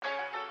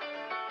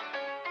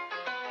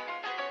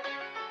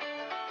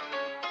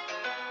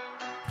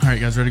right,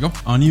 guys, ready to go?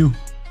 On you.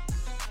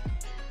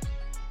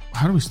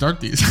 How do we start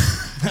these?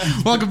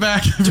 Welcome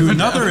back to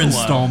another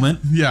installment.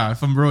 Yeah,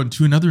 if I'm rolling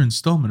to another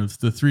installment of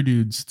The Three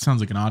Dudes. It sounds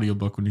like an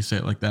audiobook when you say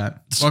it like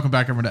that. Welcome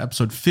back, everyone, to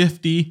episode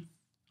 50.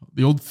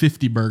 The old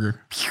 50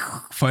 burger.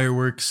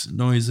 Fireworks,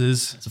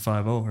 noises. It's a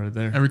 5-0 right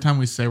there. Every time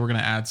we say we're going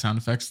to add sound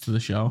effects to the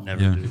show,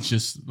 Never do. It's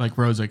just like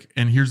Rose, like,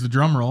 and here's the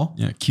drum roll.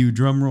 Yeah, cue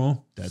drum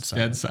roll. Dead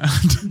Dead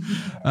silent. sound.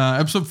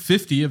 Episode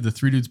 50 of the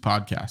Three Dudes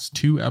podcast.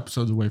 2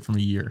 episodes away from a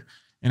year.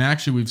 And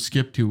actually, we've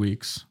skipped 2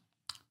 weeks.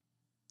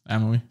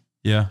 Haven't we?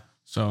 Yeah.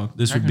 So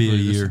this would be a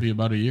year. This would be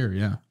about a year,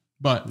 yeah.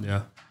 But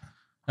Yeah.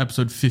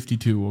 episode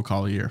 52 we'll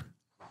call a year.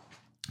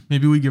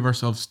 Maybe we give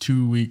ourselves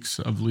 2 weeks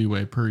of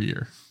leeway per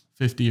year.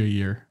 50 a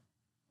year.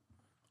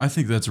 I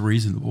think that's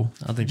reasonable.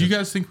 I think. Do you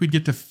guys think we'd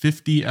get to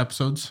 50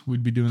 episodes?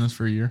 We'd be doing this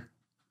for a year?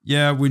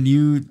 Yeah, when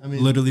you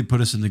literally put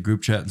us in the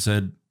group chat and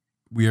said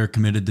we are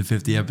committed to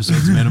 50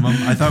 episodes minimum,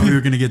 I thought we were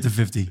going to get to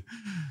 50.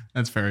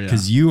 That's fair, yeah.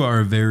 Because you are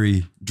a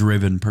very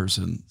driven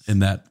person in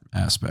that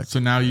aspect. So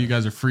now you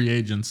guys are free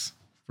agents.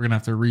 We're going to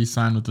have to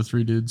re-sign with the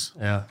Three Dudes.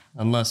 Yeah,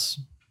 unless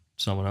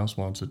someone else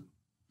wants it.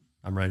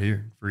 I'm right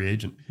here, free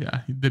agent.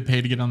 Yeah, they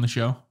pay to get on the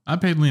show. I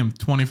paid Liam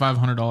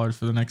 $2,500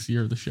 for the next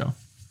year of the show.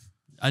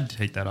 I'd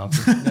take that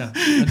offer. Yeah,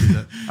 I'd do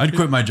that. I'd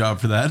quit my job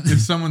for that. If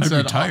someone I'd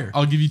said, retire.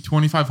 I'll give you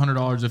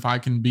 $2,500 if I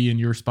can be in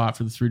your spot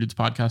for the Three Dudes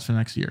podcast for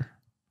next year.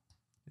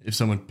 If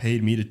someone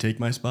paid me to take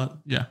my spot,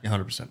 Yeah.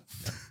 100%.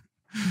 Yeah.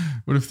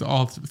 What if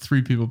all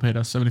 3 people paid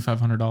us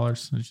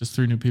 $7,500? It's just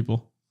 3 new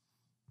people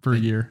for a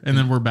year. And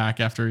then we're back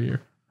after a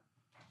year.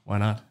 Why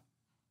not?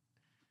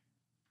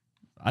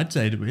 I'd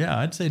say do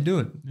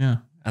it. Yeah.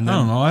 And I then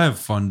don't know. I have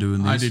fun doing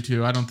these. I do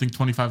too. I don't think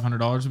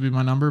 $2,500 would be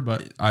my number,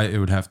 but It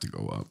would have to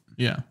go up.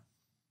 yeah.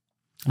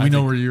 I We know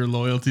think- where your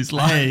loyalties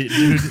lie. Hey,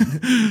 dude,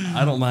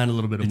 I don't mind a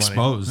little bit of money.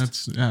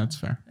 Exposed. That's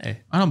fair.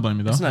 Hey, I don't blame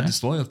you though. it's not Yeah.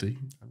 disloyalty.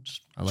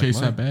 I like Chase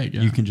money. that bag.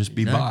 Yeah. You can just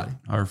be Exactly.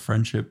 bought. Our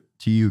friendship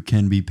to you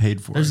can be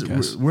paid for, I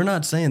guess. We're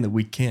not saying that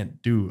we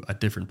can't do a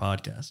different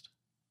podcast.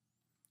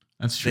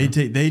 That's true.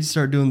 They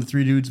start doing the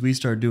Three Dudes. We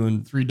start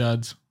doing 3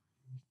 duds.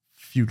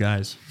 few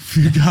guys.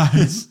 You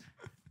guys.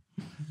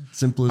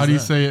 Simple as How do you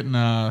that. say it in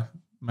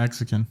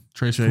Mexican?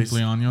 Tres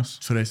cumpleaños.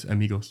 Tres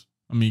amigos.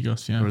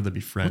 Amigos, yeah. Or they'd be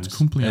friends. What's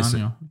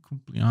cumpleaños?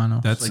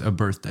 Cumpleaños. That's like a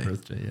birthday.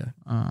 Birthday,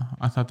 yeah.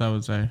 I thought that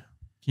was a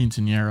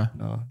quinceañera.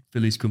 No,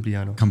 Feliz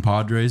cumpleaños.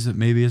 Compadres, that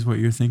maybe is what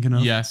you're thinking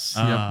of? Yes.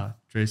 Yep.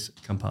 Tres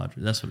compadre.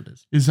 That's what it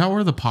is. Is that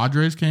where the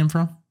Padres came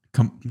from?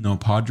 No,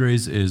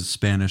 Padres is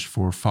Spanish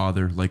for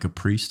father, like a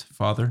priest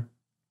father.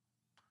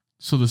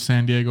 So the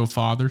San Diego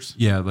Fathers?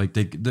 Yeah, like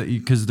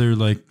because they're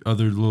like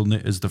other little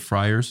is the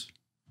Friars.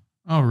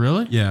 Oh,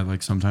 really? Yeah,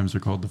 like sometimes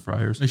they're called the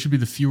Friars. They should be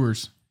the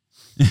Fewers.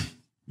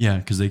 Yeah,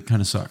 because they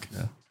kind of suck.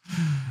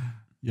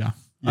 Yeah.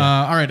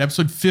 All right,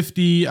 episode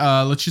 50.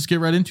 Let's just get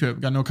right into it.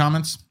 We got no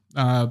comments.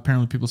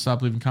 Apparently people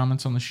stopped leaving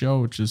comments on the show,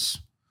 which is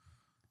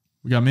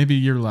we got maybe a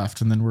year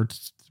left, and then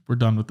we're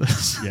done with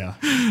this. Yeah.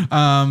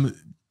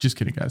 Just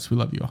kidding, guys. We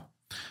love you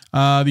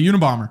all. The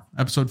Unabomber,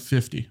 episode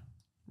 50.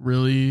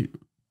 Really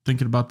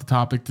thinking about the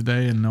topic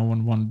today, and no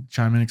one wanted to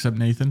chime in except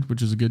Nathan,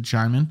 which is a good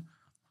chime in.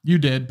 You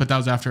did, but that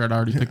was after I'd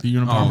already picked the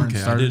Unabomber and I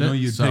started didn't know it.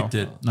 you'd picked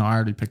it. No, I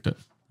already picked it.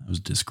 I was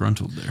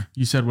disgruntled there.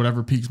 You said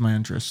whatever piques my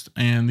interest.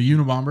 And the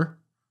Unabomber,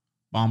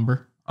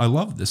 bomber. I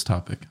love this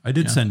topic. I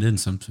did send in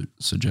some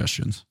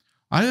suggestions.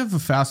 I have a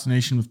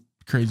fascination with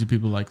crazy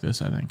people like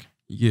this, I think.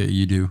 Yeah,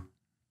 you do.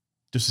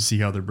 Just to see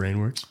how their brain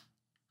works.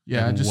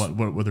 Yeah, And just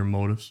what were their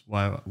motives?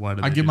 Why did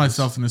I they give do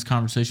myself in this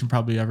conversation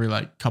probably every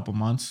like couple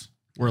months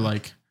where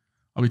like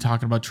I'll be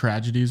talking about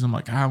tragedies. I'm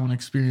like, I want to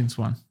experience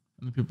one.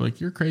 And the people are like,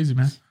 you're crazy,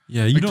 man.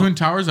 Yeah, you Like don't. Twin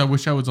Towers, I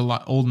wish I was a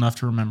lot old enough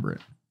to remember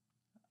it.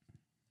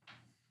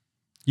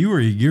 You were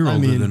a year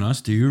older mean- than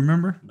us. Do you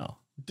remember? this? No,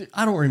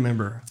 I don't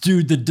remember.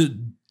 Dude, the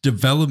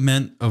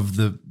development of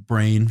the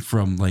brain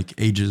from like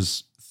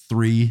ages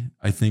 3,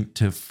 I think,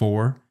 to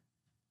 4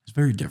 is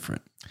very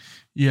different.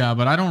 Yeah,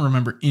 but I don't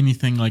remember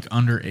anything like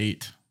under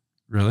 8.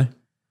 Really?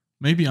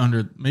 Maybe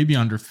under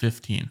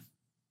 15.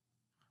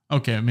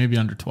 Okay, maybe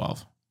under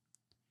 12.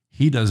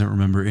 He doesn't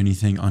remember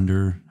anything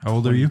under. How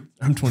old are you?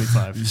 I'm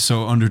 25.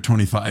 So under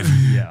 25.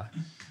 Yeah,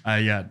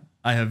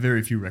 I have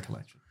very few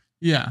recollections.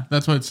 Yeah,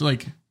 that's why it's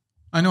like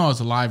I know I was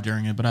alive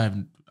during it, but I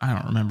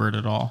don't remember it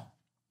at all.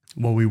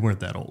 Well, we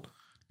weren't that old.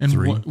 And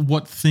 3.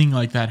 what thing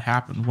like that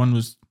happened? One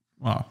was,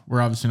 well,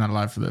 we're obviously not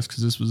alive for this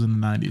because this was in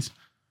the 90s.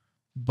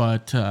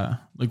 But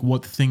like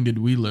what thing did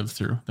we live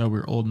through that we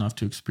were old enough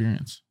to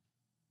experience?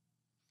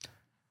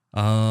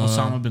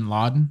 Osama bin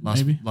Laden,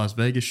 maybe? Las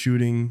Vegas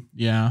shooting.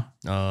 Yeah.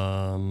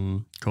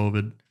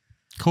 COVID.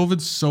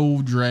 COVID's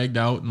so dragged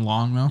out and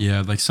long though.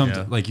 Yeah, like something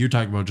Yeah. like you're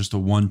talking about just a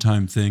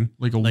one-time thing.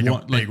 Like Like a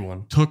one, big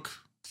one. Took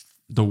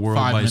The world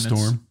 5 by minutes.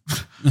 storm.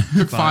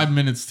 Took 5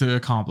 minutes to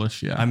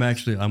accomplish. Yeah.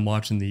 I'm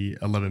watching the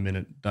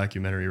 11-minute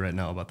documentary right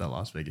now about that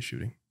Las Vegas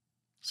shooting.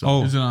 So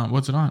Oh. Is it on?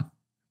 What's it on?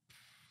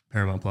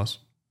 Paramount Plus.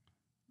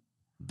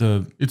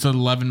 It's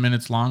 11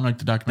 minutes long, like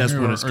the documentary.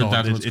 That's what it's called.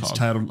 That's what It's called.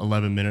 titled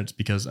 11 minutes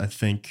because I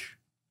think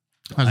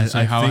I was gonna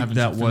say, how think haven't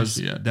that you finished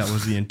it yet? that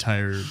was the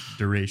entire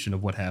duration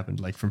of what happened,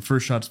 like from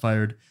first shots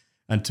fired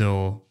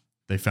until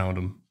they found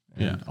him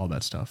and all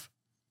that stuff.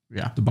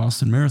 Yeah. The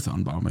Boston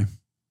Marathon bombing.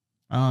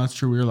 Oh, that's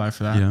true. We were live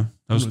for that. Yeah.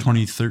 That was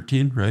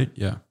 2013, right?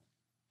 Yeah.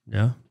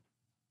 Yeah.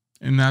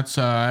 And that's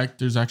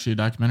there's actually a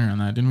documentary on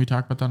that. Didn't we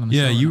talk about that on the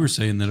show? Yeah, or you no? were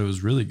saying that it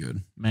was really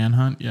good.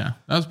 Manhunt. Yeah,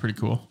 that was pretty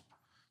cool.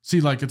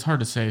 See, like it's hard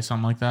to say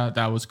something like that.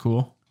 That was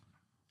cool.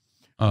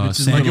 It's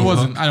just like it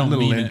wasn't. I don't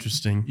little mean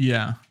interesting. it.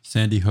 Yeah,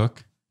 Sandy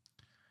Hook.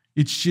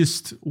 it's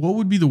just what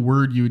would be the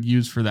word you would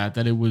use for that?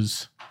 That it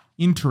was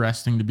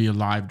interesting to be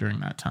alive during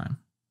that time.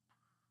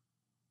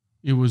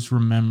 It was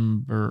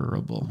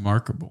rememberable,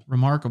 remarkable,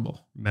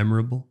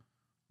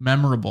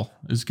 memorable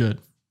is good.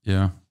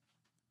 Yeah.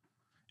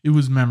 It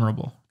was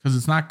memorable because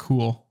it's not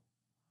cool.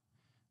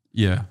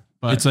 Yeah.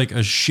 But It's like a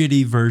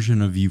shitty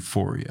version of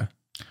Euphoria.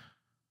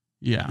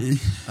 yeah,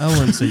 I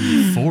wouldn't say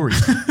euphoria.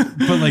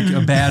 But like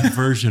a bad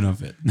version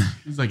of it.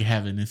 it's like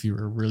heaven if you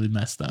were really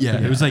messed up. Yeah.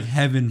 It was like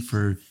heaven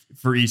for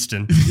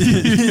Easton.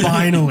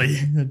 Finally,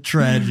 a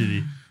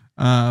tragedy.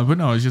 But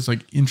no, it's just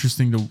like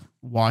interesting to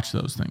watch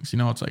those things. You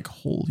know, it's like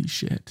holy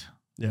shit.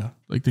 Yeah.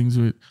 Like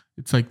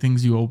it's like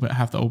things you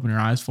have to open your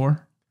eyes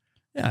for.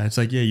 Yeah. It's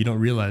like, you don't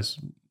realize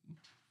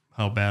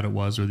how bad it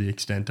was or the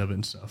extent of it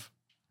and stuff.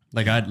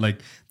 Like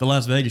the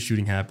Las Vegas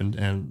shooting happened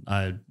and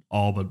I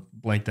all but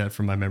blanked that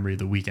from my memory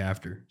the week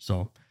after.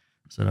 So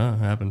I said, it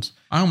happens.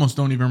 I almost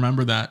don't even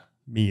remember that.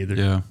 Me either.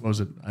 Yeah. What was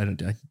it?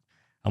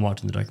 I'm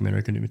watching the documentary.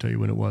 I couldn't even tell you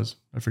when it was.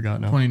 I forgot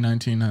now.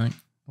 2019, I think,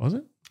 Was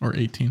it? or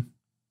 18.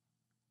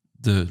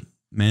 the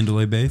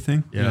Mandalay Bay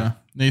thing. Yeah.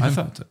 Nathan.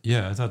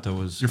 I thought that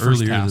was Your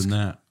first earlier task. than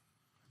that.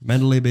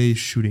 Mandalay Bay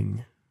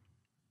shooting.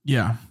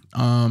 Yeah.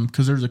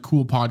 Because there's a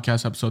cool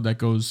podcast episode that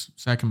goes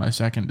second by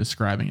second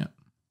describing it.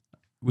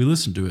 We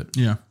listened to it.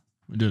 Yeah,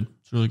 we did.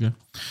 It's really good.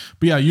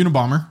 But yeah,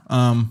 Unabomber.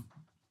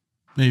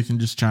 Nathan,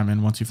 just chime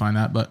in once you find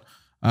that. But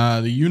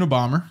the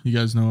Unabomber, you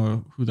guys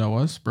know who that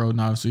was? Broden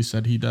obviously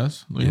said he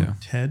does. Liam, Yeah.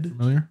 Ted.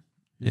 familiar?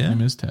 His Yeah.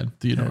 name is Ted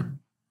Theodore.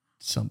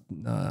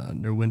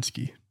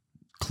 Nerwinski.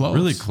 Close.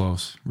 Really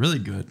close. Really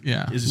good.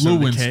 Yeah. Is it sort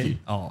of the K? Lewinsky.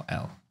 Oh,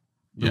 L.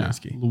 Yeah.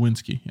 Lewinsky.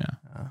 Lewinsky.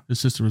 Yeah. His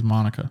sister was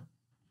Monica.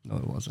 No,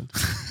 it wasn't.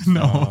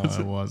 No,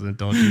 it wasn't.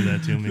 Don't do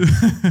that to me.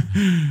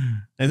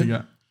 You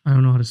got I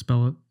don't know how to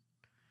spell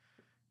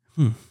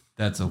it.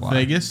 That's a lot.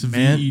 Vegas.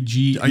 Man-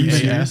 VEGAS. Are you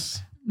serious?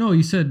 No,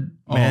 you said,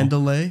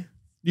 Mandalay?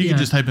 You Yeah. can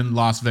just type in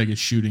Las Vegas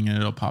shooting and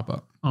it'll pop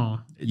up.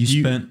 oh, You Do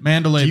you- spent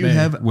Mandalay Do you Bay.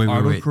 have Wait,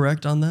 wait.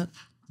 autocorrect on that?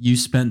 you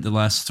spent the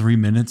last 3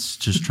 minutes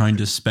just trying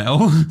to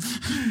spell.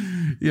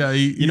 Yeah.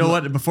 You know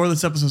what? Before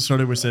this episode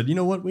started, we said, you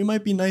know what? We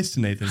might be nice to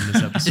Nathan in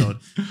this episode.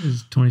 it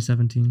was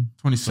 2017.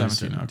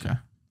 2017. Okay.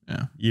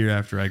 Yeah. Year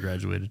after I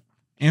graduated.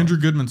 Andrew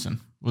Goodmanson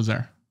was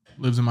there.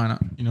 Lives in Minot.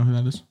 You know who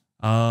that is?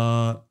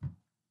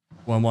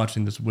 Well, I'm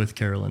watching this with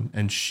Carolyn,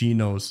 and she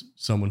knows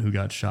someone who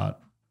got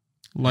shot.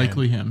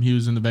 Likely him. He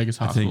was in the Vegas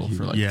think hospital he-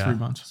 for like yeah. 3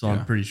 months. So Yeah.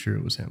 I'm pretty sure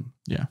it was him.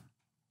 Yeah.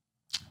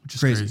 Which is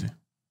Crazy. crazy.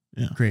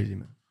 Yeah. Crazy,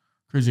 man.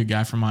 Crazy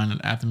guy from mine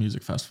at the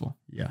music festival.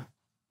 Yeah.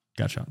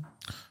 Got shot.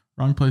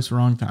 Wrong place,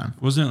 wrong time.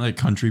 Wasn't it like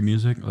country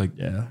music? Like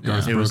Yeah.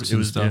 Garth It was Brooks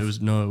and stuff? it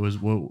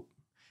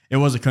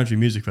was a country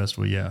music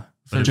festival, yeah.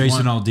 For But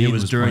Jason one- Aldean it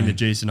was during the playing.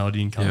 Jason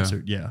Aldean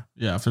concert, yeah.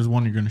 Yeah. If there's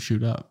one you're going to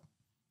shoot up,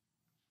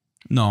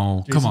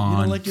 No, Jason, come You on.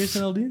 don't like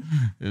Jason Aldean?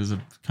 it is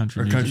a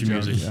country Or music. country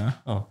joke, music. Yeah.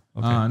 Oh,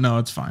 okay. No,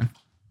 it's fine.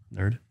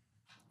 Nerd.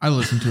 I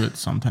listen to it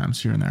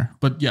sometimes here and there.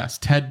 But yes,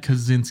 Ted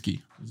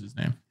Kaczynski is his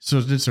name. So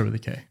it did start with a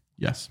K.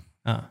 Yes.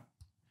 Ah.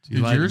 So you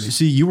Did lied to yours? me.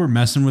 See, you were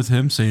messing with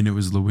him saying it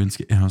was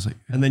Lewinsky, and I was like,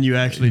 And then you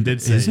actually did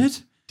say is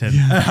it? Ted.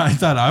 I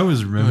thought I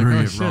was Like, remembering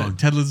oh, it shit, wrong.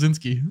 Ted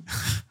Lazinski.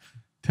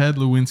 Ted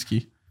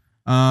Lewinsky.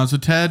 So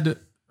Ted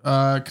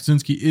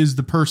Kaczynski is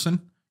the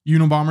person.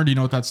 Unabomber, do you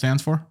know what that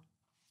stands for?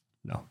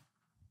 No.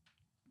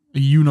 A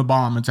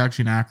Unabomb. It's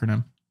actually an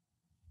acronym.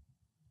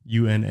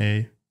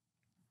 UNA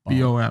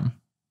BOM.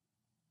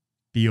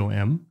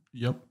 BOM.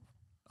 Yep.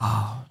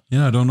 Ah.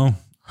 Yeah, I don't know.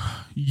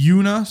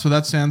 Una, so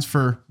that stands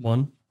for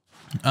One.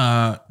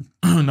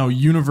 no,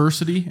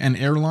 university and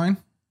airline.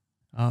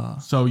 Ah.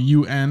 So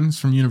UN is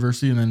from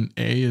university and then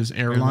A is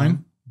airline,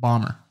 Airline.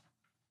 bomber.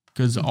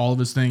 Because all of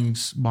his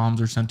things,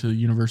 bombs are sent to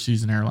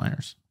universities and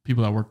airliners,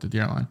 people that worked at the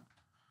airline.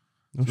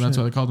 No So that's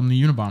why they called him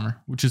the Unabomber,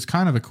 which is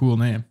kind of a cool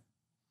name.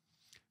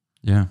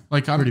 Yeah.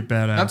 Like, Pretty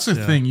badass. that's the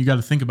yeah. thing you got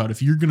to think about.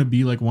 If you're going to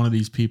be like one of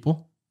these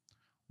people,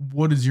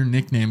 what is your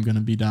nickname going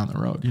to be down the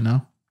road, you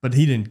know? But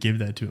he didn't give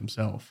that to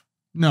himself.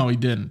 No, he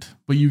didn't.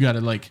 But you got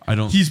to like, I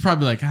don't. he's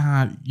probably like,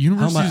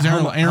 universities, how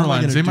am I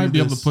airlines, gonna they might do be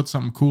able to this? put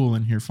something cool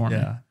in here for me.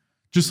 Yeah.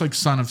 Just like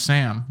Son of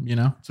Sam, you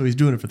know? So he's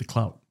doing it for the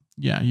clout.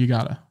 Yeah, you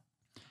got to.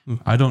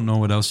 I don't know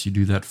what else you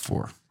do that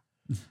for.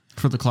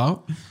 For the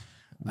clout?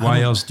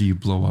 Why else do you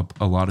blow up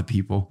a lot of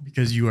people?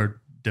 Because you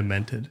are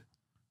demented.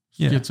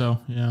 Yeah.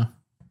 Schizo, yeah.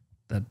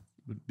 That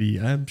would be,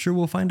 I'm sure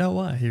we'll find out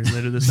why here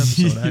later this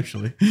episode,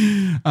 actually.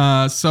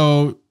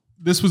 So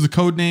this was a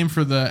code name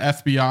for the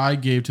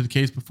FBI gave to the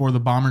case before the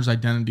bomber's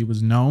identity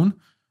was known.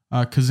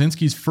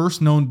 Kaczynski's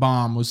first known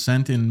bomb was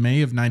sent in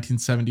May of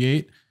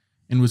 1978,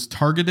 and was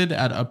targeted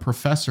at a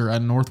professor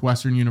at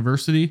Northwestern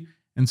University,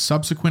 and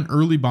subsequent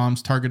early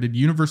bombs targeted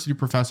university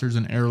professors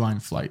and airline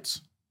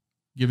flights,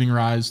 giving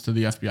rise to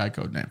the FBI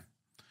code name.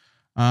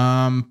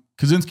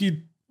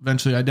 Kaczynski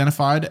eventually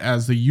identified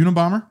as the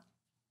Unabomber,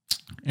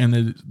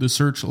 and the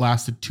search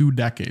lasted 2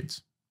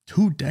 decades.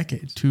 2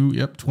 decades.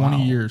 20 Wow.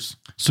 years.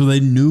 So they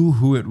knew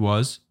who it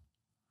was,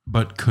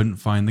 but couldn't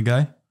find the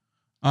guy?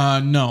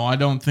 No, I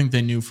don't think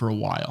they knew for a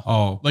while.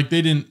 Oh. Like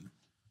they didn't,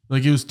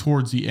 like it was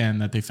towards the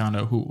end that they found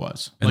out who it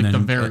was. And Like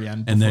then- the very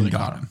end. and then before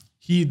they got him.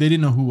 They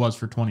didn't know who it was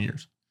for 20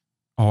 years.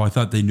 Oh, I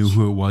thought they knew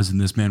who it was, and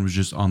this man was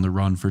just on the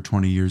run for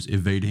 20 years,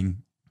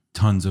 evading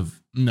tons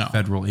of No,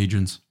 federal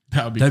agents.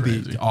 that would be That'd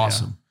crazy. be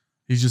awesome.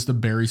 He's just the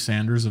Barry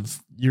Sanders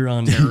of You're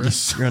on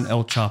Terrorists. you're on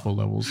El Chapo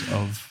levels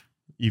of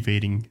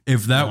evading.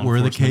 If that law were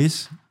the enforcement.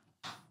 case,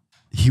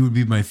 he would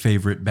be my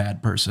favorite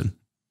bad person.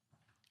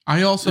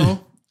 I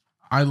also,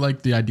 I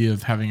like the idea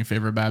of having a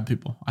favorite bad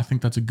people. I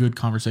think that's a good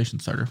conversation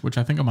starter, which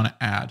I think I'm going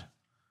to add.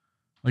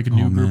 Like a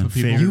new group man. of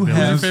people. Favorite Who's your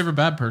villains? favorite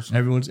bad person?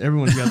 Everyone's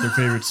got their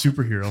favorite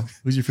superhero.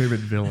 Who's your favorite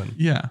villain?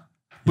 Yeah.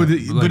 But,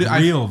 Yeah, like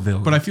real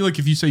villain. But I feel like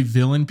if you say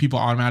villain, people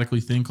automatically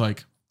think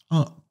like,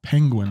 oh,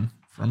 Penguin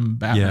from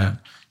Batman. Yeah.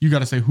 You got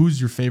to say, who's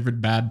your favorite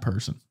bad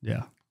person?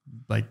 Yeah.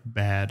 Like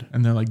bad.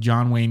 And they're like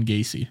John Wayne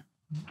Gacy.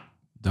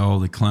 Oh,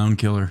 the clown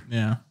killer.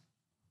 Yeah.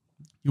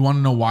 You want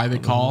to know why they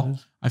don't know what it call?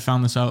 is. I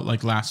found this out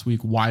like last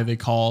week, why they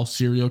call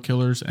serial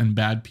killers and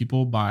bad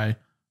people by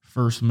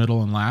first,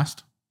 middle, and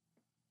last.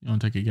 You want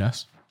to take a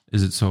guess?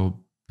 Is it so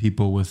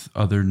people with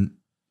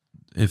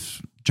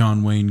if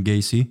John Wayne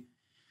Gacy,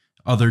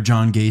 other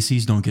John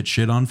Gacy's don't get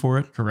shit on for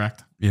it?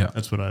 Correct. Yeah.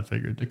 That's what I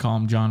figured. They call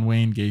him John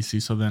Wayne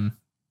Gacy. So then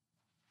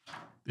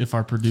if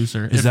our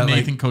producer, Is if that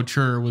Nathan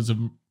Couture was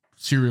a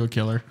serial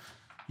killer,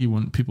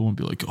 people wouldn't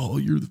be like, oh,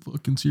 you're the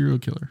fucking serial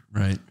killer.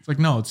 Right. It's like,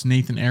 no, it's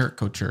Nathan Eric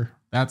Couture.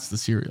 That's the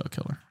serial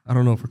killer. I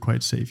don't know if we're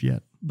quite safe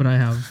yet. But I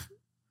have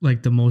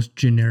like the most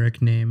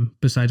generic name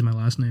besides my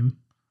last name.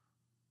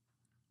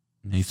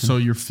 Nathan. So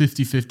you're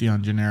 50-50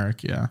 on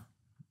generic. Yeah.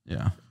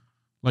 yeah.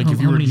 Like How- if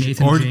you how were, many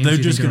Nathan Or James they're do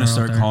you just think going to are out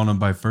start there? calling him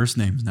by first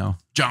names now.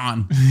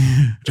 John.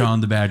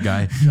 John, the bad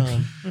guy.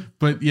 John.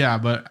 but yeah,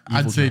 but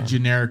I'd Evil say John.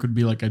 generic would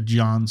be like a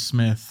John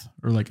Smith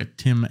or like a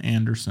Tim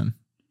Anderson.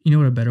 You know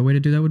what a better way to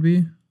do that would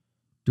be?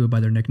 Do it by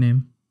their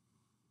nickname.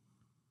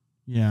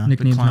 Yeah.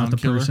 Nickname's clown not the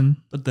killer. person.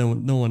 But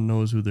then no one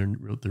knows who their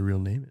real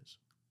name is.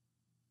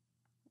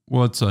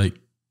 Well, it's like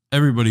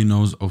everybody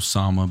knows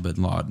Osama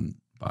bin Laden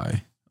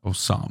by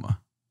Osama.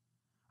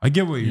 I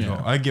get where you're Yeah.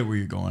 going. I get where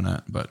you're going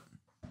at, but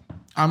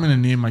I'm going to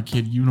name my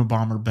kid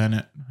Unabomber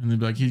Bennett. And they'd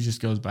be like, he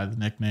just goes by the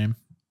nickname.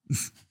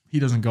 He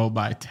doesn't go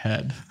by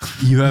Ted.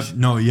 you have to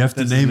That's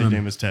his name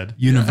nickname him is Ted.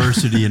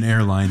 University and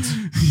Airlines.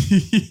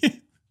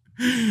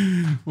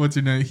 What's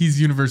your name? He's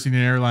University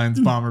and Airlines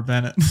Bomber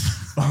Bennett.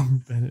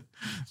 Bennett.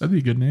 That'd be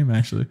a good name,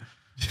 actually.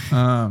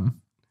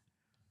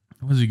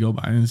 What does he go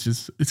by? And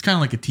it's kind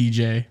of like a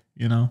TJ,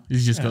 you know? He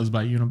just Yeah. goes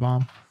by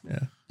Unabomb. Yeah.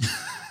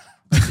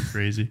 That's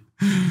crazy.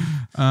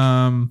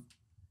 All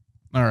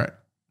right.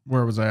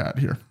 Where was I at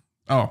here?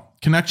 Oh,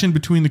 connection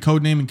between the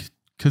code name and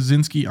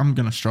Kaczynski. I'm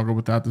going to struggle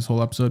with that this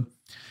whole episode.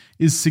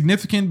 Is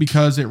significant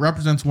because it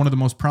represents one of the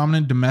most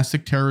prominent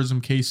domestic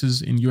terrorism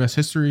cases in U.S.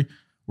 history,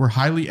 where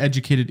highly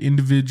educated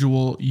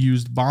individual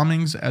used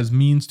bombings as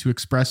means to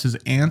express his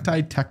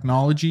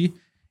anti-technology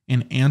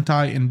and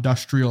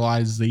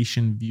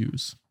anti-industrialization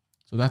views.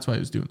 So that's why he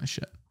was doing this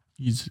shit.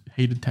 He's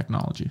hated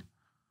technology.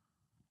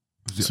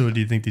 So do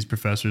you think these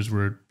professors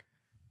were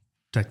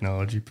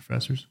technology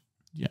professors?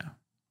 Yeah.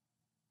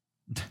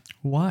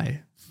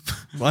 Why?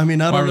 Well, I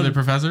mean, I Why don't were know. they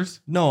professors?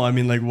 No, I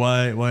mean, like,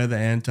 why the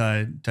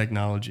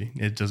anti-technology?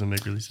 It doesn't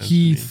make really sense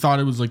He to me. thought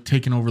it was like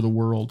taking over the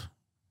world.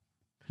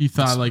 He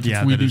thought like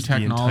if we that do is the entire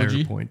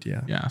technology. point,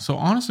 yeah. Yeah. So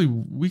honestly,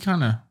 I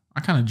kind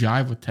of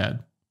jive with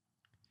Ted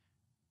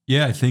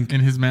Yeah, I think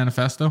in his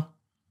manifesto.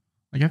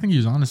 Like I think he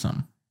was onto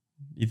something.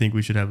 You think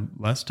we should have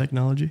less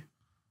technology?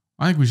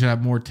 I think we should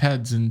have more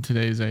Teds in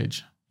today's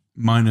age.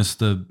 minus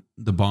the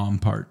bomb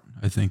part,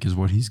 I think is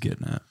what he's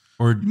getting at.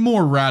 Or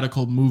More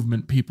radical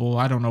movement people.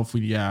 I don't know if we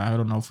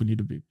need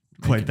to be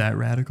Quite making that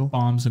radical?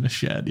 bombs in a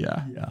shed.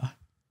 Yeah. Yeah.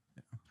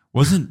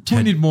 wasn't Ted,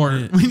 We need more.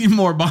 We need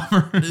more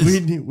bombers.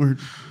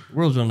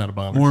 World's running out of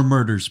bombers. more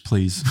murders,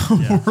 please?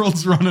 Yeah.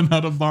 World's running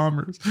out of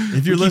bombers.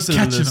 If you're We keep listening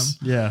to catching this,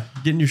 yeah,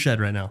 get in your shed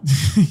right now.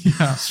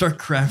 Yeah. Start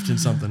crafting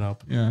something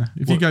up. Yeah.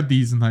 If you got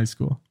D's in high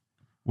school.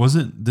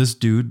 Wasn't this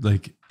dude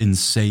like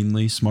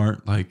insanely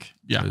smart, like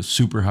Yeah.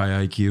 super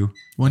high IQ?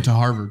 Went to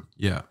Harvard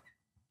Yeah.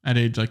 at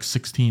age like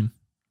 16.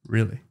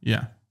 Really?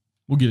 Yeah.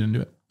 We'll get into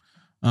it.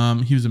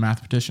 He was a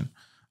mathematician.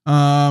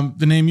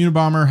 The name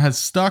Unabomber has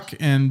stuck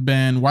and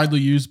been widely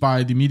used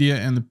by the media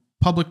and the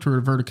public to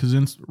refer to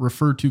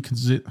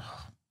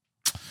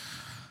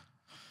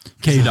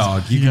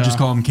K-Dog. You Yeah. can just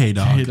call him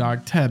K-Dog. Hey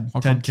dog Ted.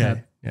 I'll call him Ted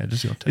K. Yeah,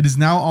 just go Ted. It is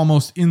now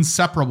almost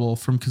inseparable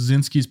from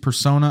Kaczynski's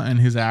persona and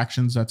his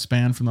actions that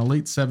span from the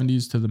late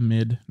 70s to the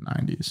mid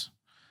 90s.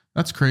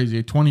 That's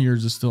crazy. 20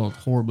 years is still a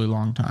horribly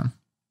long time.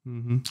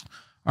 Mm-hmm.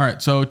 All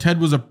right. So Ted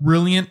was a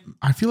brilliant.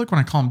 I feel like when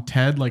I call him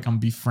Ted, like I'm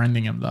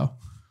befriending him though.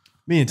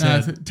 Me and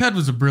Ted. Ted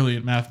was a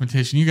brilliant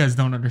mathematician. You guys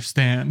don't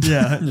understand.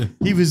 Yeah.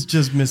 He was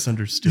just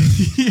misunderstood.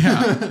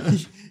 Yeah.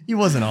 He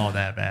wasn't all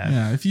that bad.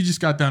 Yeah. If you just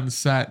got down to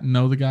sat and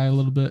know the guy a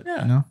little bit,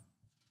 Yeah. you know.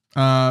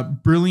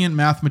 Brilliant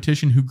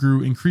mathematician who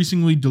grew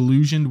increasingly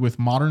delusioned with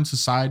modern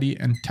society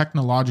and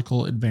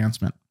technological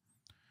advancement.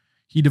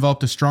 He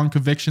developed a strong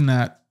conviction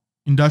that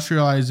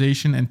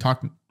industrialization and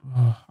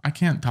I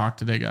can't talk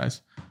today,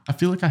 guys. I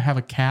feel like I have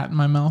a cat in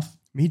my mouth.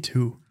 Me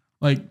too.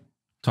 Like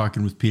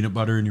Talking with peanut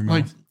butter in your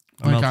mouth.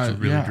 My mouth's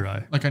really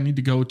dry. Like I need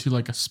to go to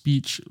like a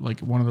speech, like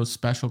one of those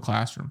special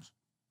classrooms.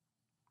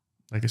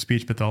 Like a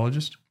speech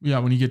pathologist? Yeah,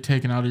 when you get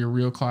taken out of your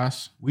real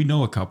class. We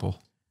know a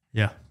couple,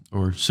 Yeah.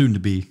 or soon to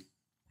be.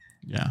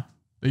 Yeah.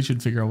 They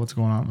should figure out what's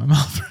going on in my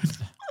mouth right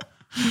now.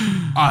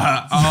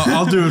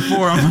 I'll do it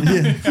for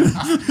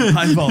him.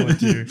 I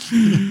volunteer.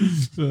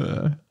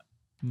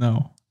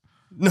 No.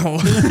 No.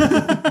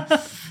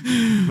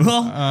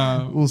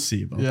 Well, we'll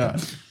see about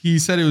that. He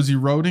said it was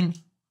eroding.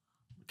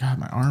 God,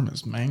 my arm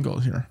is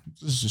mangled here.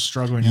 This is just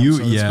struggling. You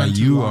episode. It's been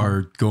too you long.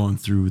 are going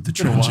through the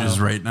been a trenches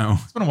while. right now.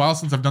 It's been a while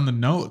since I've done the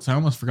notes. I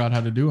almost forgot how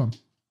to do them.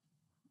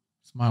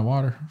 It's my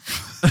water.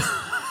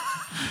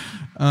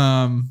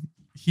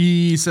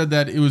 He said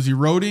that it was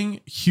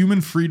eroding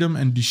human freedom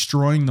and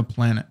destroying the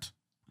planet.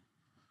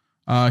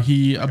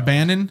 He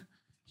abandoned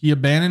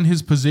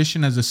his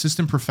position as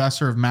assistant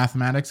professor of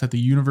mathematics at the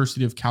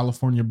University of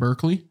California,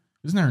 Berkeley.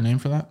 Isn't there a name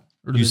for that?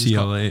 Or do they just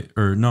call UCLA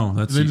or no, do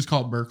that's they just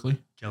call it Berkeley?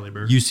 Kelly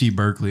Burr. UC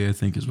Berkeley, I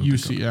think is what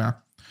UC, they call it.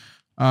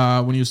 yeah.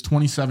 When he was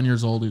 27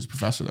 years old, he was a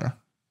professor there.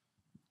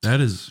 That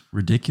is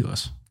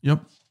ridiculous.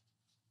 Yep.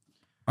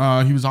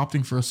 He was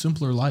opting for a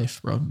simpler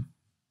life, bro.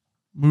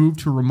 Moved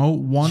to a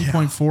remote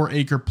 1.4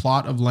 acre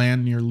plot of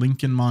land near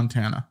Lincoln,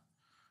 Montana,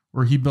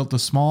 where he built a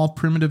small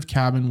primitive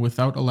cabin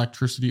without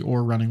electricity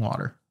or running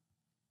water.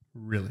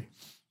 Really?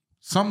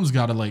 Something's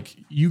got to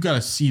you got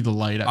to see the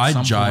light at I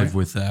some jive point.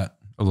 with that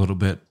a little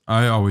bit.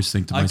 I always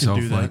think to I could myself,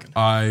 do that. like,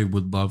 I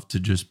would love to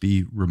just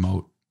be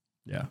remote,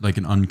 Yeah. like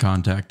an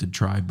uncontacted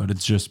tribe, but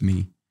it's just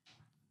me.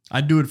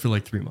 I'd do it for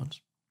like 3 months.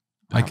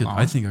 I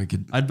think I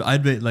could.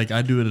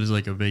 I'd do it as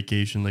like a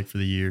vacation, like for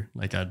the year.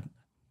 Like I'd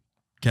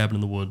cabin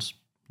in the woods,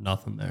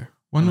 nothing there.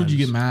 When And would I you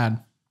get just-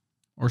 mad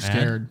or Mad?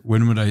 scared?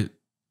 When would I,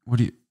 what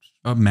do you,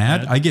 mad?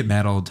 Mad? I get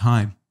mad all the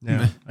time.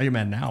 Yeah, I get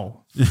mad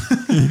now.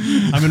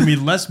 I'm gonna be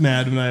less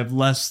mad when I have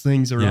less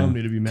things around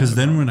me to be mad. Because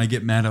then about. when I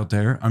get mad out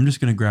there, I'm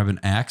just going to grab an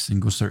axe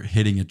and go start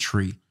hitting a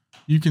tree.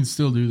 You can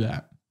still do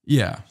that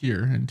Yeah.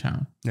 here in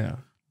town. yeah,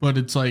 But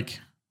it's like,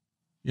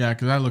 yeah,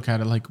 because I look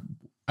at it like,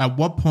 at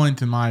what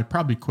point am I,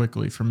 probably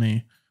quickly for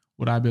me,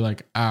 would I be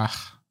like,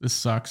 this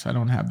sucks. I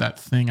don't have that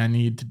thing I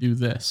need to do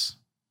this.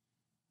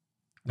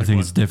 I think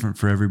what? it's different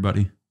for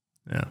everybody.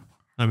 yeah.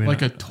 I mean,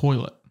 Like a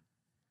toilet.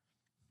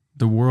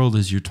 The world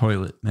is your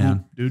toilet, man.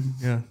 poop, dude.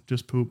 Yeah,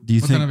 just poop. Do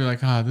you But then I'd think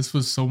be like, this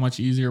was so much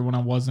easier when I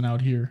wasn't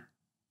out here.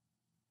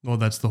 Well,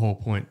 that's the whole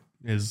point.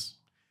 Is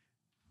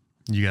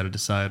you got to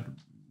decide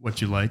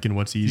what you like and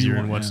what's easier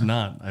and what's yeah.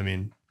 not. I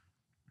mean,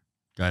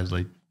 guys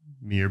like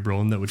me or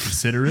Broden that would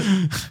consider it,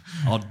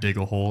 I'll dig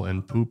a hole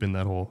and poop in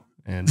that hole,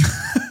 and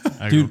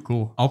I Dude, go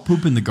cool. I'll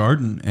poop in the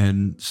garden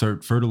and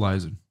start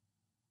fertilizing?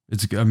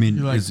 I mean,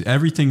 You're like-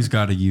 everything's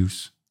got a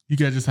use. You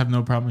guys just have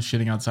no problem with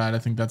shitting outside. I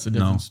think that's the No.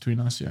 difference between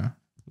us. Yeah.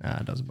 Nah,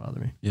 it doesn't bother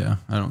me. Yeah,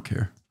 I don't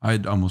care.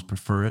 I'd almost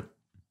prefer it.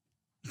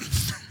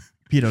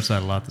 Peed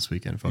outside a lot this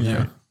weekend, folks. Yeah.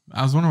 Right?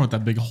 I was wondering what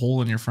that big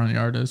hole in your front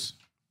yard is.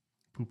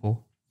 Poop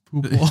hole.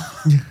 Poop hole.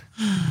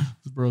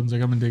 Broden's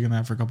like, I've been digging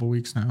that for a couple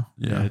weeks now.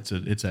 Yeah,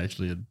 it's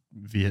actually a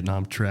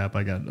Vietnam trap.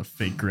 I got a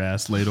fake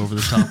grass laid over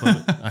the top of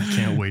it. I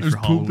can't wait There's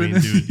for poop in Halloween,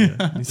 it. dude. Yeah.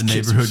 Yeah. These The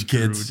kids are neighborhood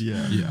screwed, kids.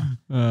 Yeah.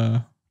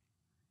 Yeah.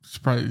 It's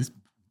probably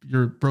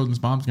your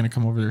Broden's mom's gonna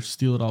come over there,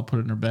 steal it all, put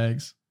it in her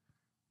bags.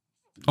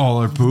 All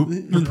our poop.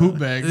 Her poop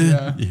bags,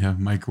 yeah. Yeah,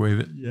 microwave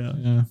it. Yeah.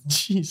 Yeah.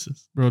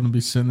 Jesus. Broden will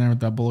be sitting there with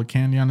that bowl of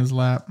candy on his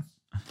lap.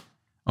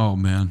 Oh,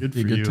 man. Good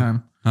Be for a good you.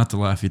 time. Not the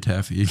Laffy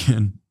Taffy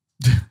again.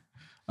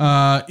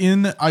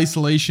 In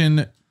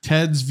isolation,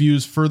 Ted's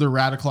views further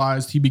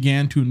radicalized. He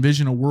began to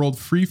envision a world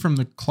free from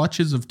the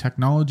clutches of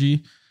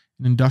technology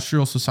and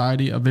industrial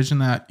society, a vision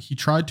that he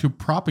tried to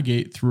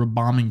propagate through a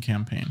bombing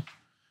campaign.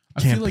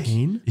 I feel like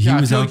Campaign? He Yeah,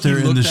 I was feel out like he there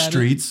in the looked at it.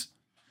 streets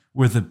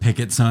with a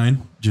picket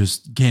sign,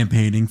 just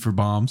campaigning for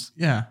bombs.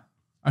 Yeah.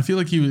 I feel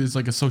like he was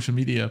like a social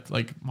media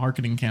like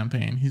marketing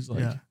campaign. He's like,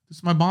 Yeah. this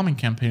is my bombing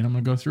campaign. I'm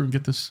going to go through and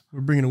get this.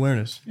 We're bringing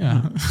awareness.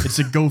 Yeah. It's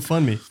a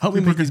GoFundMe. Help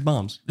me make these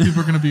bombs. People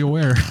are going to be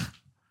aware.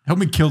 Help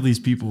me kill these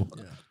people.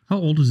 How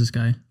old was this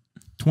guy?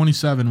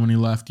 27 when he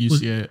left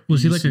UCA.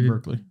 Was he like UC a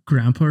Berkeley?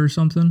 grandpa or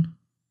something?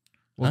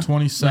 Well, Huh?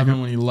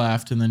 27 when he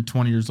left, and then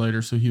 20 years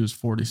later, so he was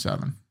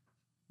 47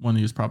 when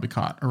he was probably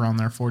caught around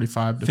there,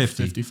 45 to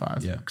 50.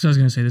 55. Yeah. Because I was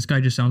gonna say this guy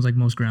just sounds like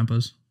most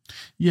grandpas.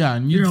 Yeah,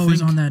 and You're you'd always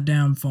think- on that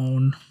damn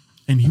phone.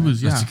 And he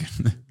was, yeah. That's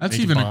good. That's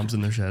Making even bombs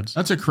in their sheds.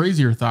 that's a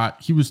crazier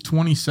thought. He was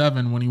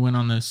 27 when he went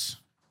on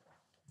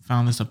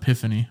found this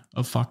epiphany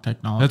of fuck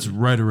technology. That's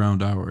right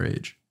around our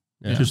age.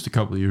 Yeah. Just a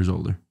couple of years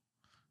older.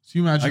 So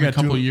you imagine I in a got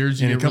couple two- of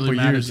years, you in a get really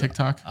couple mad years, at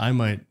TikTok. I'm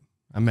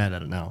mad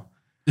at it now.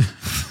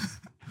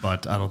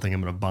 But I don't think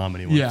I'm going to bomb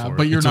anyone. Yeah, for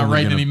but it. you're It's not only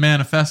writing gonna- any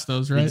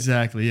manifestos, right?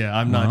 Exactly. Yeah,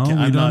 I'm No, not. we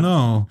I'm don't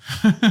not.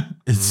 know.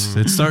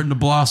 It's starting to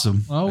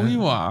blossom. Oh, we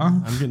are.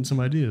 I'm getting some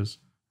ideas.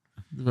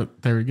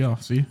 But there we go.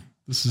 See,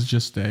 this is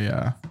just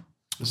a.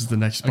 This is the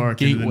next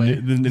spark into gateway.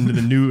 into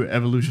the new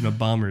evolution of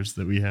bombers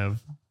that we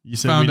have. You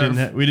said Found we our-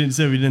 didn't. We didn't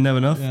say we didn't have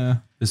enough. Yeah,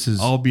 This is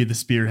I'll be the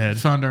spearhead.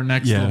 found our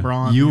next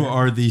LeBron. You here.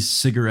 are the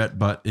cigarette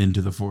butt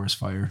into the forest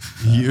fire.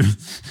 You,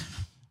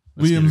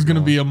 Liam's get it going to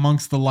going. be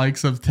amongst the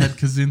likes of Ted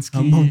Kaczynski.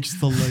 Amongst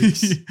the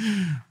likes.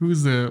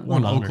 Who's the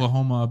one honor.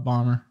 Oklahoma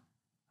bomber?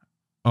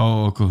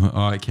 Oklahoma.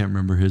 Oh, I can't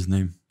remember his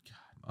name.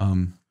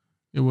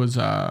 It was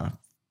God,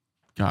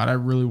 I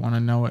really want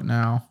to know it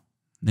now.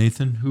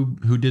 Nathan,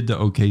 who did the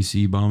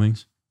OKC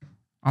bombings?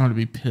 I'm going to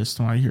be pissed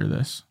when I hear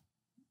this.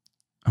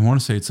 I want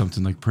to say it's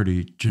something like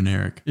pretty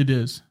generic. It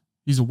is.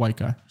 He's a white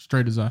guy,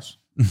 straight as us.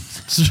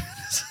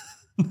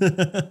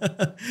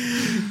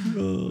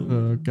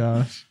 Oh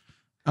gosh.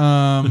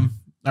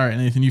 All right,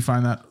 Nathan, you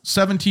find that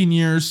 17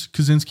 years.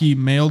 Kaczynski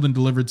mailed and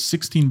delivered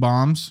 16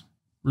 bombs,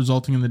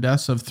 resulting in the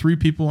deaths of 3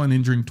 people and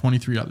injuring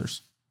 23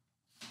 others.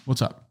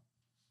 What's up,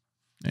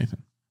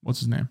 Nathan? What's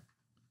his name?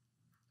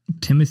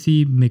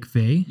 Timothy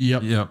McVeigh.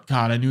 Yep.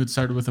 God, I knew it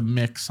started with a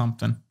Mick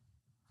something.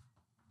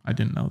 I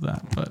didn't know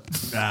that, but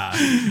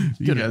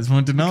you guys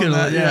want to know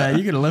that?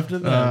 you could have left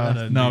it.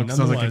 No, because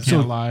I was like, I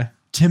can't lie.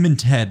 Tim and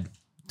Ted.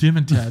 Tim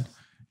and Ted.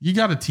 You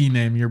got a T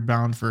name, you're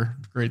bound for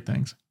great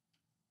things.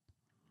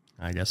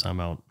 I guess I'm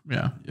out.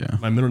 Yeah. Yeah.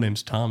 My middle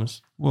name's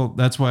Thomas. Well,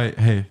 that's why.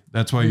 Hey,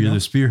 that's why There you you're go. the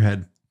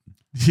spearhead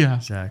Yeah.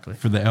 Exactly.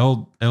 for the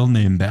L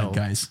name bad L.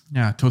 guys.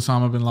 Yeah.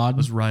 Tosama bin Laden.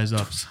 Let's rise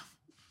up.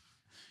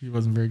 He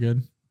wasn't very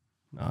good.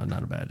 No,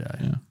 not a bad guy.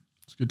 Yeah.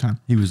 It's a good time.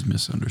 He was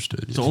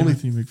misunderstood. So only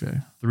Timothy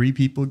McVeigh. 3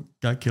 people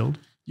got killed.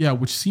 Yeah,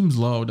 which seems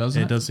low,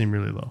 doesn't It it? does seem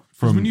really low.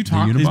 from when you the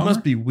talk- Unabomber? These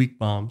must be weak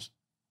bombs,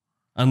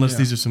 unless Yeah.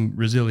 these are some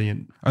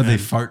resilient. Are they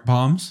and- fart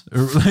bombs?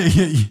 Or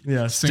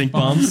Yeah, stink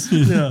bombs?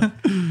 bombs.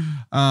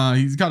 Yeah.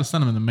 He's got to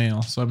send them in the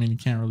mail, so I mean, you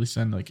can't really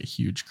send like a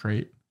huge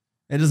crate.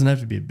 It doesn't have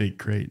to be a big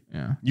crate.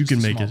 Yeah, You just can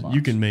a make small it. box.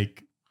 You can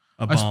make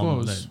a I bomb.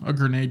 suppose That, a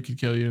grenade could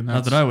kill you. And not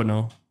that's, that I would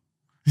know.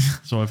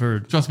 So I've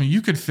heard. trust me,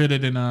 you could fit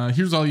it in.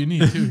 Here's all you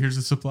need too. Here's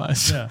the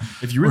supplies. Yeah.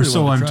 If you or really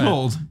so want I'm to try it.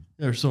 told.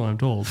 Yeah, or so I'm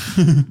told.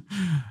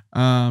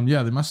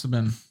 Yeah, they must have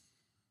been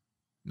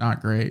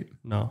not great.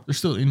 No. They're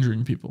still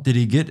injuring people. Did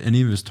he get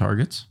any of his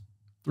targets?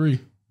 3.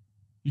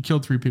 You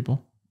killed 3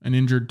 people and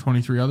injured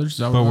 23 others. Is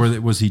that But what it was?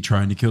 was he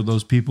trying to kill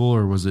those people,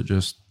 or was it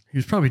just? He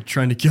was probably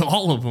trying to kill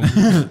all of them.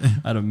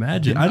 I'd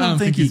imagine. I don't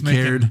think he he's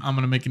making- cared. I'm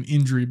going to make an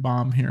injury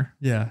bomb here.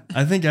 Yeah.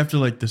 I think after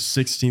like the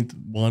 16th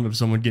one of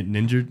someone getting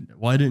injured,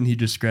 why didn't he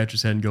just scratch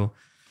his head and go,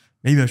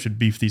 maybe I should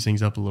beef these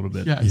things up a little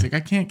bit? Yeah, he's like,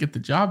 I can't get the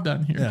job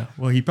done here. Yeah.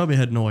 Well, he probably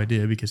had no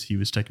idea because he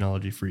was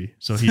technology free.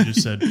 So he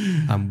just said,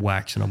 I'm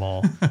waxing them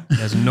all. He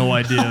has no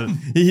idea.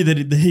 They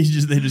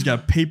just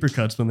got paper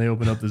cuts when they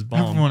open up this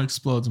bomb. Everyone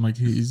explodes. I'm like,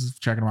 he's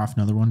checking them off.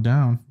 Another one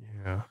down.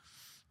 Yeah.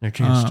 They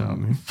can't stop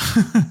me.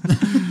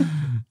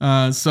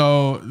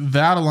 So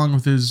that, along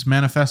with his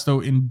manifesto,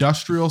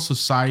 Industrial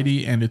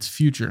Society and Its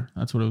Future,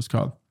 that's what it was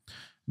called,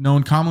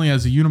 known commonly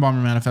as the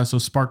Unabomber Manifesto,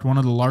 sparked one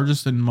of the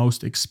largest and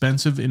most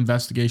expensive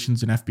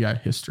investigations in FBI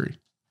history.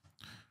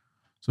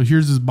 So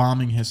here's his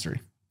bombing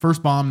history.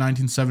 First bomb,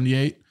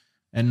 1978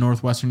 at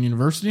Northwestern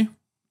University.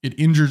 It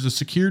injures a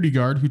security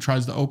guard who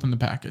tries to open the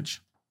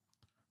package.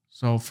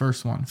 So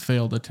first one,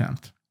 failed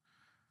attempt.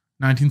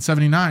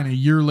 1979, a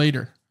year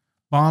later,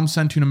 bomb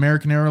sent to an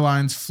American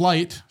Airlines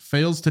flight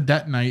fails to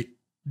detonate,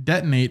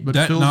 but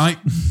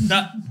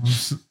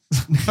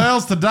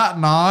fails to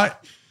detonate.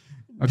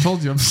 I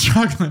told you I'm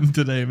struggling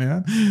today,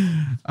 man.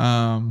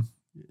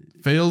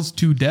 Fails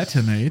to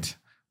detonate,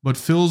 but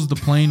fills the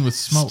plane with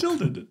smoke. Still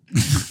did it.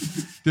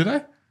 Did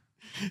I?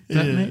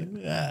 Detonate?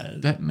 Yeah.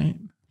 Detonate?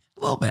 A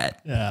little bit.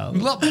 Yeah.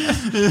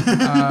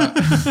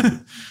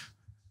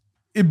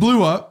 It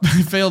blew up.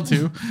 It failed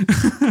to.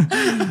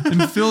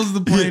 And fills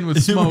the plane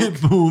with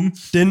smoke. Boom.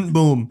 Didn't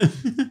boom.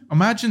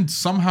 Imagine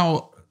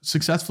somehow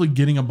successfully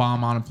getting a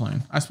bomb on a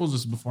plane. I suppose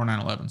this is before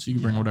 9/11, so you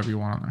can bring whatever you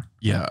want on there.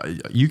 Yeah,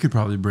 you could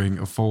probably bring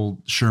a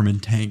full Sherman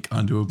tank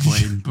onto a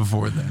plane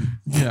before then.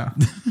 Yeah.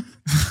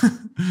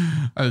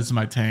 This is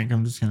my tank.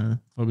 I'm just gonna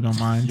hope you don't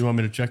mind. You want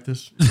me to check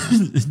this?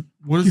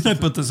 What is I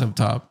put this up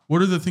top.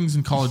 what are the things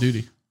in Call of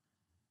Duty?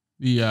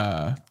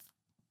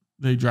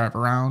 They drive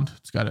around.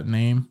 It's got a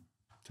name.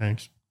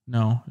 Thanks.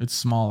 No, it's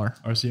smaller.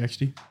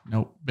 RCXD?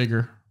 Nope,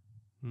 bigger.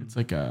 It's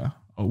like a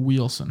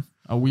Wheelson.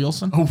 A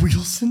Wheelson? A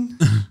Wilson?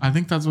 I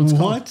think that's what it's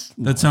called. What?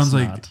 That sounds it's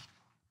like- not.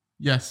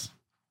 Yes.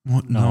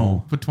 What?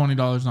 No. Put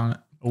 $20 on it.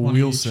 A 20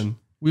 each. Wilson.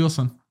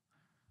 Wheelson.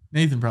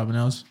 Nathan probably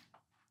knows.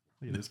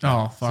 Look at this guy.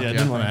 Oh, fuck See, I yeah,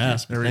 didn't want to thank you.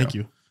 ask, There but we thank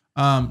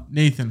go. you.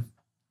 Nathan,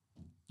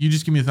 you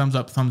just give me a thumbs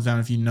up, thumbs down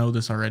if you know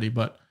this already,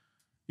 but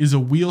is a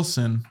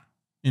Wheelson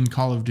in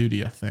Call of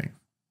Duty a thing?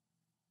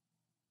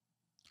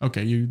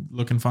 Okay, you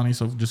looking funny,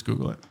 so just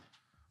Google it.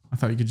 I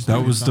thought you could just That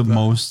give me a was the thumbs up.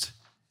 most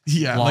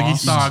Yeah, like he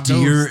Lost. saw a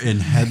deer ghost. in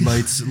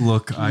headlights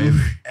look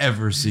I've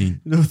ever seen.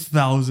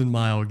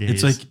 1,000-mile gaze.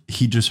 It's like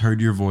he just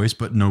heard your voice,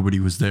 but nobody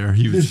was there.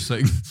 He was just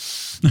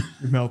like,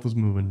 your mouth was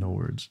moving, no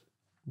words.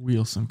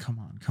 Wilson, come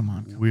on.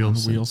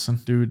 Wilson. Wilson.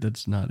 Dude,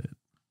 that's not it.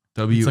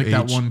 like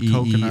that one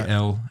coconut.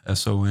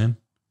 WHEELSON.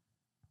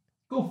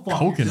 Go fuck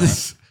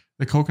Coconut.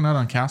 The coconut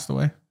on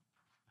Castaway.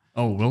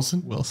 Oh,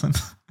 Wilson? Wilson.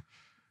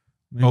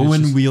 Maybe it's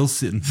Owen just-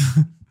 Wilson.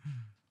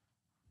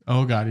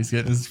 Oh God, he's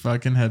getting his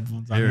fucking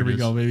headphones on. There Here it we is.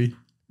 go, baby.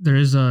 There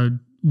is a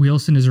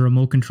Wilson is a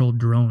remote controlled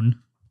drone.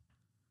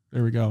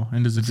 There we go.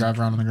 And does it drive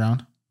around on the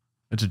ground?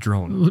 It's a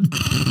drone.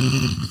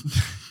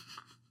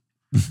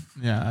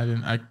 Yeah,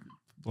 I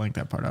blanked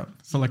that part out.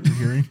 Selective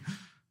hearing.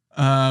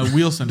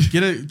 Wilson.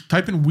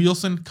 Type in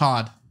Wilson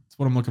COD. That's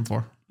what I'm looking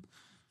for.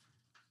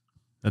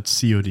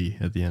 That's COD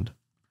at the end.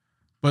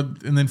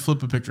 And then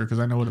flip a picture because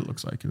I know what it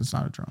looks like and it's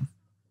not a drone.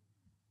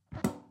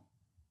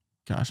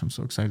 Gosh, I'm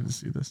so excited to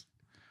see this.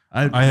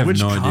 I have which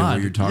no idea what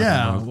COD? you're talking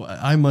about. Yeah,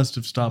 I must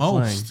have stopped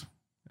Most.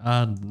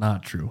 playing.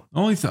 Not true.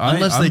 Only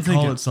Unless I'm they call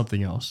thinking it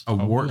something else. a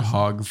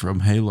warthog from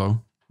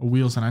Halo. A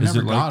Wilson. I Is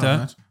never it like got him.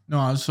 that? No,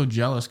 I was so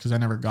jealous because I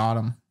never got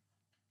him.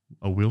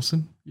 A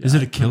Wilson? Is it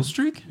I a kill couldn't-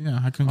 streak? Yeah,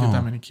 I couldn't get Oh.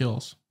 that many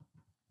kills.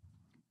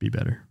 Be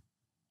better.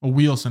 A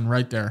Wilson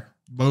right there.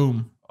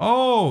 Boom.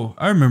 Oh,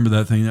 I remember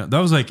that thing. That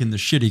was like in the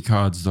shitty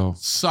CODs though.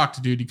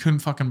 Sucked, dude. You couldn't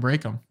fucking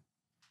break them.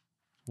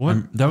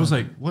 What? That was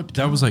like what?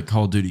 That was like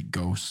Call of Duty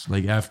Ghosts.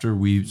 Like after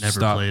we Never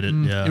stopped. played it.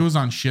 Yeah. It was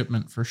on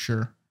shipment for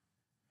sure.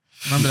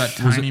 Remember that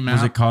Was tiny it, map?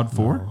 was it COD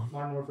 4? No.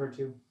 Modern Warfare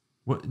 2.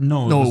 What?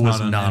 No, No, it was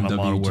not not a an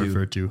Modern MW2.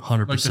 Warfare 2. 100%.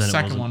 Like the it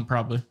second wasn't. one,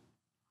 probably.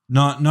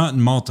 Not in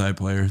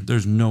multiplayer.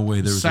 There's no way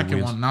there The was a second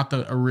Wheels. one, not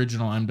the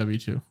original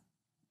MW2.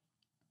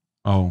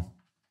 Oh,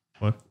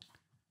 What?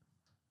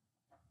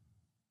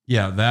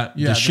 yeah, that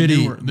Yeah, the the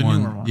shitty newer- the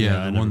one. newer one. Yeah, Yeah,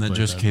 I the never one that played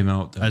just that. came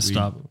out. That I we-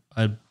 stopped.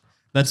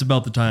 That's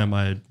about the time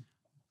I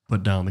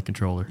put down the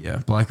controller. Yeah,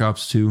 Black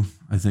Ops 2,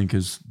 I think,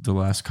 is the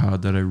last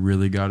COD that I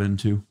really got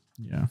into.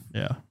 Yeah.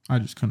 Yeah. I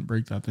just couldn't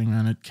break that thing,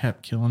 man. It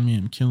kept killing me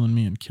and killing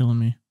me and killing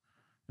me.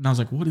 And I was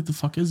like, what the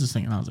fuck is this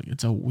thing? And I was like,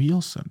 it's a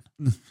Wilson.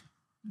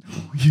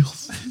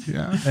 Wheels.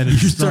 Yeah. And You're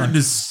it's starting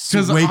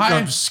to wake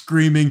up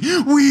screaming,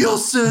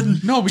 Wilson!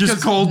 No, because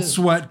just cold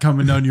sweat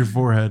coming down your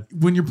forehead.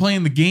 when you're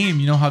playing the game,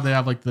 you know how they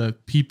have like the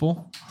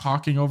people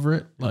talking over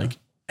it? Like,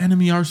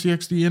 enemy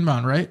RCXD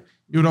inbound, right?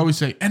 It would always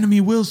say,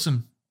 enemy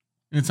Wilson.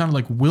 And it sounded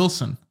like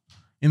Wilson.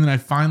 And then I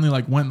finally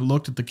like went and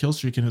looked at the kill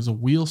streak and it was a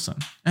Wilson.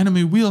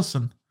 Enemy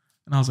Wilson.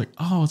 And I was like,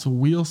 oh, it's a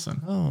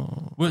Wilson.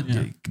 Oh. What?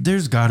 Yeah.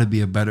 There's got to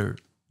be a better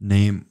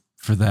name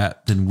for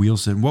that than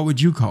Wilson. What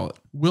would you call it?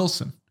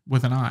 Wilson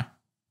with an I.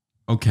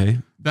 Okay,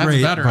 That's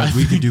great, better, I but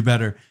we could think. do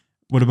better.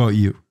 What about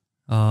you?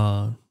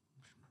 Shooty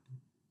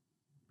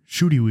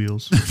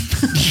wheels.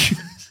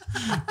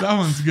 That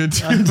one's good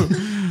too.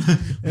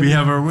 We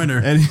have our winner.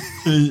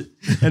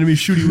 Enemy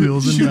shooty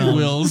wheels. And Shoot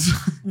Wills.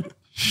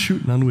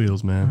 Shooting on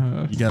wheels,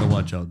 man. You got to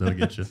watch out. They'll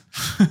get you.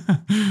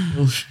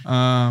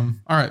 All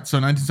right. So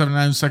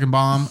 1979, second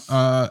bomb.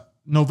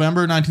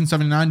 November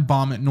 1979,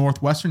 bomb at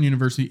Northwestern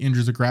University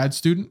injures a grad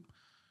student.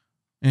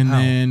 And How?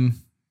 then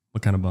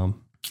What kind of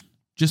bomb?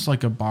 just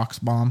like a box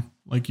bomb,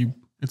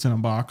 it's in a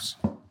box.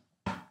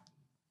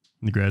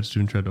 The grad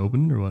student tried to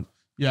open it or what?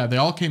 Yeah, they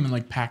all came in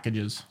like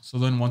packages. So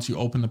then once you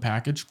open the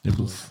package,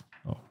 poof,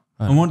 Oh.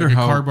 I wonder like a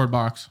how cardboard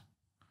box.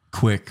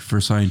 quick,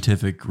 for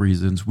scientific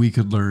reasons, we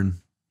could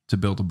learn to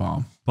build a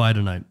bomb. By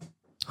tonight.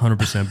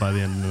 100% by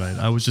the end of the night.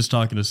 I was just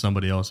talking to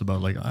somebody else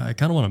about like I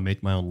kind of want to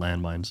make my own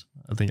landmines.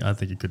 I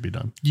think it could be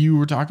done. You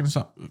were talking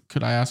to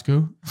could I ask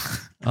who?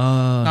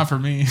 Not for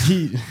me.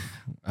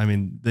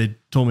 They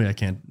told me I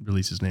can't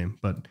release his name,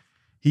 but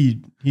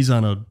he's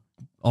on a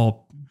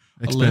all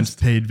expense list.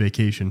 paid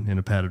vacation in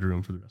a padded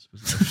room for the rest of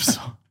his life.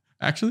 So.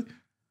 Actually?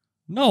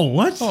 No,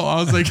 what? Oh, I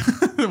was like,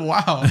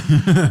 wow.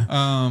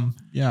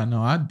 Yeah,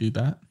 no, I'd do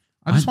that.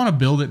 I just want to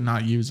build it and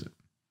not use it.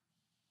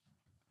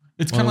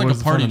 It's kind of like what's a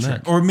the fun party in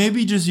that? trick Or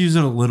maybe just use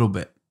it a little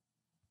bit.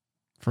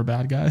 for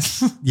bad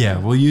guys. Yeah,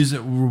 we'll use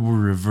it. We'll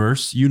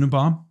reverse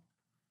Unabomb.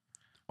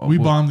 We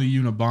bombed the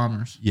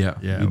Unabombers. Yeah,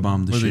 Yeah, we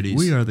bombed the shitties.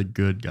 We are the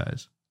good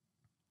guys.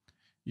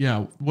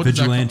 Yeah. What is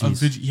that called?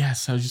 Vigilantes.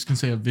 Yes, I was just going to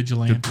say a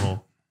vigilante. Good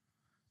pull.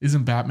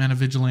 Isn't Batman a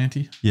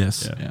vigilante?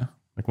 Yes. Yeah. Yeah.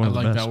 Like one I of the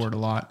like best. that word a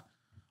lot.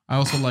 I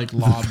also like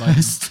law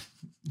buddies.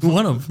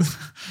 One of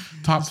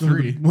Top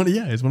three.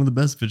 He's one of the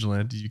best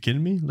vigilantes. You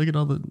kidding me? Look at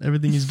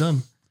everything he's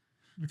done.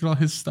 Look at all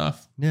his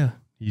stuff. Yeah,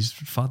 he's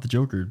fought the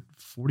Joker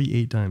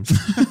 48 times.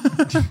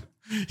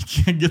 You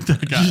can't get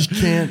that guy. Just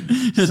can't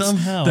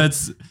somehow.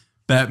 That's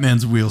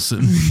Batman's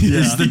Wilson.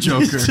 He's the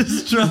Joker. He's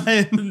just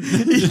trying.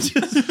 He's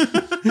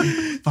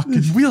just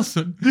Fucking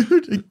Wilson.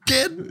 dude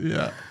again.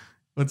 Yeah.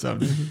 What's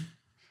up,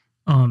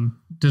 Nathan?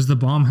 Does the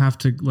bomb have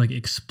to like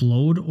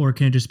explode, or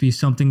can it just be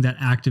something that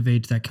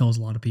activates that kills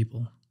a lot of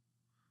people?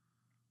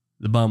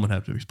 The bomb would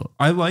have to explode.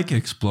 I like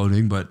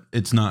exploding, but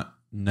it's not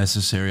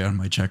necessary on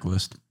my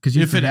checklist. Because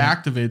If it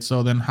activates,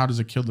 so then how does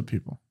it kill the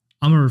people?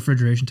 I'm a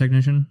refrigeration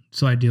technician,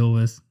 so I deal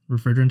with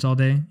refrigerants all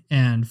day.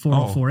 And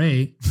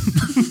 4048,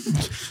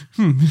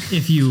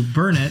 If you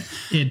burn it,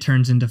 it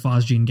turns into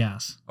phosgene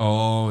gas.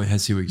 Oh, I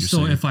see what you're So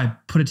saying. if I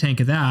put a tank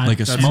of that, Like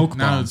a That's- smoke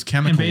now bomb. it's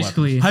chemical and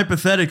basically,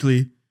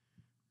 Hypothetically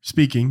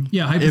speaking,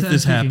 Yeah, if hypothetically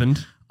this speaking.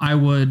 happened, I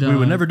would we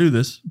would never do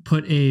this.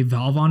 put a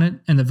valve on it,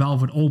 and the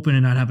valve would open,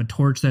 and I'd have a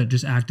torch that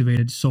just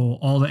activated. So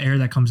all the air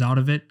that comes out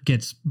of it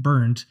gets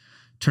burnt,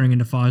 turning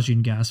into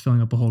phosgene gas,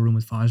 filling up a whole room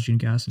with phosgene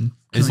gas, and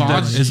killing Phosgene.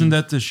 everybody. Isn't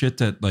that the shit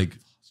that like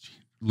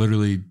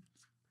literally?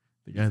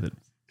 The guy that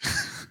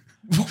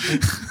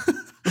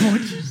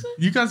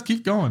You guys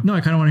keep going. No,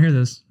 I kind of want to hear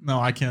this. No,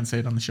 I can't say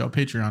it on the show.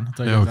 Patreon. I'll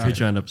tell you Yeah, that.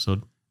 Patreon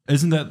episode.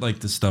 Isn't that like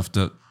the stuff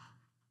that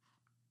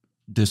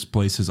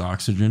displaces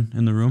oxygen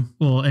in the room?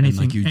 Well,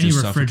 anything, like you any just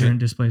refrigerant suffocate?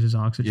 displaces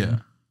oxygen.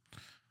 Yeah.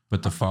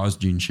 But the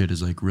phosgene shit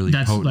is like really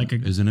That's potent, like a-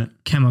 isn't it?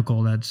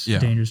 Chemical that's Yeah.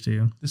 dangerous to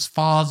you. This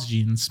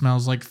phosgene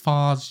smells like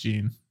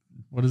phosgene.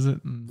 What is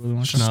it?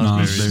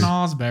 Schnozberries.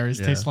 Schnozberries.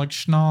 Yeah. Tastes like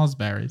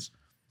schnozberries.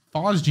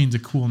 Phosgene's a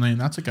cool name.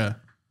 That's like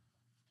a...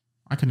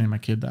 I could name my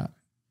kid that.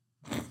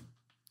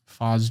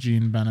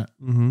 Phosgene Bennett.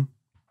 Mm-hmm.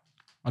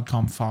 I'd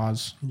call him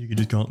Foz. You could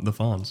just call it the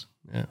Fonz.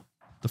 Yeah.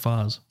 The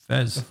Foz. The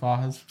Fez.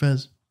 Foz.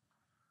 Fez.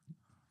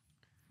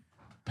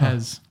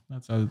 Pez.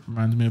 That's how it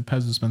reminds me of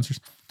Pez dispensers.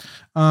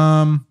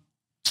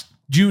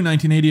 June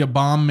 1980, a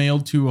bomb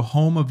mailed to a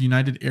home of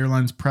United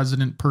Airlines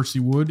President Percy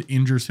Wood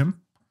injures him.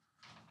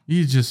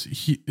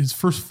 His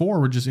first 4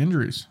 were just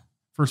injuries.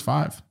 First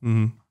 5.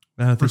 Mm-hmm.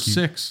 I think First he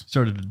 6.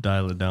 started to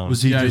dial it down.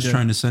 Was he Yeah, he just did.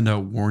 trying to send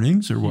out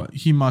warnings or what?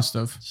 He must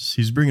have.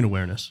 He's bringing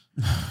awareness.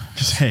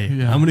 Just hey,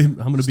 Yeah. I'm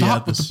gonna be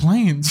Stop at with this. the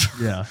planes.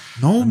 Yeah.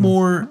 No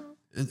more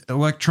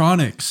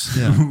electronics.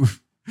 Yeah.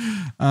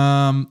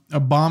 A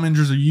bomb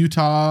injures a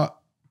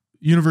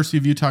University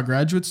of Utah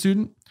graduate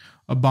student.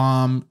 A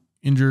bomb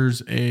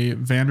injures a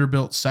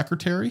Vanderbilt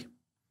secretary.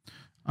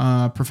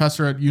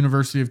 Professor at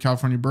University of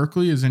California,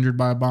 Berkeley is injured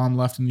by a bomb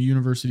left in the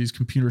university's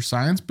computer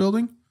science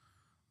building.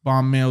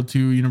 Bomb mailed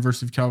to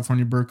University of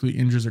California, Berkeley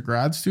injures a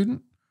grad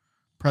student.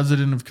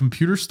 President of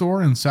computer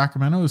store in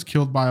Sacramento is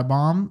killed by a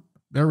bomb.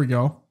 There we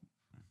go.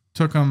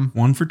 Took him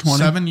 1 for 20.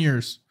 7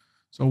 years.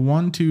 So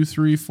 1, 2,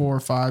 3, 4,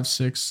 5,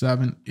 6,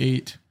 7,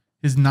 8.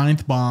 His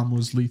 9th bomb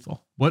was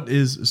lethal. What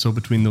is so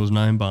between those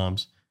 9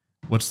 bombs?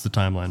 What's the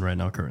timeline right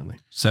now currently?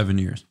 7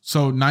 years.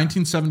 So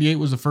 1978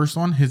 was the first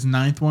one. His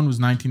 9th one was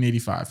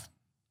 1985.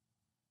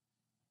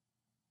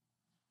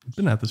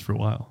 Been at this for a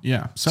while.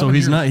 Yeah. So 7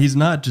 he's years.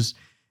 not just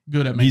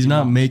Good at making he's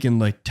not bombs. making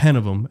like 10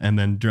 of them and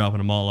then dropping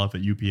them all off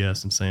at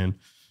UPS and saying,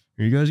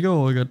 "Here you guys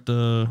go. I got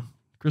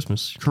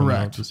Christmas coming out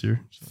Correct. this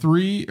year."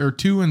 So,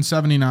 2 in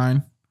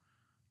 79,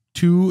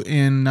 2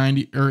 in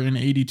 90 or in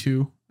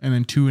 82, and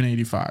then 2 in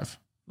 85.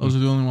 Those are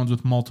the only ones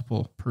with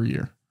multiple per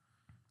year.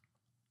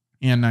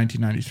 And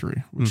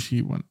 1993, which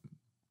he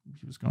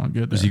was going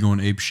good there. Was he going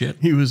ape shit?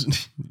 he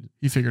was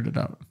He figured it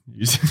out.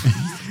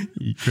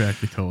 he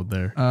cracked the code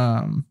there.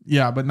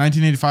 Yeah, but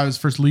 1985 is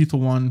first lethal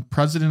one.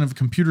 President of a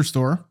computer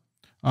store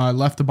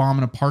left the bomb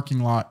in a parking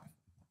lot,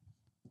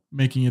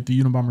 making it the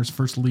Unabomber's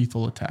first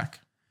lethal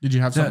attack. Did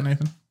you have something,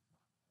 Nathan?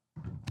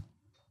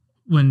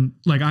 When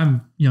like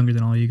I'm younger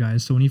than all you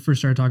guys, so when you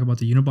first started talking about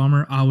the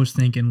Unabomber, I was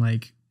thinking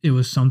like it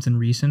was something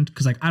recent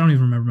because like I don't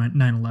even remember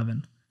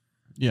 9/11.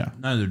 Yeah.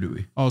 Neither do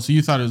we. Oh, so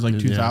you thought it was like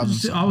Yeah.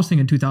 2000s? I was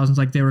thinking 2000s,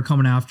 like they were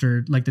coming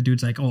after like the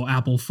dudes like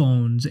Apple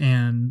phones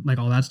and like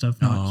all that stuff.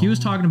 No, he was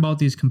Oh. talking about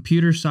these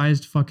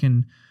computer-sized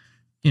fucking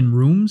in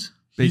rooms.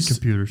 Big He's-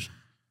 computers.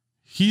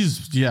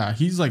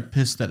 He's like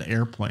pissed at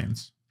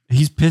airplanes.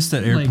 He's pissed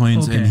at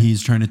airplanes and okay.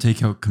 he's trying to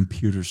take out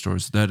computer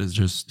stores. That is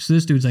just So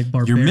this dude's like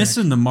barbaric. you're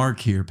missing the mark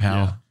here,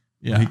 pal.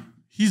 Yeah. Like-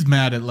 He's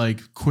mad at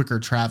like quicker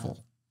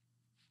travel.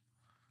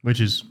 Which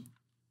is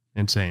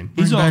insane.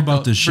 He's Bring all back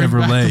about the bring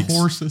back Chevrolets. the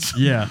horses.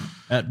 Yeah.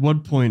 At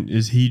what point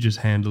is he just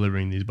hand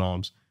delivering these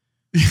bombs?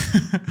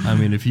 I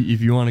mean, if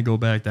you want to go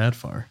back that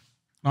far.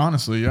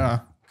 Honestly, yeah.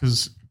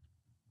 Because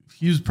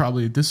he was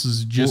probably, this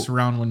is just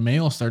around when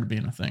mail started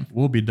being a thing.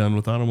 We'll be done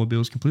with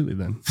automobiles completely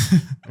then.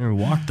 Or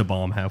walk the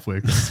bomb halfway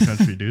across the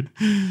country, dude.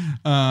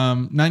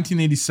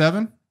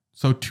 1987.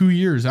 So 2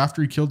 years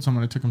after he killed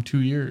someone, it took him 2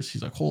 years.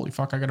 He's like, holy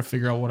fuck, I got to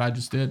figure out what I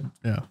just did.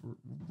 Yeah.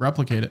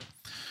 Replicate it.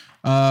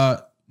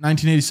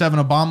 1987,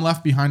 a bomb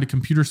left behind a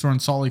computer store in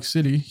Salt Lake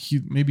City.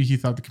 Maybe he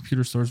thought the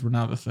computer stores were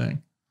now the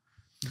thing.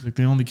 He's like,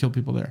 they only kill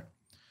people there.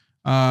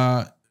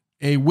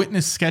 A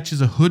witness sketches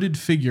a hooded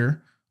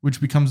figure, which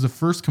becomes the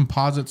first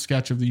composite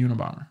sketch of the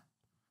Unabomber.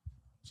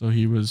 So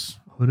he was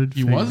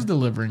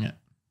delivering it.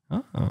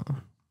 Oh,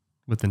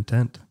 with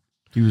intent.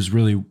 He was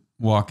really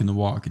walking the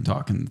walk and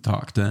talking the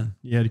talk then.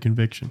 He had a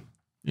conviction.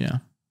 Yeah,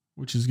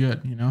 which is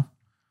good, you know.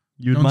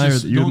 You Don't admire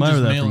just- you don't admire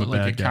just that mail from it a like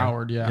bad a guy.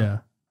 coward. Yeah.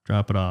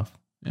 Drop it off.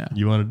 Yeah.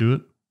 You want to do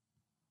it?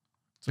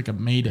 It's like a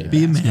Mayday.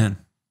 Be a basket. man.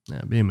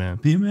 Yeah, be a man.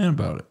 Be a man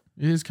about it.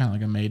 It is kind of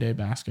like a Mayday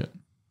basket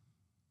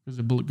because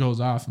it goes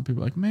off and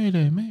people are like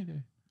Mayday,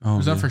 Mayday. Oh,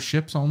 Is that yeah. for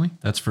ships only?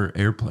 That's for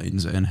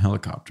airplanes and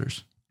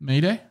helicopters.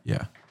 Mayday?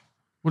 Yeah.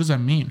 What does that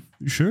mean?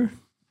 You sure?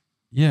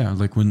 Yeah,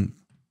 like when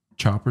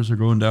choppers are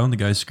going down, the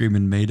guy's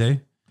screaming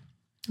Mayday.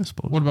 I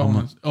suppose. What about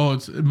when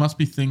it must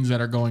be things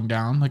that are going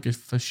down, like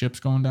if the ship's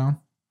going down.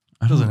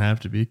 It doesn't have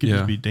to be. It could Yeah.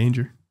 just be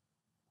danger.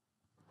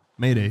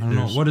 Mayday. I don't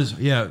know. What is,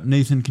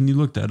 Nathan, can you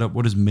look that up?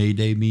 What does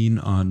Mayday mean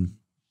on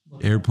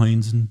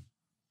airplanes? And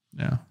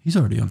Yeah. he's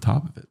already on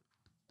top of it.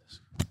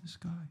 This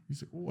guy.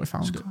 He's like, oh, I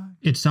found it.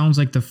 It sounds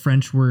like the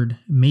French word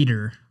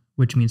mater,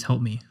 which means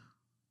help me.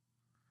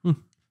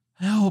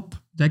 Help.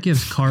 That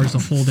gives cars a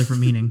whole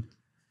different meaning.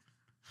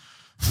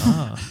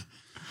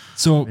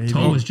 So, Maybe.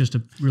 Toe is just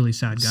a really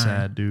sad guy.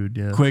 Sad dude.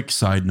 Yeah. quick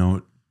side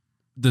note.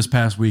 This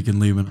past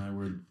weekend, Liam and I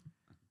were...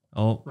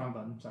 Oh, Wrong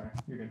button. Sorry.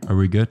 You're good. Are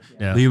we good?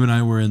 yeah. Liam and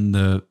I were in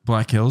the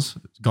Black Hills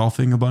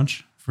golfing a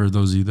bunch, for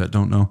those of you that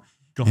don't know.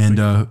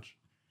 And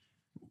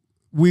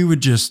we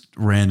would just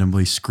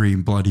randomly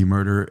scream bloody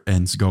murder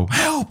and go,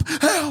 help,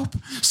 help,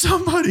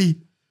 somebody.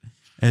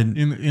 And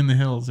In the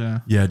hills, yeah.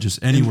 yeah,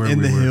 just anywhere in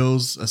we the were.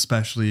 hills,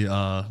 especially In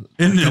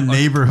the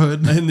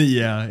neighborhood. in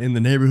the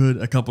neighborhood,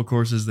 a couple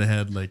courses they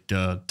had like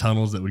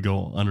tunnels that would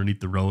go underneath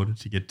the road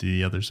to get to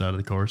the other side of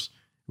the course.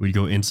 We'd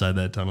go inside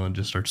that tunnel and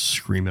just start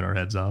screaming our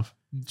heads off.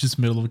 Just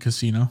middle of a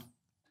casino.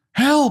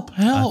 Help,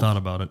 help. I thought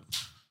about it.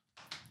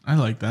 I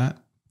like that.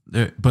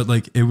 But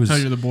like it was Tell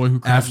you're the boy who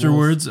cried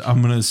afterwards,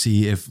 I'm going to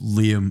see if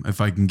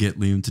I can get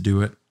Liam to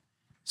do it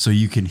so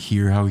you can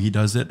hear how he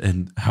does it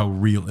and how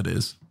real it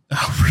is.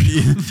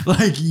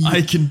 Like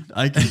I can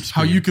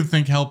How you could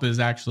think help is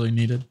actually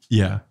needed.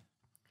 yeah,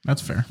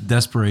 That's fair.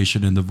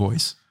 desperation in the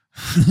voice.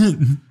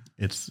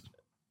 It's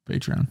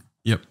Patreon.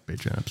 Yep.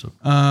 Patreon episode.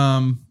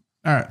 All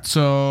right.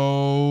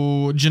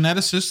 So,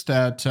 geneticist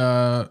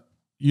at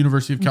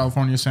University of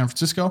California, San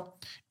Francisco,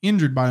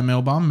 injured by a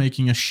mail bomb,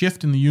 making a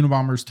shift in the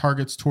Unabomber's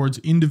targets towards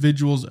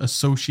individuals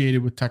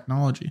associated with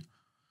technology.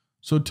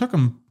 So it took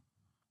him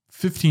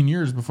 15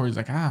 years before he's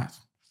like,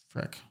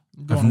 frick.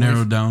 I've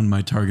narrowed down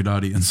my target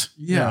audience.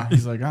 Yeah.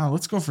 He's like,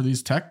 let's go for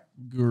these tech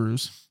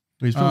gurus.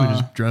 He's probably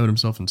just driving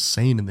himself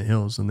insane in the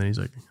hills, and then he's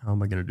like, "How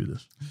am I going to do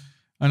this?"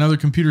 Another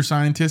computer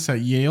scientist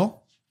at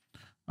Yale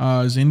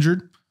is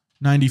injured.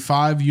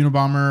 95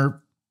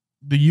 Unabomber.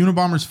 The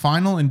Unabomber's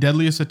final and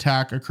deadliest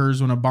attack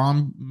occurs when a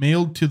bomb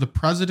mailed to the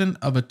president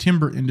of a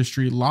timber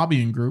industry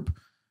lobbying group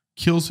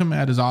kills him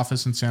at his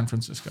office in San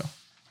Francisco.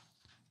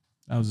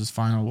 That was his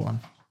final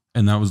one.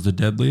 And that was the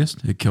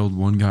deadliest. It killed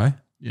one guy,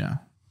 Yeah.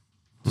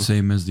 the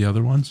same as the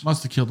other ones.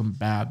 Must have killed him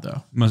bad,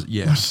 though.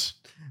 Yes.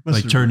 Must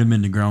Like have turned him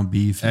into ground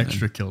beef. and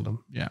extra killed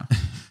him. Yeah.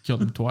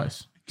 Killed him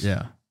twice.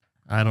 Yeah,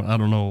 I don't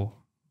know.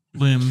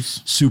 Limbs.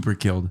 then super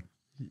killed.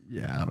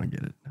 Yeah, I don't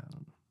get it. I don't know.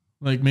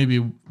 Like maybe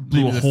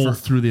Blew a the hole fir-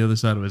 through the other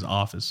side of his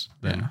office.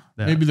 Then Yeah.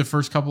 that, Maybe the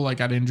first couple like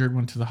got injured,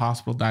 went to the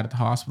hospital, died at the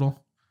hospital.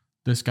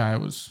 This guy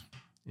was,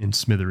 in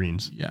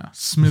smithereens. yeah,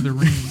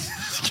 smithereens.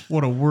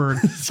 What a word.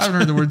 I haven't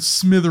heard the word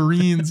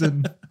smithereens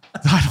in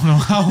I don't know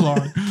how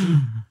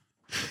long.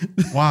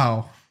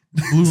 Wow.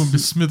 Blew him to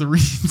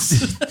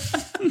smithereens.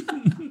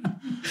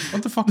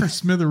 What the fuck are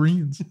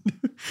smithereens?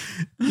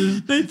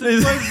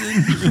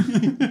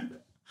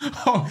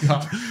 Oh,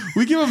 God.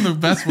 We give them the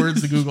best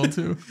words to Google,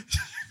 too.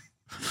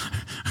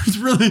 It's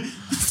really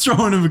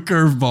throwing him a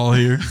curveball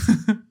here.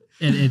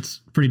 It's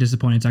pretty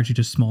disappointing. It's actually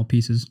just small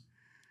pieces.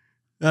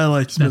 I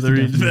like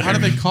smithereens. definition. How do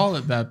they call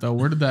it that, though?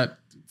 Where did that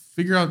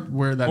figure out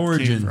where that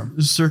Origin. came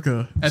from?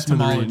 Circa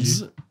Etymology.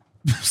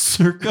 smithereens.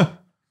 Circa.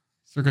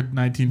 Circa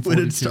 1942. When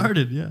it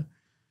started, yeah.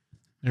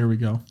 There we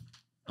go.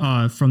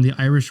 From the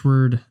Irish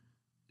word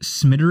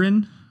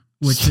smitteren,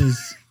 which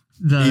is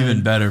the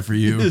Even better for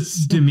you.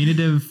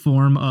 diminutive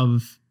form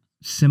of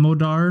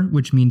simodar,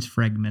 which means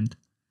fragment.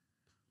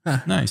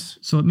 Nice.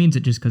 So it means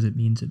it just because it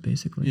means it,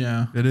 basically.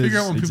 Yeah. It Figure is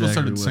out when people exactly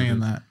started what it saying is.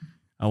 that.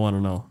 I want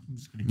to know.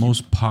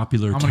 Most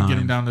popular I'm going to get him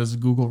time. down this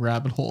Google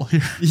rabbit hole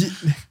here.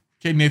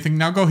 Okay, Nathan,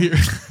 now go here.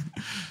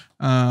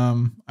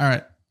 All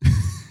right.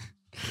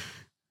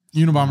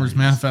 Unabomber's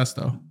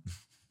manifesto.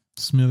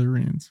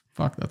 Smithereens.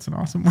 Fuck, that's an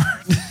awesome word.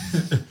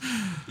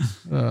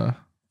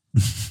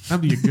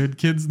 That'd be a good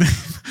kid's name.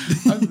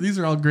 These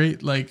are all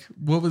great. Like,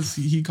 what was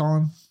he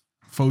calling?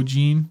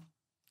 Phogene?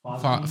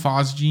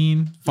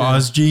 Phosgene?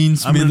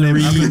 Phosgene I'm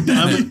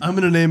Smithereen.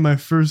 gonna name my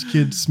first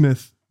kid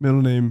Smith.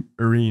 Middle name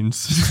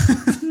Areens.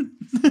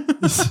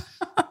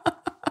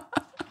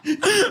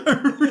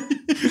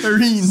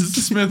 Areens.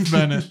 Smith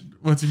Bennett.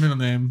 What's your middle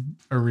name?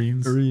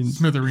 Areens. Areens.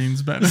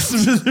 Smithereens Bennett.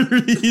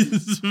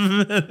 Smithereens.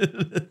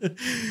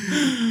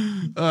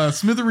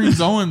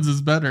 Smithereens Owens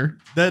is better.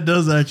 That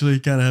does actually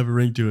kind of have a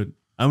ring to it.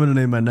 I'm gonna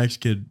name my next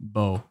kid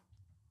Bo.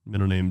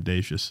 Middle name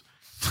Dacius.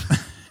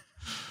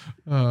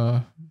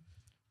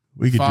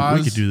 We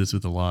could do this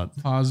with a lot.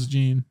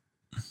 Phosgene.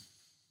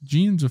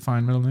 Gene's a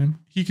fine middle name.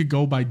 He could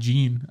go by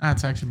Gene.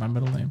 That's actually my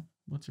middle name.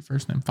 What's your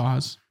first name?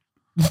 Foz.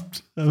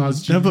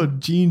 How about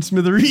Gene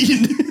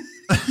Smithereen?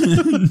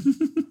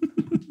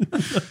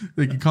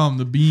 They could call him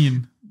the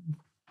Bean.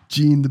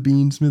 Gene the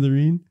Bean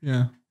Smithereen.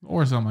 Yeah.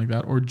 Or something like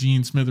that. Or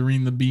Gene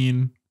Smithereen the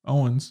Bean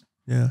Owens.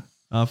 Yeah,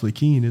 awfully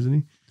keen, isn't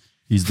he?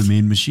 He's the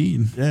main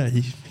machine. Yeah,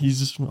 he's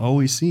just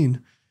always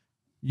seen.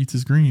 Eats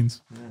his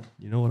greens. Yeah.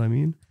 You know what I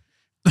mean?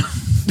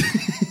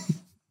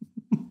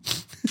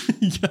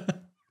 Yeah.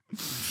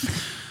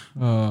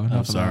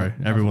 I'm sorry.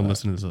 Everyone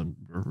listening to this,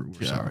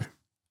 we're sorry.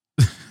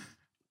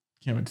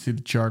 Can't wait to see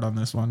the chart on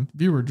this one.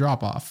 Viewer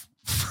drop off.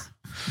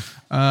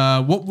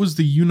 What was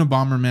the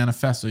Unabomber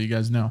manifesto? You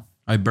guys know.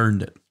 I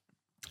burned it.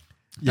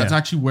 That's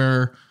actually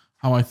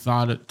how I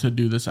thought it to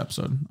do this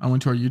episode. I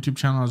went to our YouTube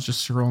channel. I was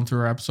just scrolling through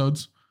our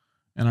episodes,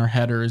 and our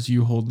header is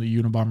you holding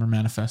the Unabomber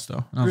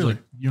manifesto. And I was like,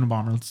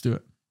 Unabomber, let's do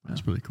it.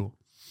 That's really cool.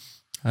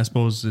 I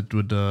suppose it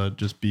would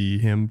just be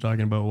him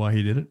talking about why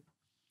he did it.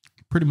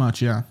 Pretty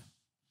much, yeah.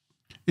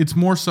 It's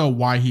more so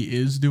why he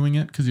is doing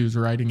it because he was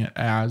writing it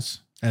as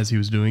he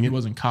was doing he it.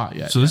 wasn't caught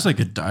yet. So this is like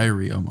a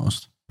diary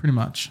almost. Pretty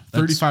much.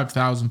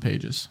 35,000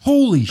 pages.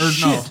 Holy Or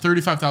shit. no,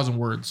 35,000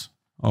 words.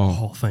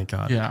 Oh, Oh, thank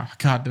God. Yeah.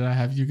 God, did I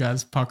have you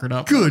guys puckered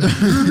up? Good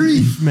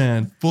grief,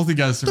 man. Both of you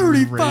guys are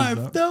raised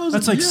up. 35,000.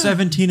 that's like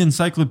 17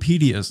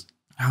 encyclopedias.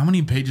 How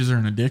many pages are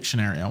in a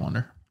dictionary, I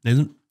wonder?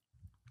 Isn't?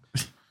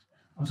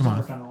 Come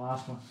on. On the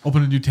last one.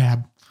 Open a new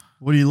tab.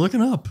 What are you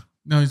looking up?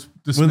 No, he's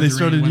When they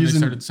started when using-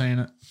 they started saying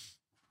it.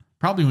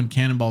 Probably when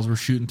cannonballs were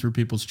shooting through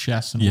people's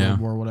chests in Yeah. World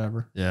War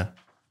whatever. Yeah.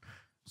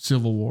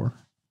 Civil War.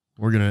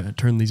 We're going to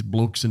turn these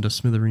blokes into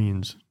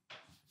smithereens.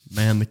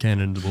 Man the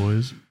cannons,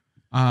 boys.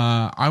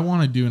 I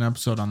want to do an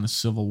episode on the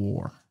Civil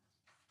War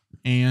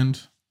and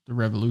the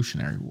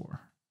Revolutionary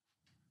War.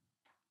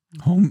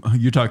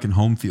 You're talking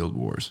home field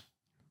wars.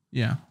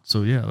 Yeah.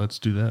 So, yeah, let's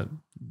do that.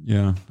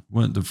 Yeah.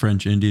 What, the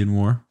French Indian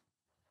War?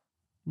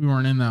 We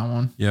weren't in that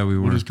one. Yeah, we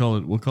were.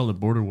 We'll call it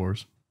Border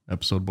Wars.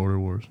 Episode Border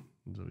Wars.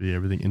 So, yeah,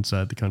 everything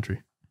inside the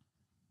country.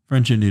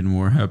 French Indian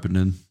War happened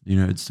in the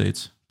United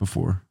States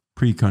before,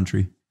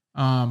 pre-country.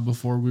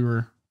 Before we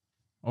were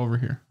over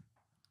here.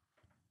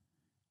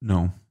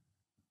 No.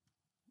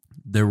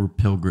 There were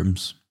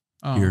pilgrims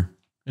Oh, here.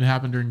 It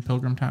happened during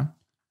Pilgrim time.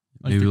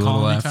 Like Maybe the a little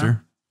colony after.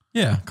 time?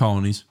 Yeah,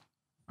 colonies.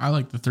 I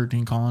like the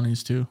 13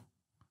 colonies too.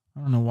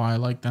 I don't know why I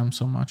like them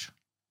so much.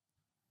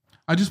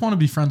 I just want to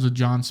be friends with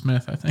John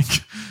Smith, I think.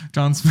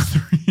 John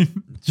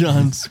Smithereen.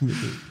 John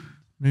Smith.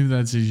 Maybe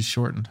that's easy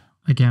shortened.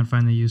 I can't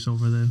find the use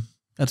over the.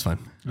 That's fine.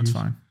 That's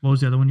fine. What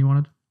was the other one you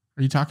wanted?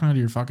 Are you talking out of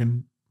your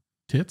fucking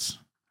tits?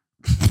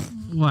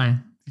 Why?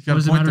 You What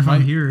does it matter if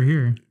I'm here or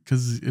here?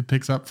 Because it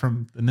picks up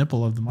from the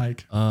nipple of the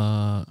mic.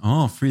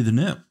 Oh, free the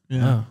nip.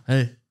 Oh,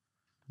 hey.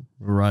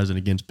 We're rising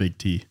against Big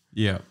T.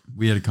 Yeah,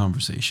 we had a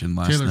conversation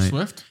last Taylor night.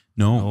 Swift?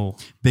 No, Oh,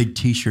 big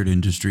T-shirt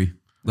industry,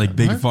 like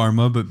big what?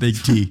 pharma, but big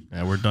T.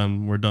 yeah, we're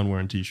done. We're done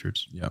wearing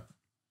t-shirts. Yep.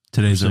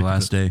 Today's I'm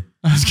our sick of last day.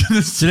 I was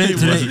going to say.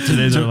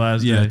 Today's our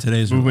last Yeah, day.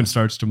 today's our Movement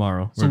starts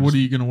tomorrow. So what are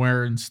you going to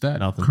wear instead?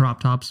 Nothing.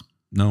 Crop tops.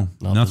 No,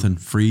 Nothing. nothing.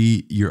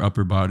 Free your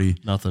upper body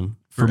Nothing.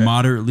 for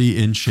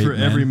moderately in shape. For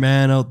every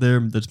man out there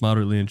that's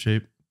moderately in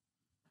shape,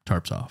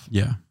 tarps off.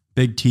 Yeah.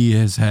 Big T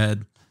has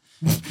had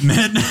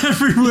men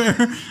everywhere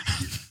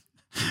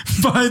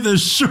by the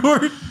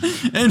short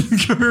and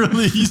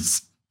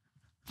curlies.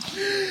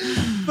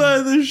 By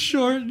the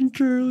short and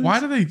curly. Why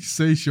do they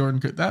say short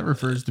and cut? That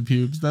refers to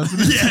pubes, doesn't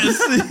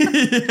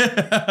it?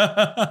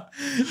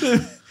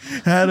 Yes.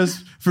 Had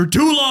us for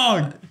too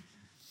long.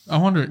 I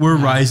wonder. We're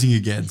rising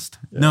against.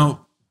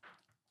 No,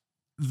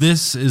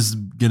 this is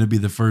going to be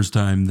the first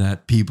time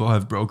that people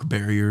have broke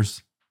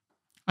barriers.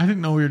 I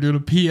didn't know we were doing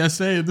a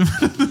PSA in the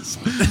middle of this.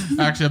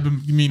 Actually, I've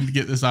been meaning to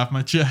get this off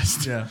my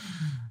chest. Yeah.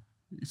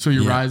 So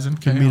you're Yeah. rising.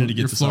 I meaning to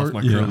Your get this off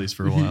my curlies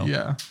for a while.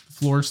 Yeah. The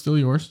floor is still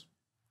yours.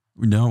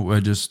 No, I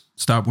just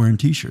stopped wearing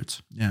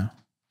T-shirts. Yeah.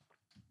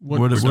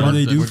 What do done.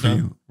 they do We're for done.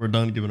 you? We're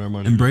done giving our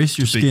money. Embrace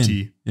your to Big skin.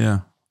 T. Yeah.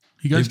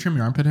 You guys trim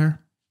your armpit hair?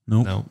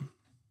 Nope. No.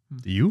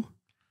 Do you?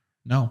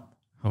 No.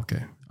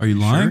 Okay. Are you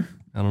lying? Sure?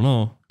 I don't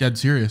know. Dead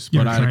serious. You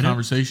But ever I had a tried it?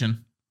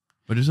 conversation.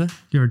 What did you say?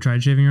 You ever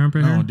tried shaving your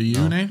armpit No, hair? do you,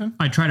 No. Nathan?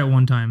 I tried it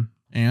one time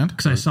And?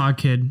 because I saw a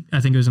kid, I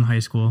think it was in high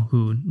school,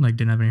 who like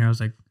didn't have any hair. I was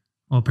like,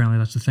 oh, apparently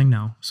that's the thing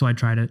now. So I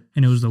tried it,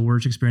 and it was the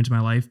worst experience of my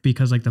life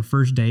because like the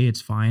first day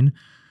it's fine,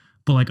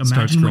 but like Starts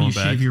imagine when you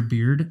growing back. shave your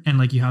beard and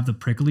like you have the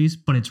pricklies,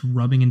 but it's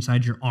rubbing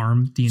inside your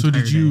arm the So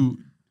entire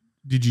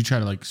did you try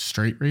to like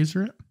straight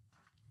razor it?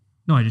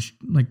 No, I just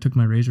like took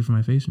my razor from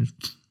my face and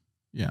just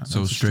Yeah. So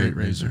that's a straight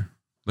razor.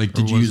 Like, Or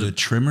did you was use a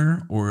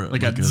trimmer or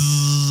Like a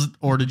zzz,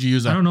 or did you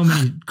use I a don't know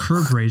many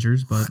curved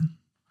razors, but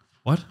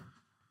What?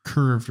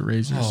 curved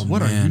razors? Oh,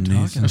 what man, are you talking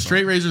Nathan. A about?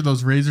 straight razor,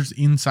 those razors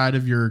inside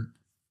of your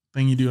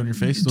thing you do on your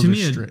face, those to are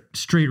me straight. a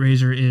straight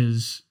razor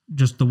is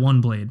just the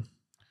one blade.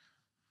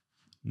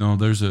 No,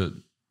 there's a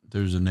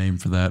name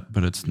for that,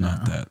 but it's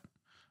not No. that.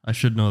 I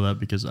should know that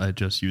because I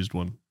just used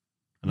one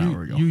an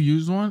hour ago. You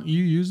use one?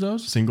 You use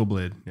those? Single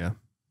blade. Yeah.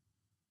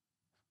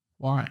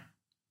 Why?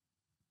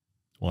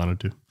 Wanted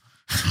to.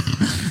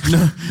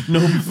 no,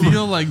 You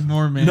feel like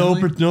more manly? no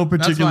That's why I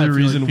particular feel like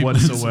reason people-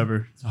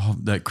 whatsoever. Oh,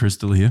 that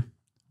Crystalia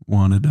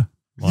wanted to.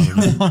 Wanted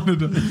to. Wanted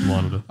to-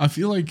 Wanted to. I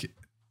feel like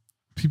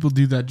people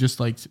do that just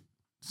like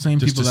same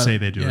Just people to that say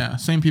they do it. Yeah,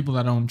 same people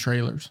that own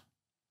trailers.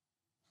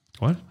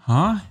 What?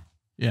 Huh?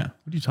 Yeah,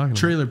 What are you talking about?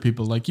 trailer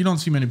people. Like you don't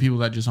see many people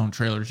that just own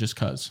trailers just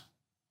cause.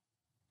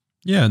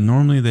 Yeah,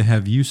 normally they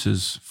have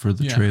uses for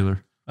the Yeah.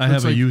 trailer. I have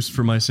It's a like- use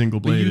for my single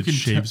but you blade. It can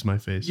shaves my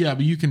face. Yeah,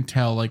 but you can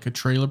tell like a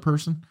trailer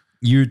person.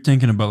 You're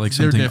thinking about like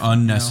They're something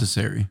different, you know?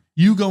 unnecessary.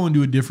 You go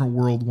into a different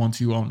world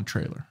once you own a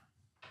trailer.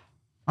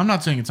 I'm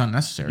not saying it's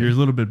unnecessary. You're a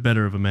little bit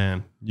better of a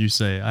man. You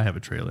say, I have a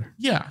trailer.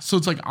 Yeah. So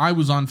it's like I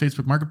was on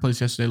Facebook Marketplace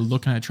yesterday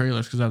looking at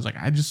trailers because I was like,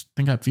 I just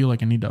think I feel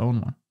like I need to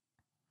own one.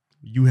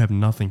 You have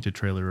nothing to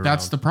trailer around.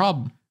 That's the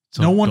problem.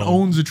 So no one don't.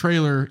 owns a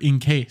trailer in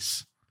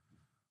case.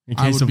 In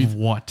I case would of be-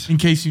 what? In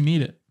case you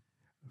need it.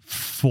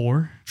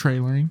 For?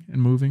 Trailering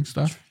and moving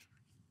stuff.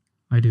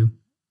 I do.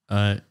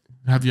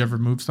 Have you ever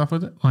moved stuff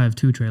with it? Well, I have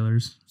 2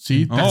 trailers.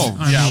 See? Oh,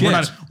 yeah.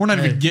 shit. We're not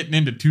Hey. even getting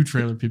into 2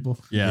 trailer people.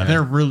 Yeah.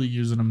 They're really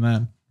using them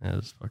then. Yeah,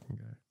 this fucking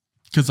guy.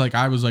 Because like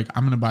I was like,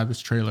 I'm gonna buy this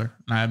trailer,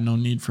 and I have no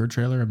need for a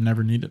trailer. I've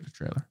never needed a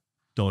trailer.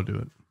 Don't do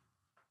it.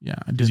 Yeah,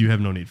 I Because did. you have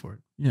no need for it.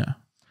 Yeah,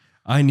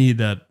 I need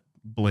that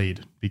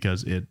blade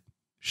because it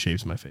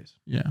shaves my face.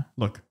 yeah.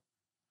 Look.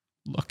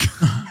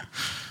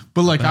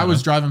 But like I bad,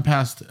 was huh? driving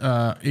past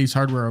Ace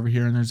Hardware over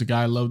here, and there's a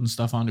guy loading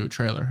stuff onto a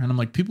trailer, and I'm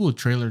like, people with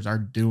trailers are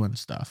doing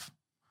stuff.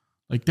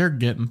 Like they're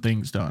getting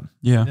things done.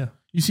 Yeah. Yeah.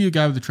 You see a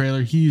guy with a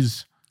trailer,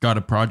 he's Got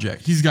a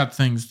project. got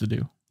things to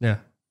do. Yeah.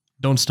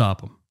 Don't stop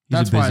him. He's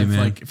That's a busy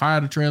why man. if I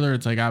had a trailer,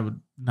 it's like I would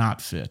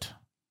not fit.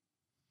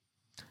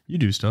 You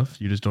do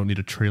stuff. You just don't need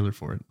a trailer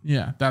for it.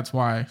 Yeah, that's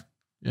why.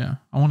 Yeah,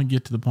 I want to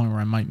get to the point where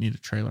I might need a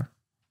trailer.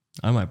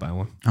 I might buy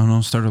one. I don't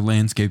know. Start a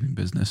landscaping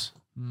business.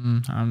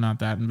 I'm not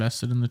that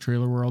invested in the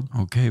trailer world.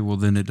 Okay, well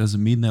then it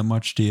doesn't mean that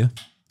much to you.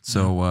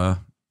 So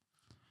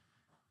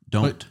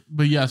don't.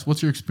 But yes,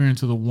 what's your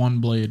experience with a one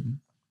blade?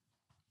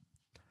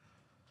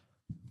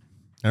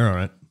 They're all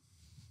right.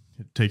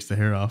 It takes the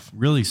hair off.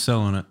 Really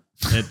selling it.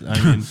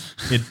 I mean,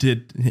 it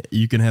did.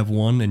 You can have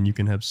one and you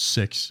can have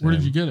 6. Where did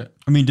and you get it?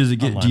 I mean, does it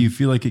get? Online. Do you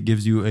feel like it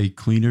gives you a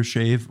cleaner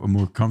shave, a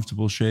more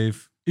comfortable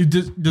shave?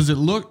 Does it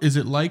look? Is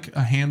it like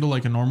a handle,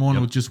 like a normal one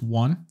Yep. with just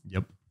one?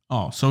 Yep.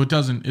 Oh, so it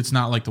doesn't. It's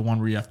not like the one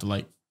where you have to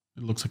like.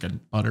 It looks like a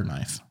butter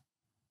knife,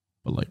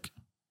 but like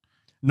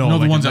No, You know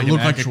the ones that an look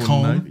like a actual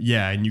comb? knife?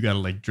 Yeah, and you got to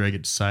like drag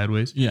it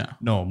sideways. yeah.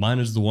 No, mine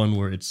is the one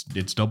where it's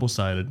double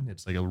sided.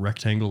 It's like a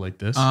rectangle like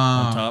this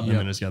Ah, on top, yep. and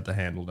then it's got the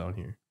handle down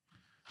here.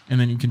 And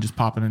then you can just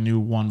pop in a new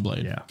one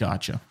blade. Yeah.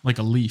 Gotcha. Like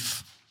a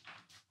leaf.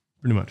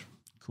 Pretty much.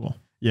 Cool.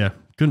 Yeah,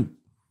 couldn't.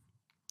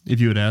 If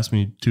you had asked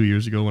me 2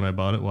 years ago when I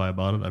bought it, why I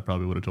bought it, I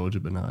probably would have told you.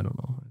 But now I don't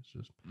know. It's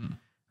just,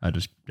 I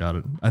just got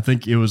it. I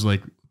think it was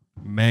like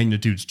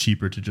magnitudes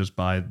cheaper to just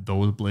buy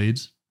those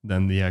blades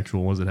than the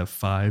actual ones that have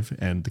 5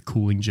 and the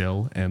cooling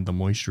gel and the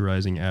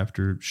moisturizing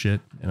after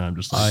shit. And I'm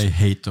just I like,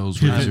 hate those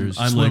Pivot. razors.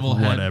 I'm like, swivel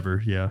head.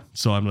 whatever. Yeah.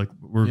 So I'm like,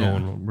 we're Yeah.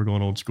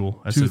 going old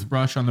school. I said,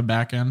 Toothbrush on the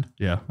back end.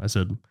 yeah. I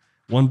said,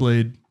 one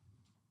blade,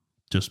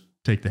 just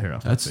take the hair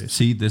off my face.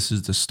 See, this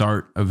is the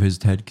start of his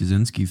Ted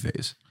Kaczynski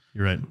phase.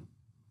 You're right.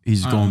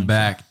 He's I don't going think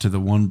back to the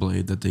one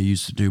blade that they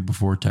used to do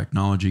before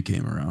technology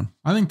came around.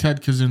 I think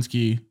Ted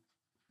Kaczynski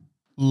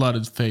let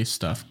his face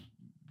stuff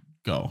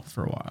go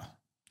for a while.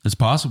 It's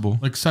possible.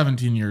 Like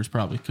 17 years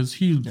probably, because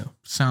he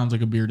sounds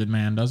like a bearded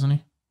man, doesn't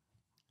he?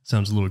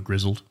 Sounds a little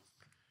grizzled.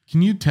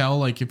 Can you tell,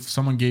 like, if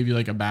someone gave you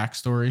like a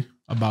backstory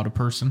about a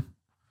person,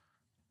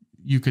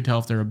 you could tell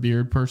if they're a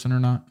beard person or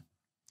not?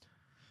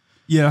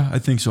 Yeah, I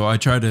think so. I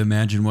try to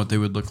imagine what they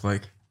would look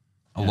like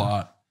a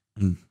lot.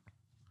 And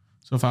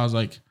So if I was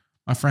like,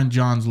 my friend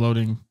John's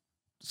loading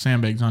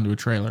sandbags onto a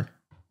trailer,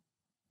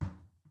 you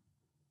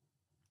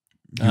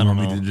I don't want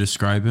me know. to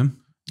describe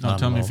him? now I tell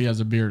don't me know. if he has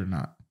a beard or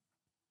not.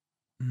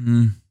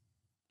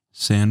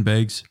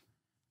 Sandbags?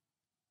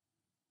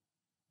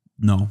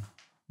 No,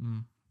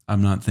 Mm.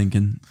 I'm not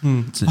thinking.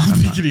 I'm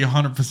thinking he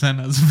 100%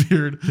 has a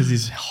beard. Because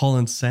he's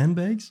hauling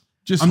sandbags?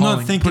 Just I'm hauling,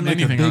 not thinking putting like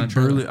a anything on a big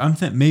trailer. burly. I'm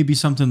thinking maybe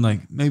something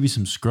like maybe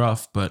some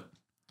scruff, but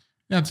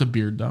Yeah, it's a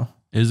beard though.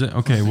 is it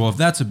okay? Well, if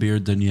that's a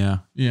beard, then yeah.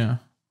 Yeah.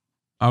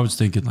 I was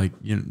thinking like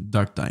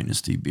Duck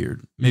Dynasty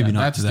beard, maybe Yeah, not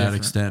that's to that different.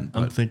 extent.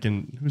 I'm But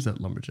thinking, who's that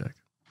lumberjack?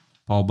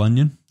 Paul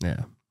Bunyan,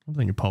 Yeah. I'm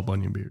thinking Paul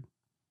Bunyan beard.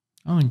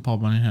 I don't think Paul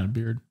Bunyan had a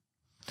beard.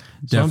 So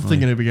definitely. I'm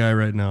thinking of a guy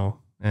right now,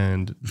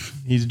 and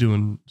he's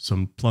doing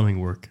some plumbing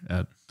work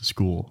at the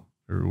school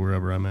or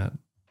wherever I'm at.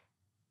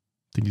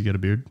 Think he's got a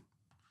beard?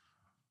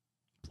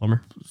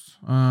 Plumber?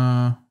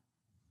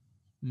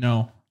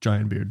 No.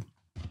 Giant beard.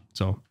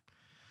 So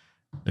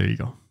there you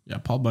go. Yeah,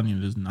 Paul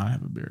Bunyan does not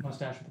have a beard.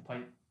 Mustache with a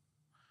pipe.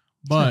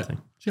 But Same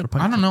thing. He's got a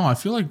pipe. I don't know. I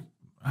feel like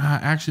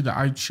actually that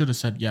I should have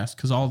said yes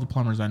because all the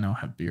plumbers I know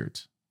have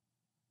beards.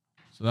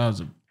 So that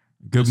was a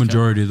good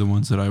majority of the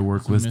ones that I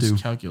work with do.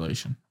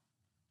 miscalculation.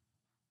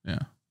 Yeah.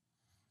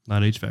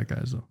 Not HVAC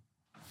guys though.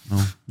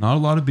 No, not a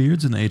lot of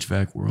beards in the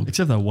HVAC world.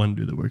 Except that one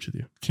dude that works with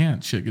you.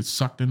 Can't. Shit gets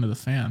sucked into the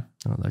fan.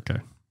 Oh, that guy.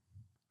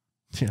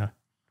 Yeah.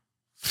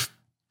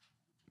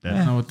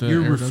 Eh, know what the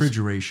your air does?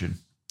 refrigeration.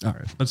 All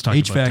right. Let's talk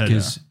HVAC about Ted,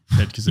 is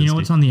Ted Kaczynski. You know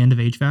what's on the end of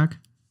HVAC?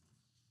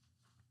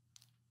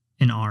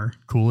 An R.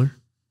 cooler?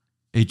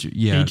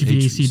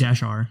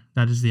 HVAC-R.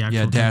 That is the actual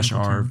Yeah, dash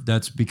technical R. term.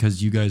 That's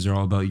because you guys are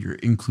all about your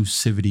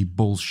inclusivity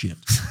bullshit.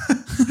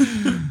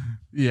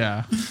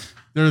 Yeah.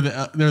 They're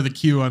the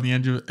Q on the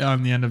end of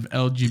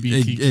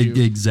LGBTQ.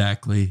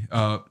 Exactly.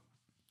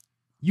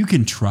 You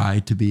can try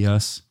to be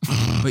us,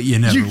 but you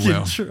never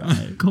will.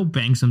 Go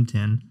bang some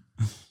tin.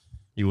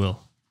 You will.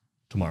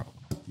 Tomorrow.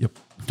 Yep.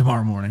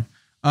 Tomorrow morning.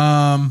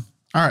 All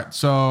right.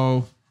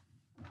 So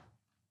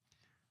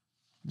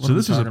What So are we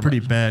this is a talking pretty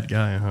about? bad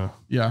guy, huh?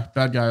 Yeah,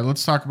 bad guy.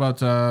 Let's talk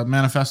about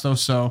Manifesto.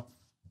 So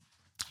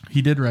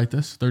he did write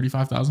this,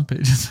 35,000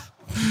 pages.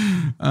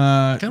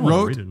 wanna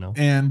Wrote read it now.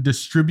 and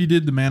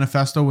distributed the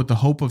manifesto with the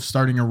hope of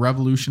starting a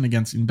revolution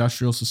against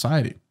industrial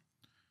society.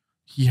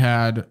 He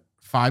had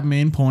 5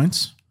 main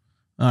points.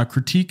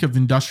 Critique of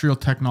industrial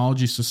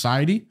technology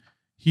society.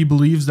 He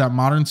believes that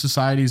modern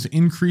society is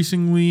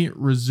increasingly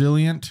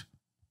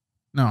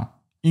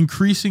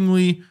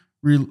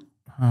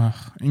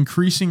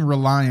increasing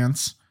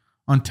reliance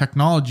on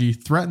technology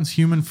threatens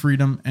human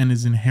freedom and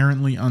is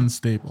inherently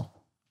unstable.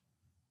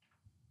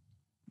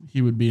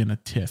 He would be in a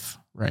tiff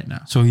right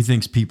now. So he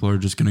thinks people are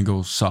just going to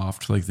go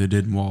soft like they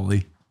did in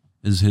Wall-E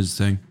is his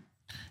thing.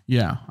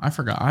 Yeah, I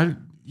forgot.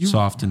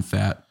 Soft and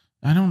fat.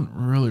 I don't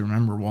really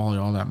remember Wall-E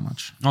all that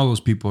much. All those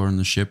people are in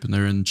the ship and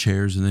they're in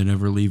chairs and they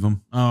never leave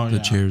them. Oh, The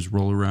yeah. chairs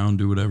roll around,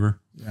 do whatever.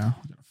 Yeah.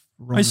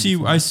 I see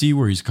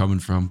where he's coming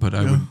from, but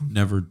I would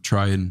never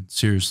try and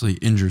seriously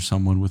injure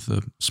someone with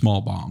a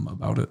small bomb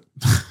about it.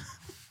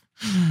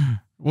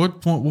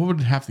 What would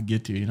it have to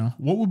get to, you know?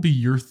 What would be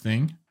your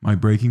thing? My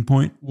breaking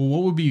point? Well,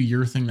 what would be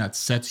your thing that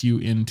sets you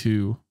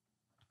into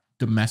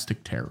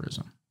domestic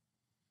terrorism?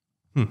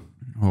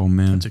 Oh,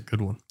 man. That's a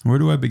good one. Where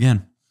do I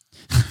begin?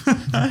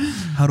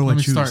 How do I Let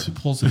me choose? start.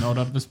 Pulls a note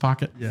out of his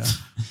pocket. Yeah.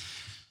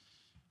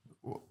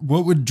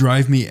 What would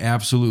drive me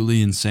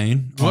absolutely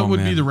insane? What Oh, would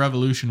be man. the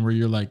revolution where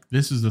you're like,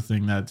 this is the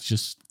thing that's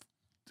just,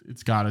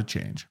 it's got to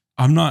change?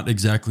 I'm not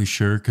exactly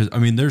sure because, I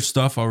mean, there's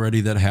stuff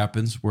already that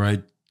happens where I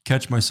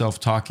catch myself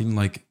talking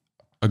like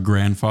a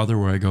grandfather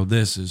where I go,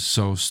 this is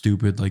so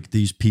stupid. Like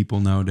these people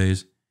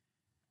nowadays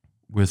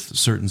with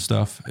certain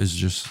stuff is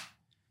just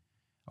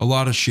a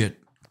lot of shit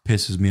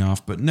pisses me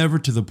off, but never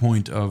to the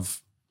point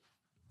of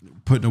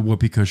putting a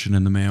whoopee cushion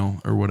in the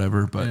mail or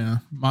whatever. But Yeah.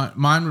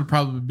 Mine would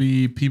probably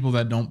be people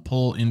that don't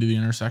pull into the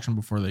intersection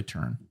before they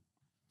turn.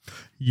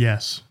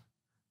 Yes.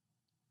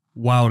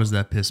 Wow, does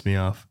that piss me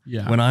off?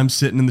 Yeah. When I'm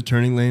sitting in the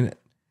turning lane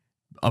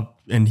up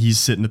and he's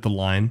sitting at the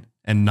line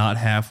and not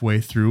halfway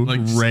through,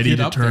 Like, just ready get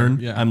to up there, turn,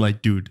 yeah. I'm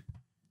like, dude,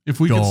 If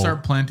we could Go.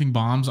 start planting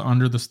bombs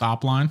under the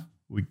stop line,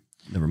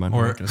 never mind.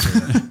 Or- I'm not gonna say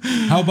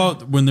that. how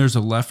about when there's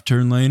a left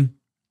turn lane,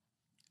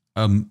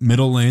 a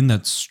middle lane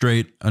that's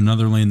straight,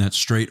 another lane that's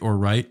straight or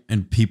right,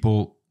 and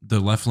the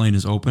left lane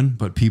is open,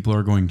 but people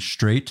are going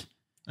straight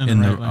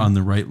on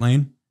the right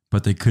lane,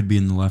 but they could be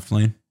in the left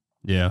lane.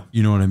 Yeah.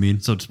 You know what I mean?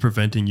 So it's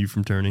preventing you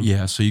from turning.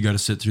 Yeah, so you got to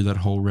sit through that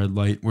whole red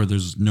light where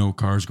there's no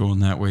cars going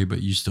that way,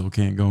 but you still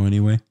can't go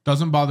anyway.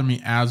 doesn't bother me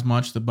as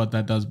much, but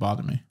that does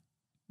bother me.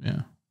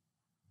 Yeah.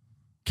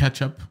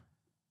 Ketchup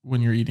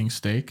when you're eating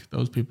steak,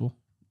 those people.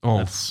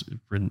 Oh,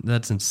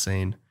 That's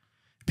insane.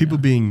 People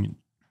being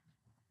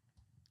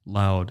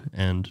loud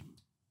and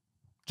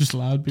Just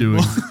loud people.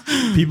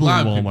 doing people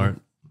in Loud Walmart.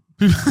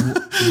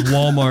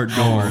 Walmart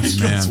goers.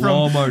 man. It's from-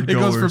 Walmart It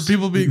goes goers. from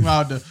people being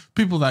loud to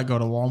people that go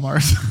to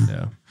Walmart.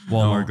 Yeah.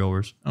 Walmart No.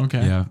 goers.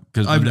 Okay. yeah,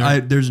 because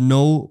There's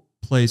no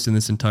place in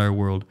this entire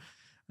world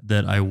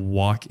that I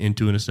walk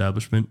into an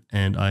establishment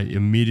and I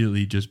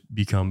immediately just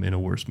become in a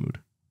worse mood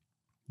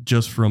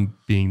just from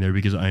being there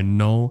because I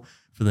know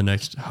for the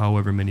next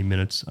however many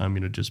minutes I'm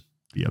going to just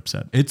be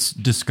upset. it's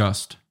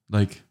disgust.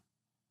 Like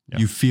Yeah.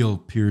 you feel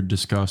pure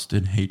disgust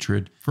and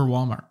hatred. For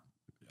Walmart.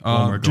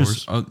 Walmart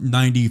Just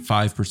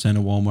 95%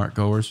 of Walmart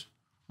goers.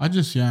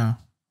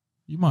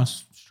 You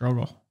must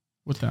struggle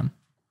with them.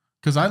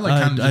 Because I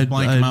like kind of just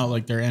blank them out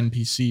like they're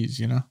NPCs,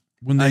 you know?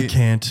 When I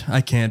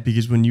can't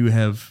because when you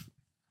have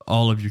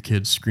all of your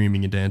kids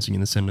screaming and dancing in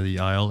the center of the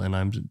aisle and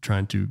I'm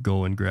trying to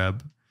go and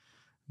grab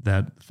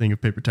that thing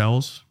of paper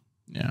towels,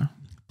 Yeah.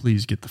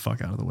 please get the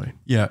fuck out of the way.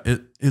 Yeah,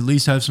 at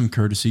least have some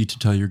courtesy to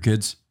tell your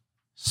kids,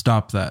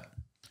 stop that.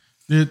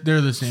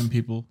 They're the same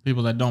people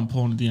that don't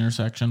pull into the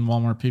intersection,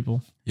 Walmart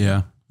people.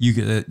 Yeah, you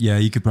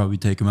could probably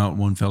take them out in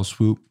one fell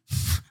swoop.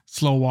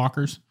 Slow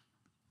walkers.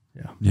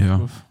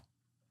 Yeah, Oof.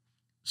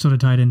 So to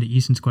tie it into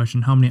Easton's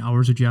question, how many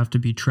hours would you have to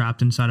be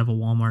trapped inside of a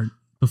Walmart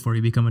before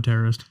you become a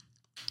terrorist?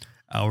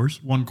 Hours?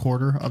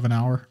 1/4 of an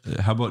hour.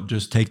 how about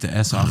just take the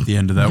S off the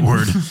end of that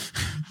word?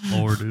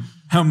 Lower, dude.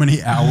 How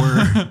many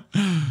hour?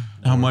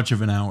 How much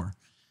of an hour?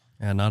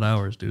 Yeah, not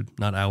hours, dude.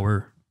 Not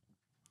hour.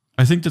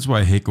 I think that's why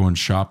I hate going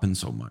shopping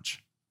so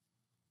much.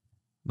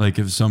 Like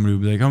if somebody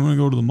would be like, I'm going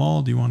to go to the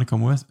mall. Do you want to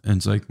come with? And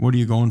it's like, what are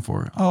you going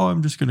for? Oh,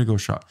 I'm just going to go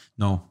shop.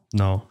 No,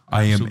 No,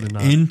 I am absolutely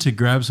not. in to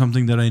grab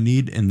something that I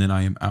need and then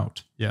I am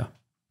out. Yeah.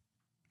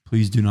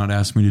 Please do not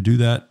ask me to do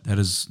that. That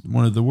is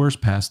one of the worst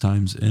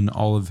pastimes in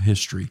all of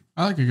history.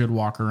 I like a good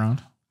walk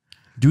around,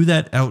 Do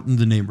that out in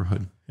the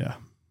neighborhood. Yeah.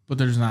 but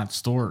there's not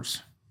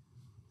stores.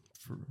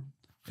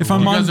 If Do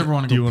I'm you on, guys ever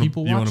want to go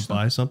people do you watch? want to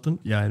buy something?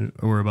 Yeah,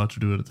 we're about to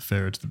do it at the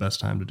fair. It's the best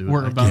time to do it.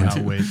 We're I about cannot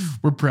to. wait.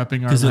 We're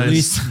prepping our 'Cause at lives.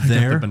 least I got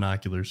there, the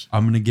binoculars.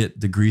 I'm going to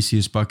get the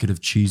greasiest bucket of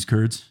cheese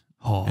curds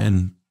Oh,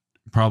 and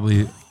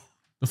probably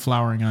the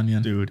flowering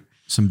onion. dude,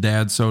 some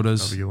dad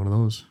sodas. probably get one of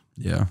those.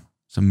 Yeah.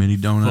 Some mini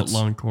donuts.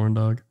 Foot-long corn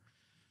dog.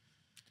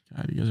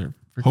 God, you guys are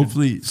freaking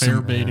Hopefully fair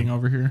some, baiting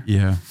over here.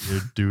 yeah.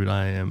 Dude,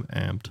 I am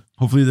amped.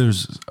 Hopefully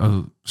there's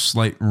a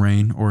slight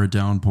rain or a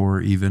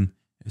downpour even.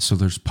 So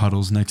there's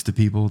puddles next to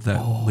people that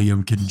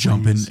Liam can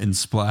jump in and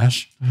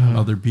splash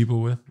other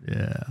people with.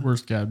 Yeah.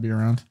 Worst guy to be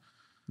around.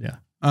 Yeah.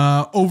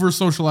 Over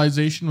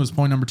socialization was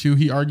point number 2.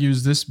 He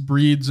argues this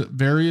breeds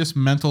various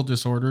mental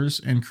disorders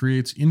and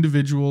creates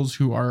individuals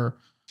who are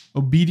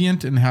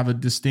obedient and have a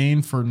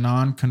disdain for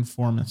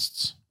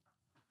nonconformists.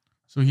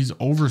 So he's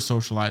over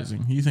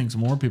socializing. He thinks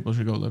more people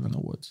should go live in the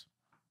woods.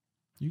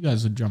 You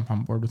guys would jump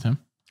on board with him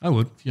I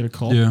would. if you had a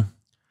cult. Yeah.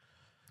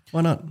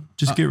 Why not?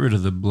 Just get rid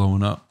of the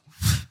blowing up.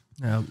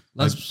 Yeah.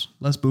 Less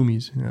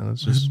boomies. Yeah.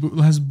 Let's just.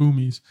 Less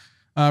boomies.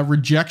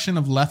 Rejection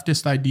of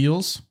leftist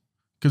ideals.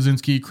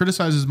 Kaczynski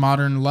criticizes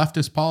modern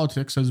leftist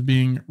politics as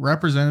being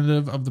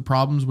representative of the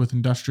problems with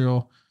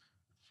technological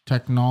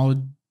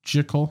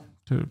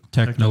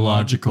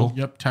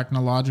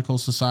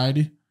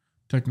society.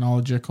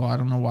 Technological. I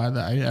don't know why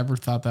I ever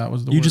thought that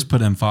was the word. You just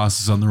put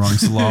emphasis on the wrong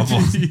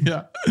syllable.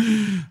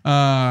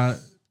 Yeah.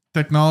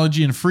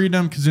 Technology and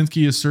freedom.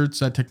 Kaczynski asserts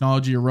that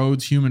technology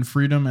erodes human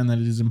freedom and that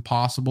it is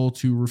impossible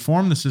to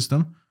reform the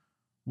system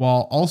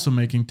while also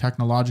making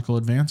technological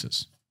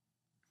advances.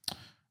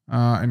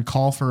 And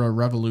call for a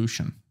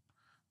revolution.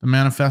 The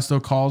manifesto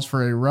calls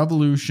for a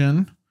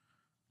revolution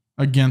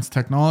against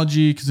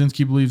technology.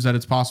 Kaczynski believes that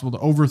it's possible to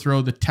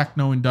overthrow the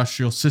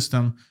techno-industrial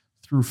system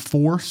through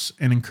force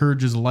and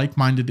encourages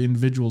like-minded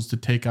individuals to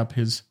take up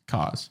his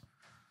cause.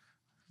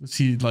 Is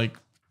he like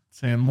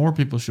saying more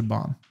people should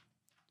bomb?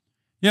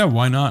 Yeah,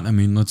 why not? I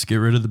mean, let's get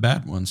rid of the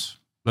bad ones.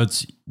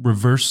 Let's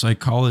reverse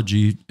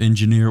psychology,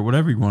 engineer,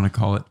 whatever you want to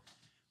call it.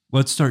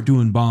 Let's start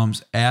doing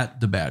bombs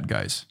at the bad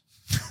guys.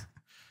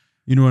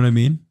 You know what I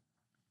mean?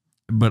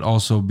 But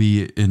also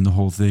be in the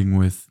whole thing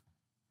with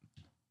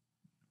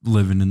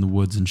living in the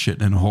woods and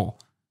shitting in a hole.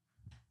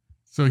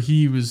 So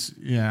he was,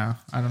 I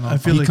don't know. I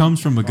feel He like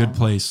comes from a good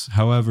place.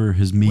 However,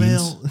 his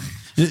means,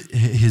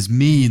 his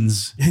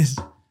means,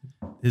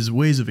 his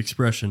ways of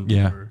expression.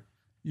 Yeah. were-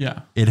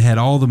 Yeah. it had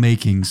all the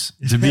makings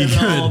to be had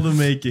good. all the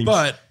makings.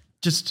 But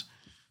just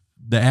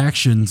the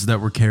actions that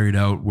were carried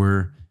out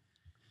were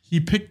He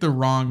picked the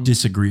wrong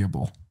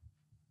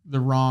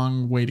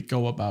way to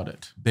go about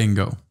it.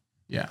 bingo.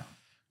 Yeah.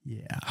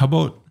 yeah. How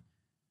about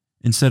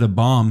instead of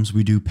bombs,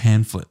 we do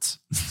pamphlets?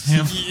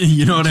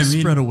 You know what I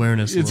mean? Spread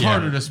awareness. It's a little.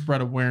 harder to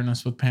spread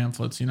awareness with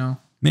pamphlets, you know?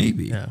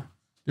 Maybe. Yeah.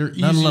 They're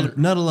easier.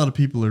 Not a lot of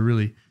people are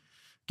really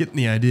getting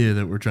the idea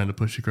that we're trying to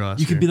push across.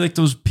 You could be like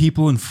those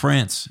people in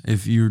France.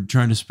 If you're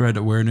trying to spread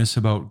awareness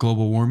about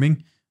global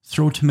warming,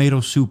 throw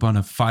tomato soup on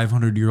a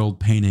 500-year-old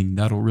painting.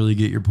 That'll really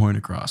get your point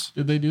across.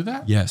 Did they do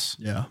that? Yes.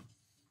 Yeah.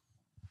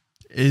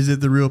 Is it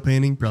the real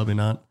painting? Probably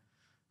not.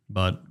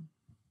 But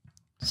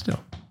still.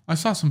 I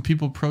saw some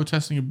people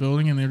protesting a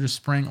building and they're just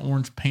spraying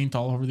orange paint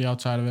all over the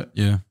outside of it.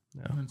 Yeah.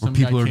 And Or some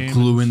people guy are came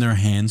gluing their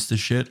hands to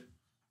shit.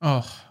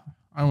 Oh,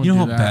 I wouldn't You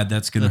know do how that. bad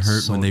that's going to That's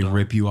hurt so when they dumb.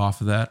 rip you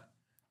off of that?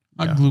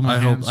 I'd Yeah. glue my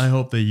hands. I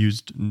hope they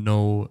used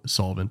no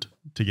solvent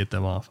to get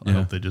them off. I Yeah.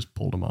 hope they just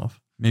pulled them off.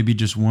 Maybe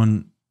just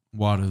one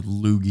wad of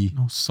loogie,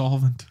 No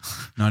solvent.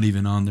 not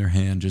even on their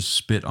hand, just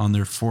spit on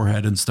their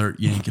forehead and start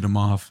yanking them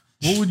off.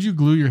 What would you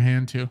glue your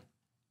hand to?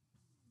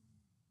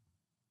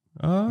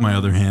 My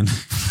other hand.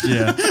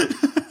 Yeah.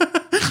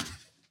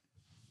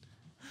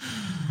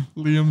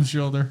 Liam's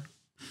shoulder.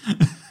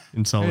 In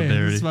Hey,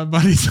 solidarity. this is my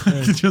buddy. So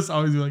I could just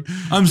always be like,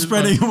 I'm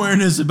spreading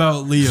awareness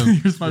about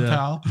Liam. here's my Yeah.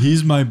 pal.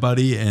 He's my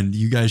buddy, and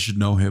you guys should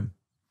know him.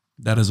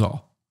 That is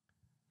all.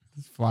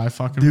 Fly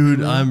fucking Dude,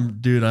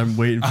 Liam. I'm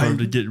waiting for him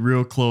to get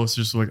real close.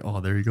 Just like,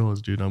 oh, there he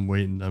goes, dude. I'm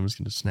waiting. I'm just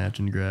gonna snatch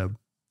and grab.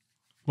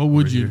 What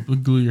would over you here.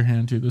 glue your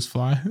hand to? This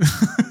fly?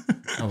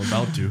 I'm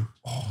about to.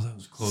 Oh, that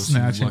was close.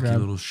 Snatch you and lucky grab.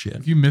 little shit.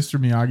 If you Mr.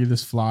 Miyagi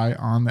this fly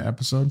on the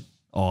episode,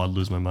 Oh, I'd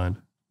lose my mind.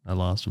 I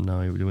lost him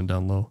now. He went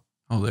down low.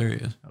 Oh, there he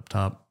is. Up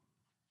top.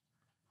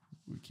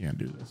 we can't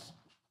do this.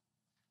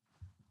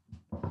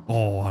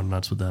 Oh, how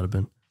nuts would that have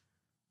been?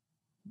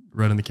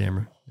 Right in the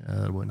camera. Yeah,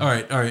 that wouldn't. All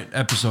right.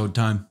 Episode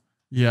time.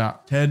 Yeah.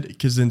 Ted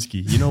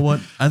Kaczynski. You know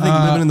what? I think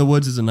living in the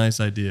woods is a nice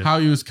idea. How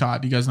he was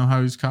caught. Do you guys know how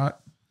he was caught?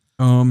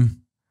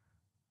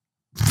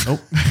 Nope.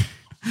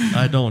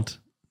 I don't.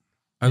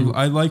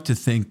 I like to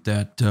think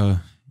that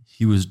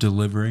he was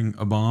delivering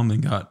a bomb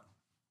and got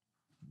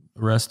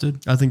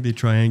arrested. I think they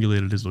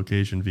triangulated his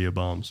location via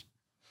bombs.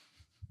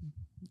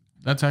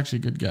 That's actually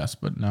a good guess,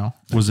 but no.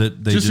 Was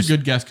it they just just a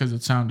good guess because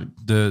it sounded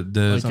the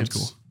like sounds it's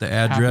cool. the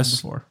happened address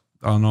before.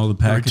 on all the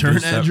packages?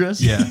 return that-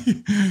 address? Yeah.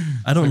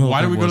 I don't Like, know.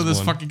 why if did we there go to was this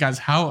one. fucking guy's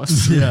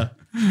house? Yeah.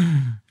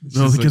 It's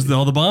No, just because like-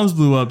 all the bombs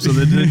blew up, so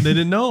they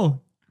didn't know.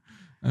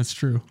 That's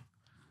true.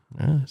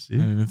 Yeah, I see?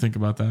 didn't even think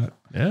about that.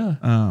 Yeah.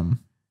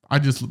 I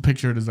just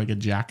picture it as like a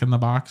jack in the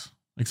box.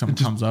 Like something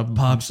just comes up and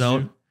Pops punches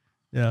out. you.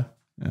 Yeah.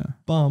 Yeah.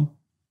 Bomb.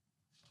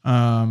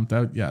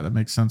 That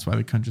makes sense why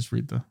they couldn't just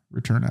read the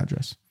return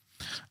address.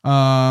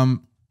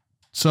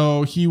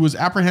 So he was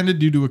apprehended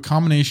due to a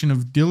combination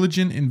of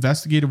diligent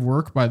investigative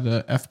work by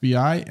the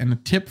FBI and a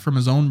tip from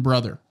his own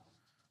brother,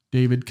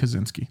 David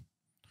Kaczynski.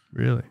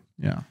 Really?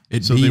 Yeah.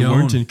 So they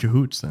weren't in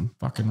cahoots then.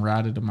 Fucking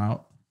ratted him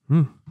out.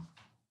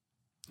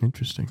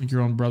 Interesting. Think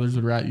your own brothers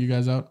would rat you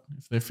guys out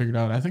if they figured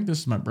out, I think this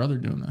is my brother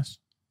doing this.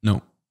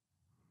 No.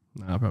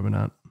 No, probably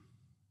not.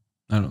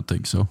 I don't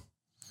think so.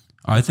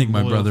 I think my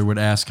Loyal. brother would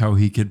ask how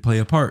he could play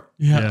a part.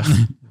 Yeah.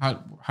 Yeah.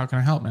 How can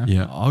I help, man?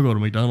 Yeah. I'll go to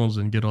McDonald's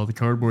and get all the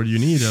cardboard you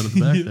need out of the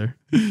back there.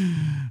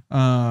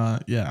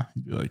 Yeah.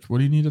 You'd be like, what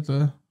do you need at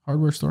the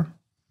hardware store?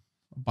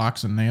 A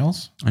box of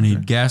nails? I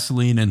need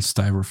gasoline and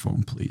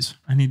styrofoam, please.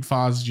 I need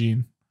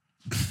Phosgene.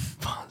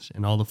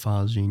 And all the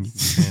Phosgene you can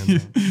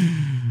stand.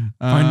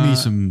 Find me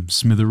some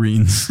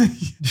smithereens.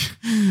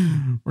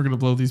 We're gonna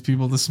blow these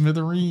people to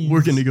smithereens.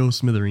 We're going to go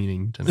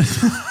smithereening tonight.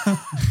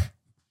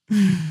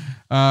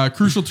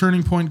 Crucial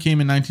turning point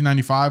came in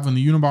 1995 when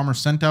the Unabomber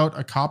sent out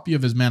a copy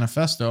of his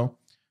manifesto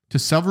to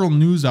several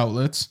news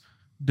outlets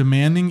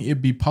demanding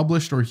it be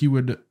published or he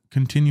would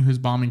continue his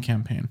bombing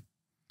campaign.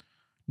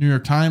 New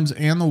York Times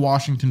and the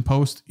Washington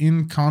Post,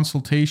 in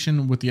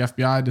consultation with the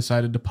FBI,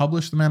 decided to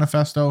publish the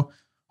manifesto,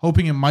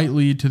 hoping it might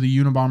lead to the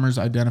Unabomber's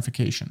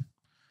identification.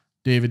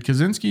 David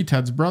Kaczynski,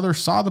 Ted's brother,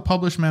 saw the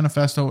published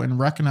manifesto and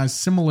recognized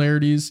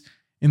similarities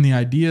in the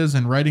ideas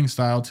and writing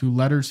style to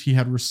letters he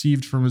had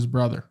received from his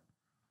brother.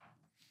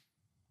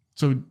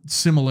 So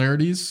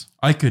similarities.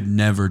 I could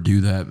never do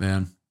that,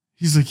 man.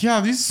 He's like, yeah,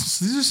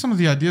 these are some of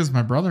the ideas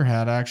my brother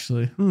had,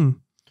 actually.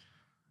 I'm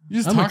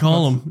going to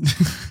call him.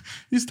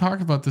 He's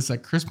talking about this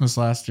at Christmas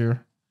last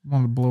year.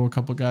 Wanted to blow a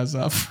couple guys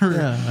up.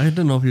 Yeah, I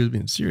didn't know if he was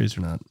being serious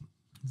or not.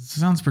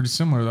 Sounds pretty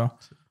similar, though.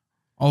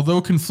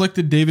 Although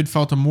conflicted, David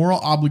felt a moral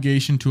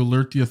obligation to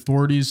alert the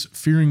authorities,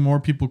 fearing more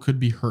people could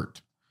be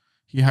hurt.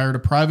 He hired a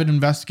private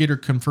investigator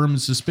to confirm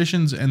his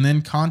suspicions and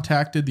then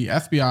contacted the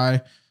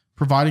FBI,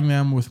 providing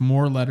them with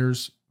more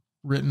letters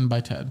written by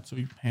Ted. So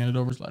he handed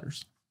over his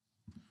letters.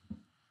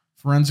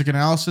 Forensic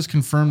analysis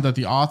confirmed that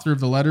the author of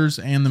the letters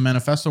and the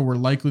manifesto were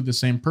likely the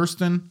same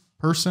person.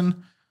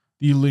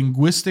 The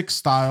linguistic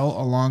style,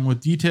 along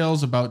with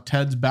details about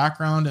Ted's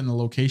background and the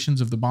locations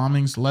of the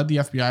bombings, led the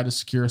FBI to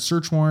secure a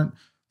search warrant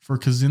for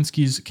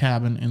Kaczynski's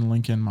cabin in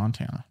Lincoln,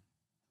 Montana.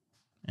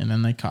 And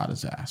then they caught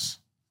his ass.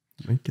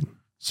 Lincoln.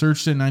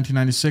 Searched in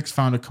 1996,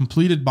 found a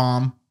completed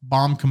bomb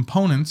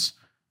components,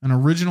 an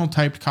original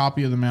typed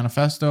copy of the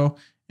manifesto,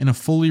 and a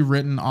fully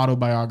written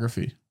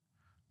autobiography.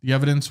 The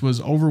evidence was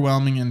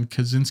overwhelming and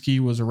Kaczynski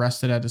was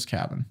arrested at his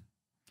cabin.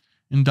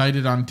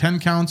 Indicted on 10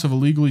 counts of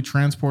illegally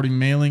transporting,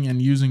 mailing,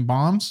 and using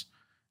bombs.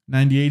 In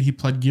 1998, he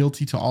pled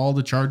guilty to all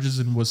the charges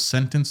and was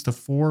sentenced to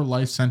 4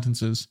 life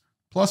sentences,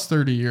 plus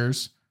 30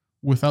 years,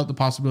 without the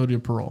possibility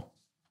of parole.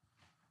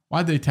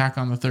 Why'd they tack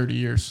on the 30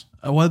 years?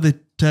 Why'd they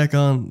tack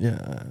on?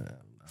 Yeah,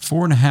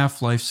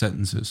 4.5 life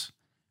sentences.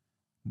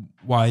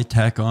 Why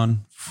tack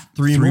on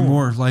three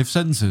more life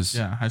sentences?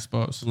 Yeah, I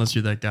suppose. unless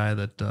you're that guy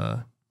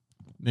that,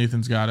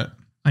 Nathan's got it.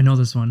 I know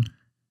this one.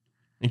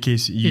 in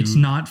case you... It's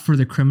not for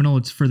the criminal,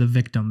 it's for the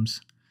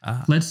victims.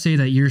 Let's say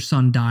that your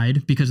son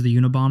died because of the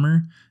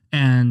Unabomber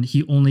and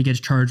he only gets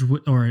charged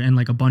with, and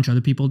like a bunch of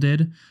other people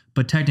did,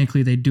 but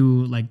technically they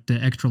do like the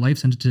extra life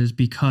sentences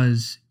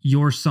because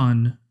your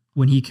son,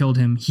 when he killed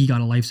him, he got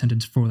a life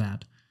sentence for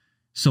that.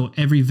 So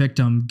every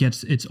victim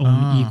gets its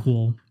own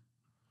equal.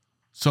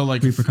 So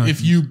like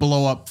if you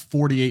blow up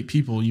 48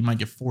 people, you might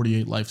get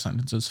 48 life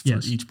sentences for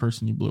each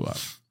person you blew up.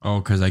 Oh,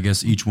 because I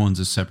guess each one's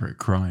a separate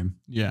crime.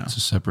 Yeah. It's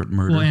a separate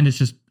murder. Well, and it's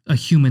just a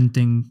human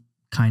thing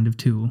kind of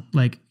too.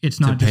 Like it's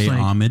not to just pay like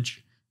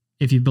homage.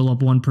 if you blow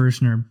up one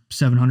person or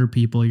 700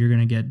 people, you're going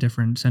to get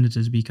different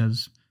sentences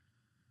because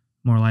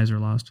more lives are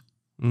lost.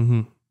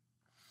 Mm-hmm.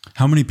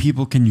 How many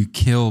people can you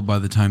kill by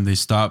the time they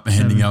stop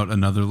handing out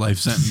another life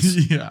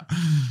sentence? Yeah.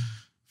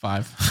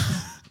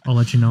 5. I'll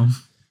let you know.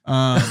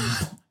 I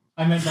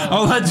meant that.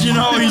 I'll let you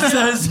know, he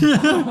says.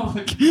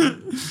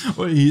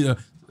 Well,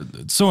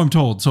 so I'm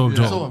told. So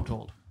I'm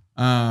told.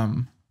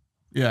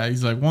 Yeah,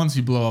 he's like, once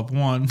you blow up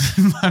one,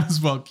 might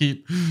as well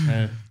keep.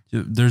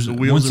 There's The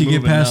wheels once are you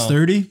get moving past now.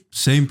 30,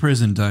 same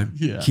prison time.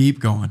 Yeah. Keep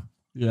going.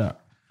 Yeah.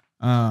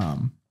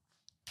 All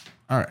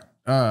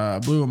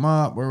right. Blew him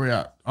up. Where we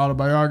at?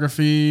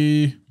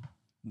 Autobiography.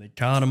 They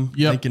caught him.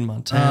 Yep. Lincoln,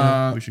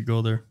 Montana. We should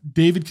go there.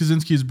 David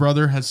Kaczynski's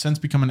brother has since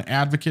become an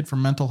advocate for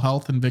mental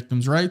health and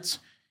victims' rights.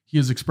 He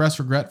has expressed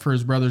regret for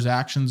his brother's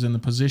actions and the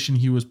position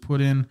he was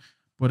put in,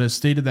 but has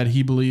stated that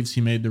he believes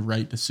he made the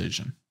right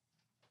decision.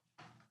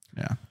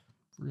 Yeah.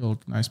 Real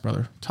nice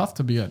brother. Tough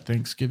to be at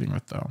Thanksgiving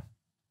with, though.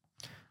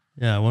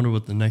 Yeah, I wonder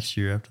what the next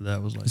year after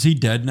that was like. Is he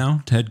dead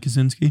now, Ted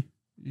Kaczynski?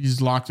 He's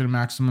locked in a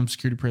maximum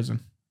security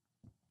prison.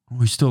 Oh,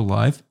 he's still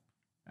alive?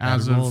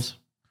 As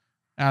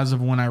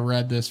of when I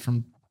read this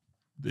from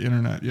the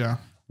internet, yeah.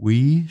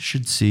 We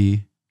should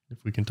see If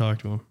we can talk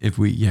to him. if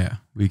we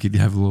could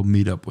have a little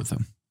meetup with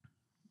him.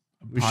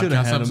 We should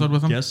have Podcast had episode him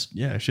with him? guest.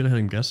 Yeah, I should have had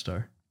him guest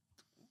star.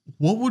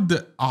 What would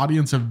the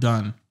audience have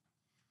done?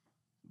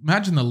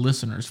 Imagine the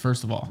listeners,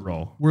 first of all.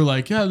 Bro. We're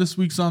like, yeah, this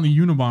week's on the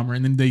Unabomber,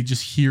 and then they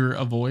just hear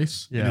a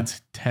voice, and Yeah.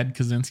 it's Ted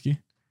Kaczynski.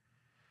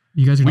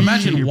 You guys are gonna shit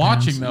Imagine your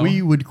watching, pants. though.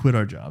 We would quit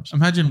our jobs.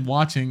 Imagine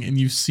watching, and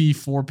you see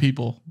 4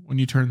 people when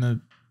you turn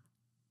the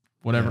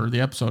the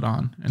episode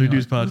on. And We you're do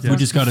like, this podcast. We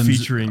just got him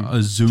featuring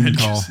a Zoom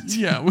call.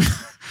 yeah.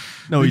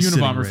 No, the he's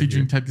sitting Unabomber right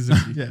featuring here. Ted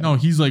Kaczynski. Yeah. No,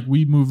 he's like,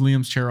 we move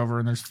Liam's chair over,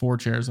 and there's 4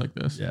 chairs like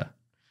this. Yeah.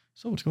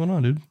 So what's going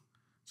on, dude?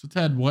 So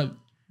Ted, how'd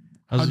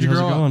How's you it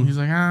grow up? going? He's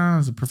like, I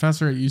was a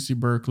professor at UC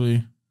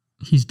Berkeley.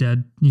 He's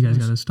dead. You guys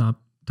got to stop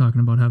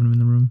talking about having him in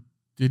the room.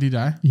 Did he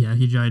die? Yeah,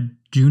 he died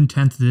June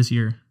 10th this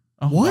year.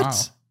 Oh, What? wow.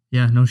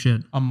 Yeah, no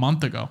shit. A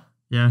month ago.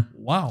 Yeah.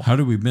 Wow. How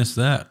did we miss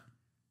that?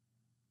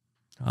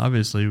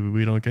 Obviously,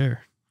 we don't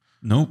care.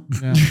 Nope.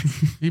 Yeah.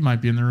 He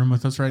might be in the room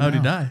with us right How'd now.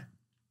 he die?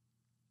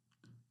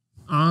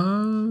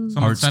 Someone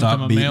Heart sent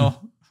stopped him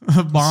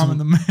a bomb in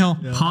the mail.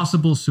 Yeah.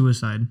 Possible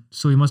suicide.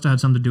 So he must have had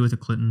something to do with the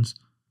Clintons.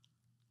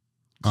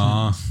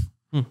 I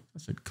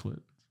said clit.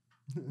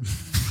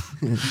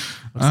 What's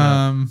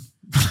that?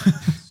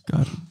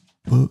 got it.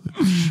 What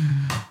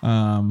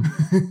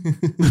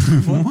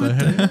the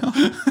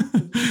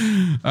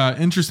hell?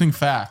 Interesting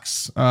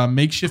facts.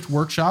 Makeshift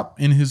workshop.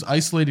 In his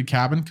isolated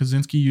cabin,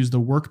 Kaczynski used a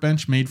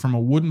workbench made from a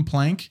wooden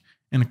plank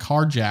and a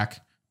car jack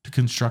to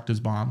construct his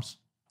bombs.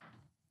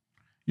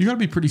 You got to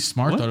be pretty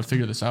smart, though, to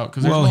figure this out.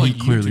 Because Well, no, he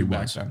like, clearly YouTube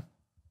back was. then.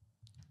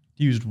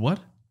 He used what?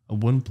 A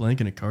wooden plank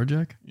and a car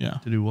jack? Yeah,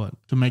 To do what?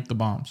 to make the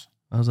bombs.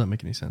 How does that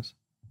make any sense?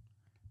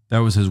 That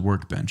was his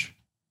workbench.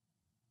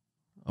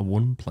 A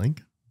wooden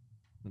plank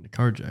and a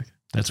car jack.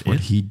 That's what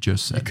it? he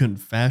just You said. couldn't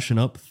fashion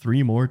up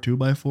 3 more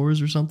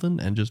 2x4s or something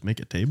and just make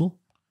a table?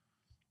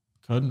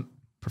 Couldn't.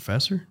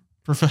 Professor?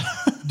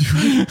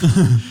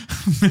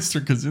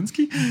 Mr.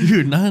 Kaczynski?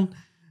 Dude, not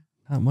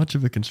much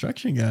of a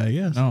construction guy, I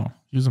guess. No,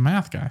 he was a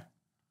math guy.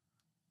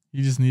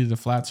 He just needed a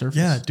flat surface.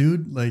 Yeah,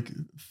 dude, like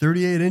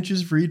 38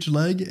 inches for each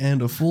leg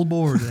and a full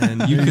board.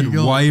 And You there could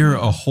go. wire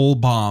a whole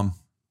bomb,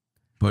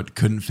 but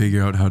couldn't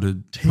figure out how to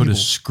put Table. a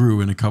screw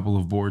in a couple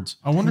of boards.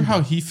 I wonder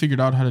how he figured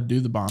out how to do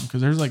the bomb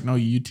because there's like no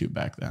YouTube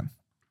back then.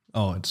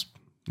 Oh, it's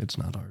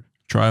not hard.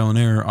 Trial and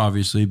error,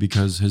 obviously,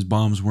 because his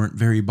bombs weren't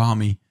very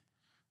bomby.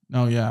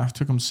 No, yeah. It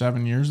took him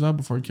 7 years though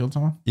before he killed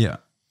someone. Yeah.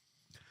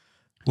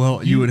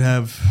 Well, you would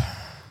have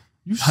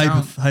You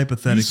sound,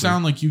 hypothetically. you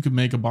sound like you could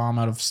make a bomb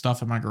out of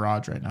stuff in my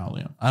garage right now,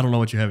 Liam. I don't know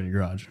what you have in your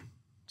garage.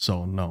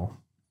 So, no.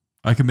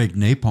 I could make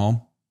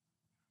napalm.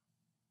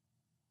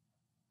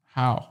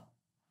 How?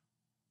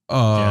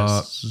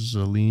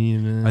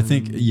 Gasoline. I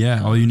think,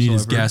 all you need So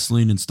is I've heard.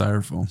 gasoline and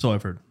styrofoam. So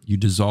I've heard. You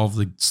dissolve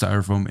the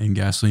styrofoam in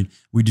gasoline.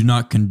 We do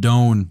not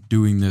condone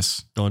doing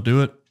this. Don't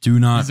do it. Do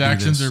not These do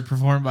actions this. are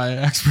performed by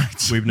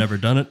experts. We've never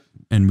done it.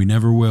 And we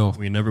never will.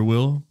 We never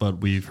will,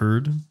 but we've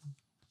heard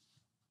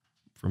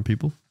from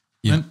people.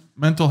 Yeah.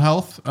 Mental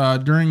health.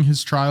 During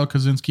his trial,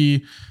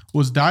 Kaczynski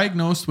was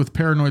diagnosed with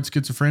paranoid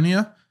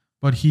schizophrenia,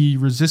 but he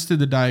resisted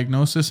the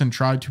diagnosis and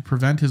tried to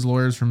prevent his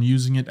lawyers from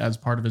using it as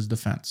part of his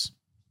defense.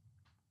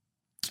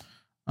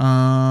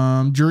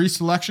 Jury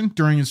selection.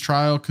 During his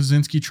trial,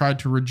 Kaczynski tried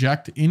to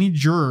reject any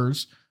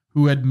jurors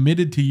who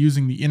admitted to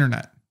using the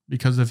internet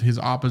because of his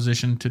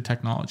opposition to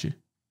technology.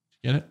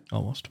 Get it?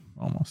 Almost.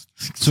 Almost.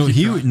 So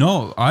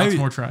Lots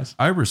more tries.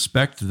 I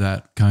respect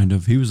that kind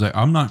of. He was like,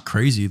 I'm not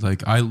crazy.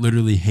 Like, I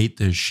literally hate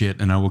this shit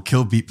and I will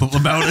kill people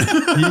about it.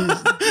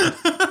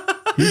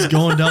 He's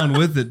going down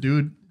with it,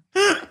 dude.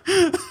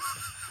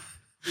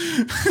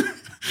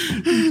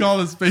 You call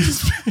this space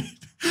spade.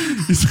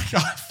 He's like,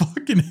 I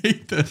fucking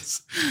hate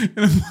this. And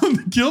I'm willing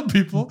to kill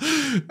people.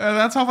 And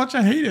that's how much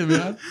I hate it,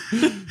 man.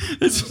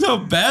 It's how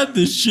bad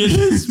this shit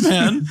is,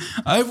 man.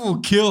 I will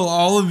kill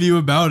all of you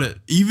about it.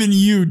 Even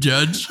you,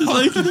 Judge.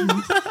 Like,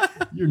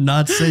 You're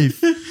not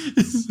safe. like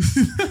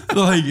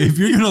if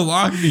you're going to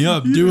lock me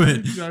up, do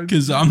it.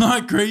 Because I'm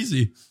not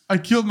crazy. I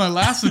killed my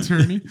last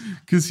attorney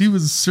because he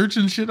was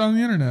searching shit on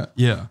the internet.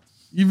 Yeah.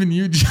 Even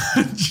you,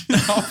 Judge.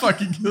 I'll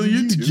fucking kill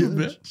you too, Judge.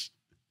 bitch.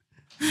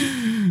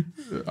 You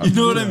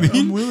know what I mean?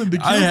 I'm willing to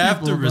kill I have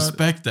people to about it.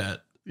 respect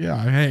that.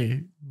 Yeah,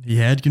 hey. He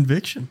had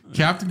conviction.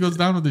 Captain goes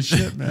down with the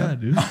shit, man.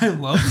 dude. I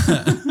love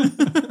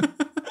that.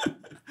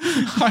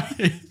 I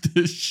hate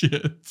this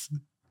shit.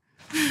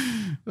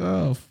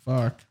 Oh,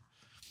 fuck.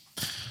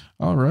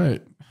 All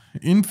right.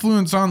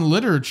 Influence on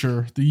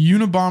literature. The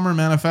Unabomber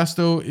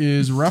Manifesto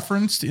is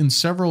referenced in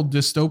several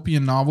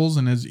dystopian novels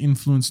and has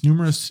influenced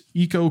numerous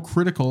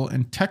eco-critical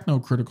and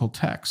techno-critical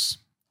texts.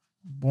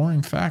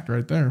 Boring fact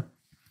right there.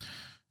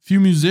 Few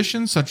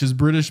musicians, such as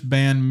British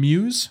band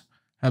Muse,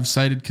 have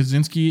cited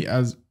Kaczynski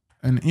as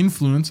an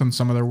influence on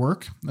some of their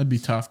work. That'd be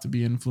tough to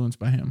be influenced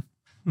by him.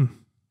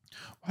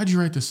 Why'd you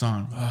write this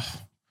song? Ugh.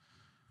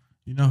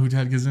 You know who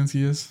Ted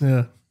Kaczynski is?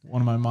 Yeah.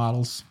 One of my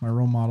models, my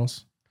role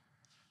models.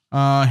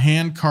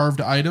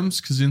 Hand-carved items.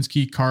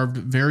 Kaczynski carved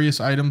various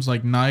items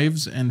like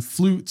knives and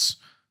flutes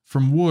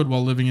from wood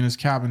while living in his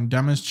cabin,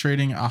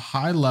 demonstrating a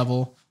high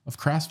level of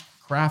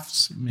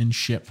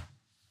craftsmanship.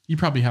 You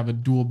probably have a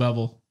dual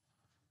bevel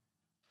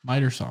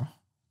miter saw.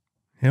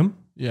 Him?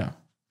 Yeah.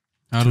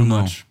 I don't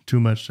know. Too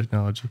much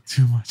technology.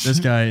 Too much. This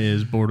guy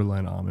is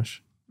borderline Amish.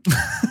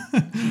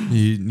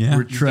 Yeah.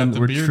 We're He's got treading the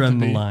beard to the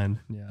be. line.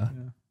 Yeah.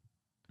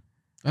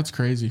 That's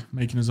crazy.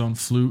 Making his own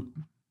flute.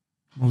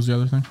 What was the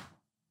other thing?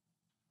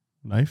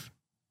 Knife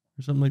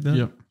or something like that.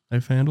 Yep.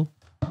 Knife handle.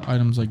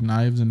 Items like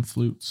knives and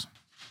flutes.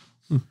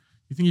 You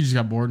think he just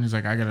got bored and he's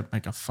like, I gotta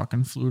make a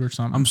fucking flute or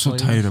something? I'm so Play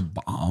tired this? of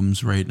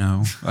bombs right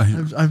now.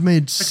 I've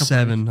made Pick up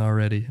 7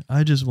 already.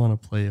 I just want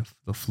to play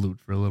the flute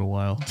for a little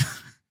while.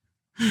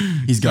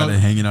 He's got it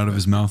hanging out of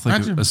his mouth like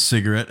Imagine- a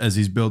cigarette as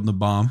he's building the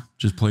bomb,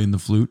 just playing the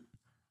flute.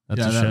 That's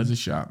yeah, a that shed. was a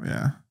shot.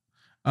 Yeah.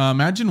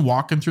 Imagine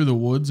walking through the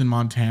woods in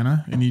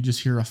Montana and you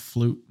just hear a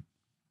flute,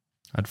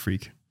 I'd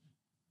freak.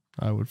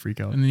 I would freak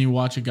out. and then you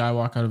watch a guy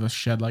walk out of a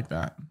shed like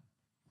that.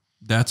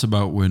 That's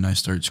about when I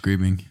start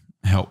screaming,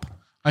 help.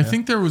 I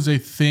think there was a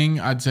thing.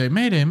 I'd say,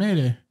 Mayday,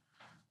 Mayday.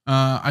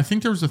 I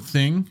think there was a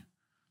thing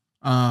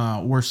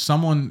where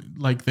someone,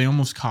 like, they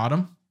almost caught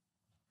him.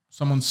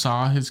 Someone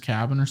saw his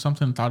cabin or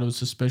something and thought it was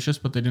suspicious,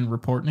 but they didn't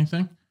report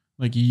anything.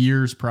 Like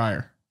years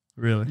prior.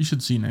 Really? You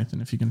should see Nathan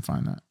if you can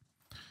find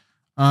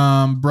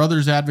that.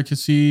 Brothers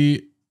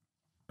advocacy.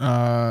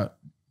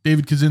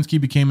 David Kaczynski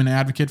became an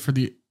advocate for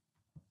the.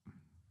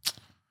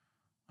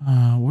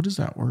 What is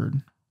that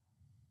word?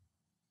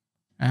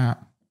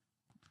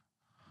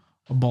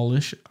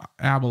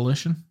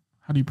 Abolition.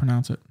 How do you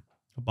pronounce it?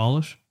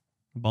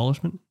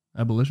 Abolishment?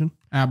 Abolition?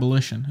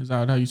 Abolition. Is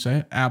that how you say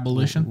it?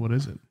 Abolition. What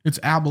is it? It's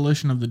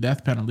abolition of the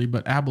death penalty,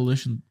 but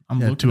abolition. I'm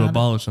Yeah, looking to at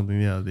abolish something.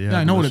 Yeah, it. Yeah,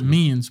 I know what it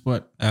means,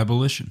 but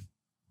Abolition.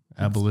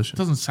 it Abolition.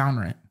 doesn't sound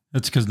right.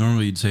 That's because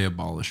normally you'd say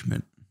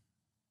abolishment.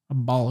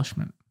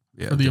 Abolishment.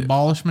 Yeah, For the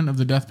abolishment of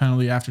the death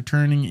penalty after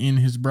turning in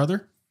his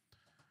brother.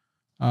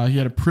 He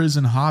had a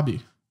prison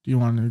hobby. Do you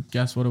want to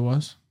guess what it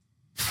was?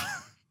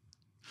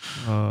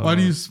 Why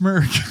do you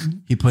smirk?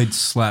 he played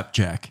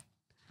slapjack.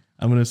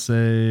 I'm gonna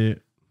say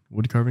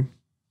wood carving.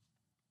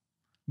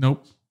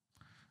 Nope.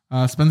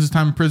 Spends his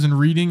time in prison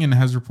reading and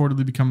has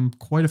reportedly become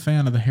quite a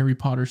fan of the Harry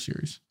Potter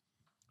series.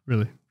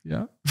 Really?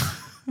 Yeah.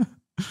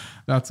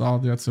 That's all.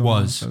 That's all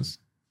Was. it says.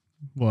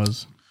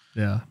 Was.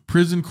 Yeah.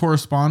 Prison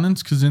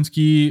correspondence.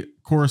 Kaczynski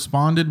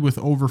corresponded with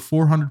over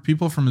 400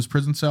 people from his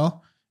prison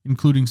cell,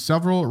 including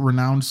several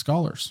renowned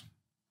scholars.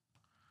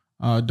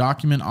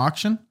 Document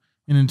auction.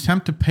 In an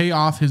attempt to pay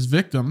off his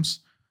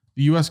victims,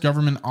 the U.S.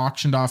 government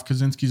auctioned off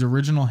Kaczynski's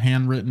original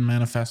handwritten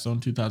manifesto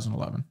in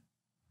 2011.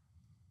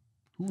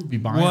 Who would be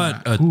buying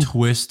What that? a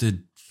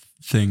twisted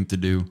thing to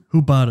do.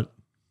 Who bought it?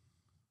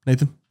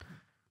 Nathan?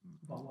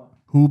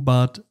 Who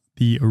bought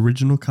the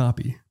original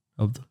copy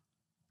of the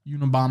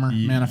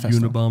Unabomber manifesto.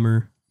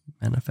 Unabomber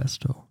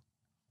manifesto?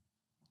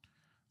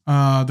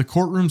 The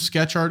courtroom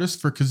sketch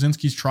artist for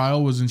Kaczynski's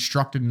trial was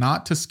instructed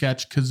not to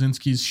sketch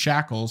Kaczynski's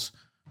shackles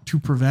to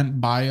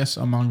prevent bias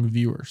among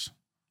viewers.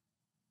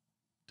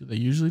 Do they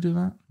usually do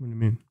that? What do you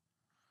mean?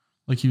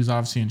 Like he was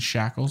obviously in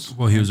shackles.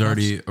 Well, he was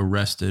already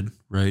arrested,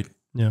 right?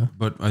 Yeah.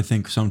 But I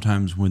think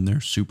sometimes when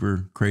they're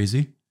super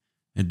crazy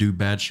and do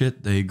bad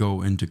shit, they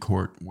go into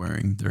court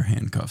wearing their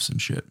handcuffs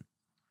and shit.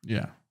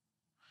 Yeah.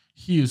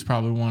 He was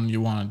probably one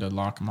you wanted to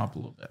lock him up a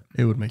little bit.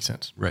 It would make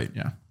sense. Right.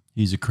 Yeah.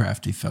 He's a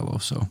crafty fellow,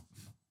 so.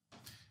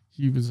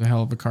 He was a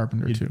hell of a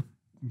carpenter too.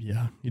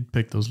 Yeah. You'd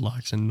pick those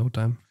locks in no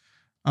time.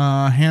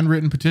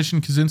 Handwritten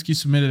petition. Kaczynski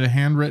submitted a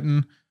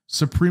handwritten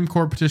Supreme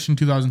Court petition in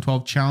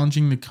 2012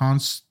 challenging the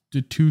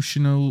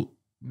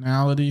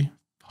constitutionality.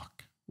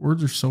 Fuck.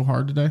 Words are so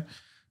hard today.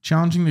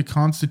 Challenging the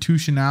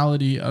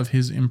constitutionality of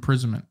his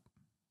imprisonment.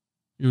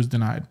 It was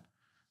denied.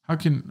 How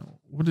can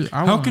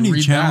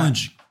He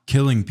challenge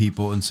killing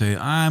people and say,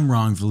 I'm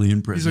wrongfully in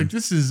He's prison? like,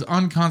 this is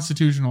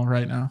unconstitutional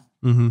right now.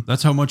 Mm-hmm.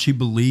 That's how much he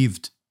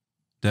believed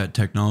that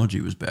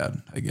technology was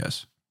bad, I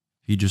guess.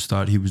 He just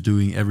thought he was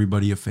doing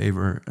everybody a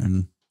favor.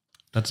 And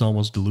That's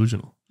almost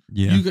delusional.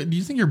 yeah, Do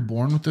you think you're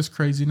born with this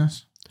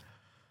craziness?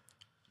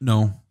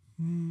 no,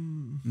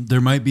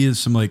 there might be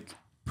some like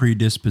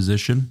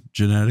predisposition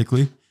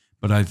genetically,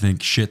 but I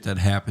think shit that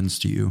happens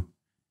to you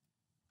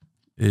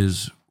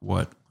is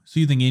what So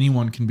you think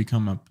anyone can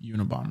become a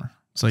Unabomber?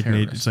 It's like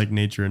Terrorist. it's like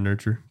nature and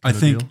nurture. I kind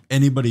of think deal.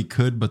 anybody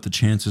could, but the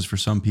chances for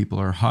some people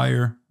are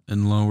higher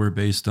and lower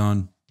based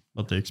on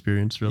What they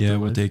experience throughout their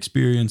what life. they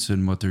experience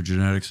and what their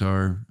genetics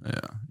are. Yeah,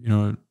 you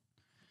know,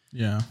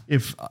 Yeah.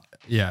 If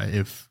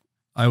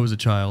I was a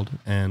child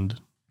and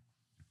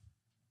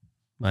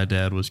my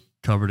dad was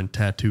covered in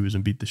tattoos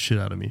and beat the shit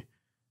out of me,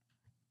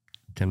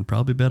 can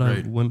probably bet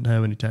Right. I wouldn't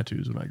have any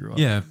tattoos when I grew up.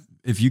 yeah.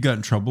 If you got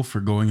in trouble for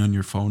going on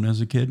your phone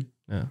as a kid,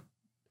 Yeah.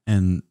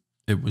 and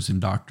it was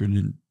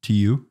indoctrinated to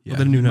you, yeah, Well,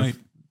 they didn't even you have.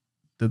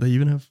 Did they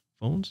even have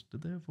phones?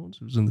 Did they have phones?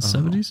 It was in the I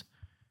don't know. 70s.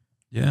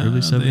 Yeah,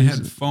 Early they 70s.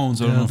 had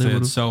phones. I don't Yeah, know if they they had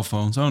would've- cell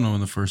phones. I don't know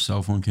when the first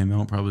cell phone came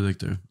out. Probably like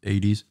the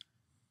 80s,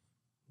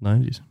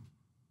 90s.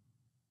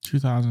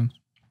 2000.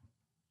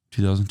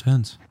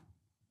 2010s.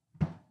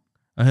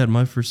 I had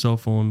my first cell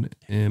phone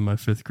in my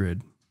 5th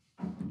grade.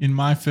 In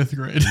my 5th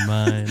grade.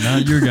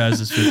 Not your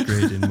guys' 5th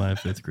grade, in my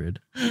 5th grade.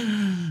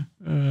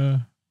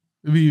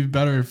 It'd be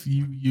better if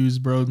you use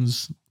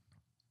Broden's.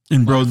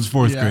 In Broden's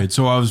 4th yeah. grade.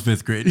 So I was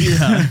 5th grade.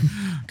 Yeah.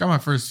 Got my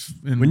first.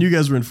 When you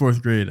guys were in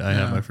 4th grade, I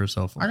had Yeah. my first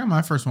cell phone. I got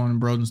my first one in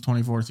Broden's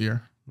 24th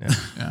year. Yeah.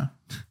 Yeah.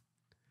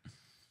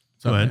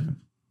 Go ahead.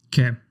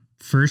 Okay.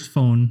 First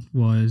phone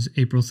was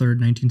April 3rd,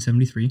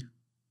 1973.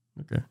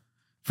 Okay.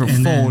 For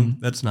And phone, then-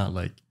 that's not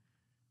like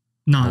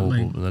Not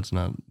mobile. like That's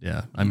not.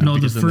 Yeah. I mean, No, the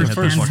because then they first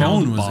had the handheld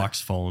fucking was-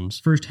 box phones.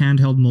 first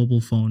handheld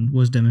mobile phone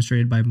was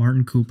demonstrated by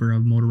Martin Cooper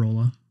of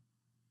Motorola.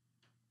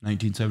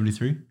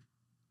 1973.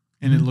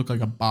 And it looked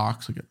like a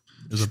box. Like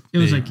It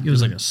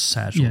was like a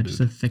satchel, yeah, dude. just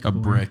a thick A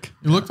board. brick.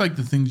 It looked like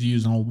the things you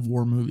use in old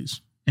war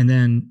movies. And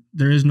then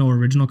there is no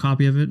original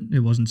copy of it.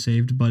 It wasn't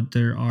saved, but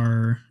there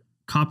are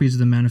copies of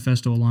the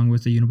manifesto along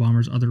with the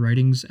Unabomber's other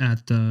writings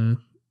at the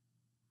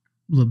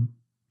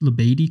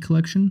Labadie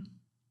collection.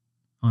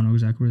 I don't know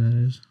exactly where that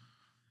is.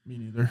 Me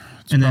neither.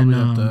 It's And then,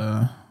 probably at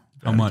the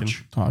How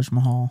much Taj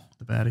Mahal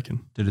The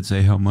Vatican. did it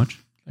say? How much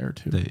there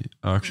too. they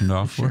auctioned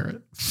off Share for?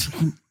 it.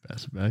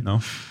 Pass it back.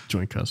 No.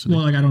 Joint custody.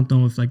 Well, like I don't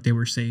know if like they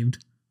were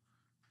saved.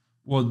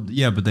 Well,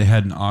 yeah, but they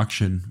had an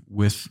auction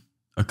with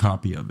a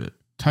copy of it.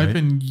 Type Right.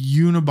 in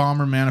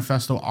Unabomber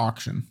Manifesto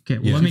auction. Okay,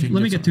 well Yeah. let See if you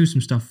can me get get through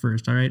some stuff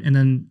first, all right? And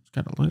then It's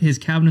got a lid. his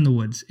cabin in the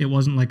woods. It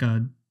wasn't like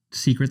a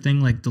secret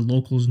thing. Like the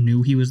locals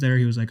knew he was there.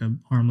 He was like a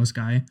harmless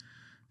guy,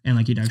 and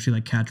like he'd actually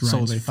like catch So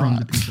rides they from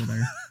thought. the people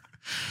there.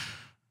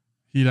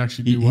 He'd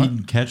actually do what?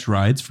 He'd catch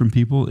rides from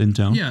people in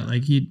town. Yeah,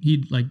 like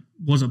he like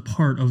was a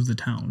part of the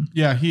town.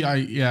 Yeah,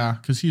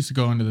 because he used to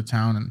go into the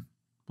town and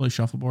play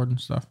shuffleboard and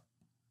stuff.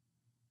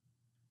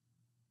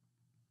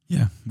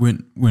 Yeah,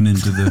 went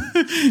into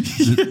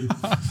the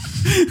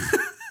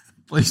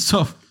play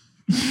stuff.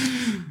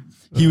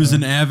 He was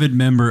an avid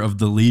member of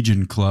the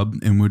Legion Club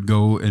and would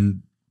go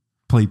and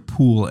play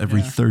pool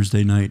every Yeah.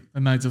 Thursday night. The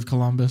Knights of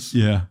Columbus.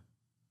 Yeah.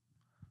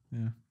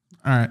 Yeah.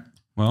 All right.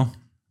 Well,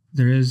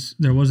 There was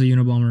a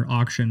Unabomber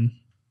auction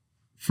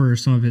for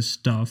some of his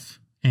stuff,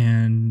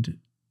 and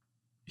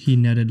he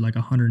netted like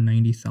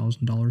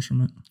 $190,000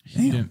 from it.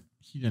 He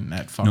didn't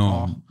net fuck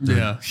all. no.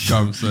 Yeah.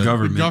 The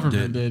Government,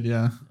 government did. did,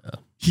 yeah.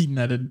 He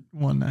netted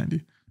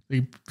 190.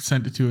 They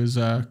sent it to his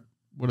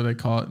what do they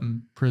call it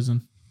in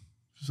prison?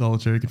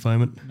 Solitary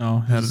confinement. No,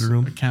 Had his it a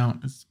room?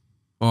 account. Is,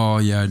 Oh,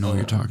 yeah, I know what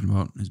you're talking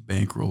about. His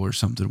bankroll or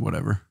something,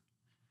 whatever.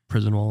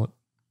 Prison wallet.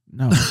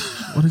 no,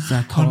 what is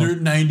that called?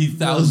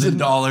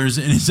 $190,000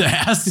 in his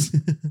ass.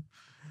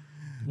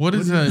 What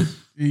is a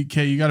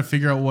okay? You got to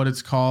figure out what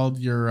it's called.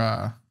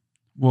 Your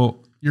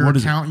Well, your what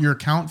is it? account. Your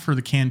account for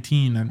the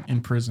canteen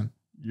in prison.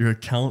 Your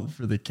account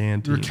for the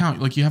canteen. Your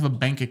account, like you have a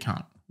bank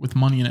account with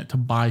money in it to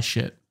buy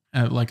shit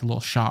at like a little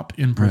shop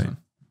in prison.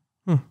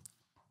 Huh.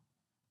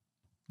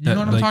 You know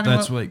what I'm talking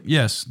that's about? like,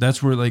 yes,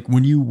 that's where like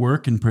when you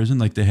work in prison,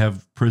 like they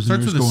have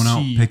prisoners with a going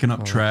out C. picking up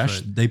Oh, that's trash.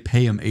 right. They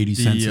pay them 80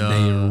 cents a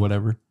day or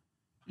whatever.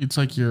 It's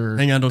like your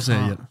Hang on, don't say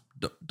it yet.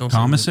 Don't say it yet.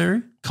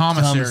 Commissary?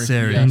 commissary.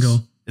 Commissary. Yes.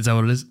 Bingo. Is that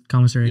what it is?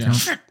 Commissary Yeah.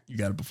 account. You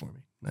got it before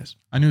me. Nice.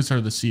 I knew it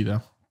started with a C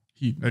though.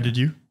 Or did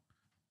you?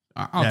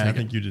 I'll Yeah, take I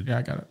think it. you did. Yeah,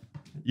 I got it.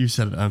 You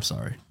said it. I'm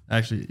sorry.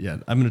 Actually, yeah,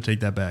 I'm going to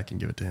take that back and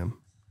give it to him.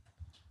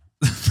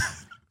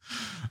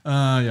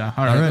 Yeah.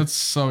 All right. right.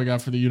 That's all we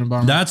got for the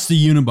Unabomber. That's the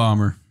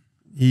Unabomber.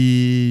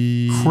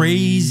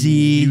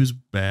 Crazy. He was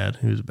bad.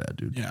 He was a bad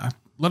dude. Yeah.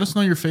 Let us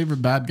know your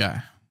favorite bad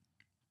guy.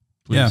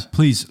 Please. Yeah,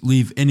 please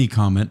leave any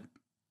comment.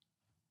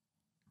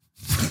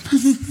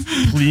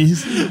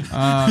 Please.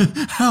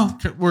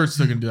 We're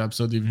still gonna do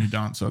episodes even if you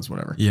don't, so it's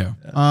whatever. Yeah.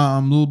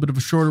 A little bit of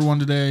a shorter one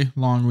today.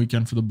 Long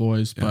weekend for the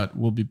boys, but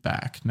we'll be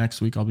back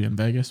next week. I'll be in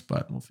Vegas,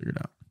 but we'll figure it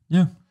out.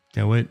 Yeah.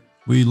 Can't wait.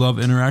 We love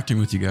interacting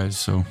with you guys,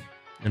 so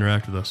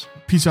Interact with us.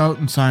 Peace out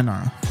and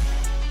sayonara.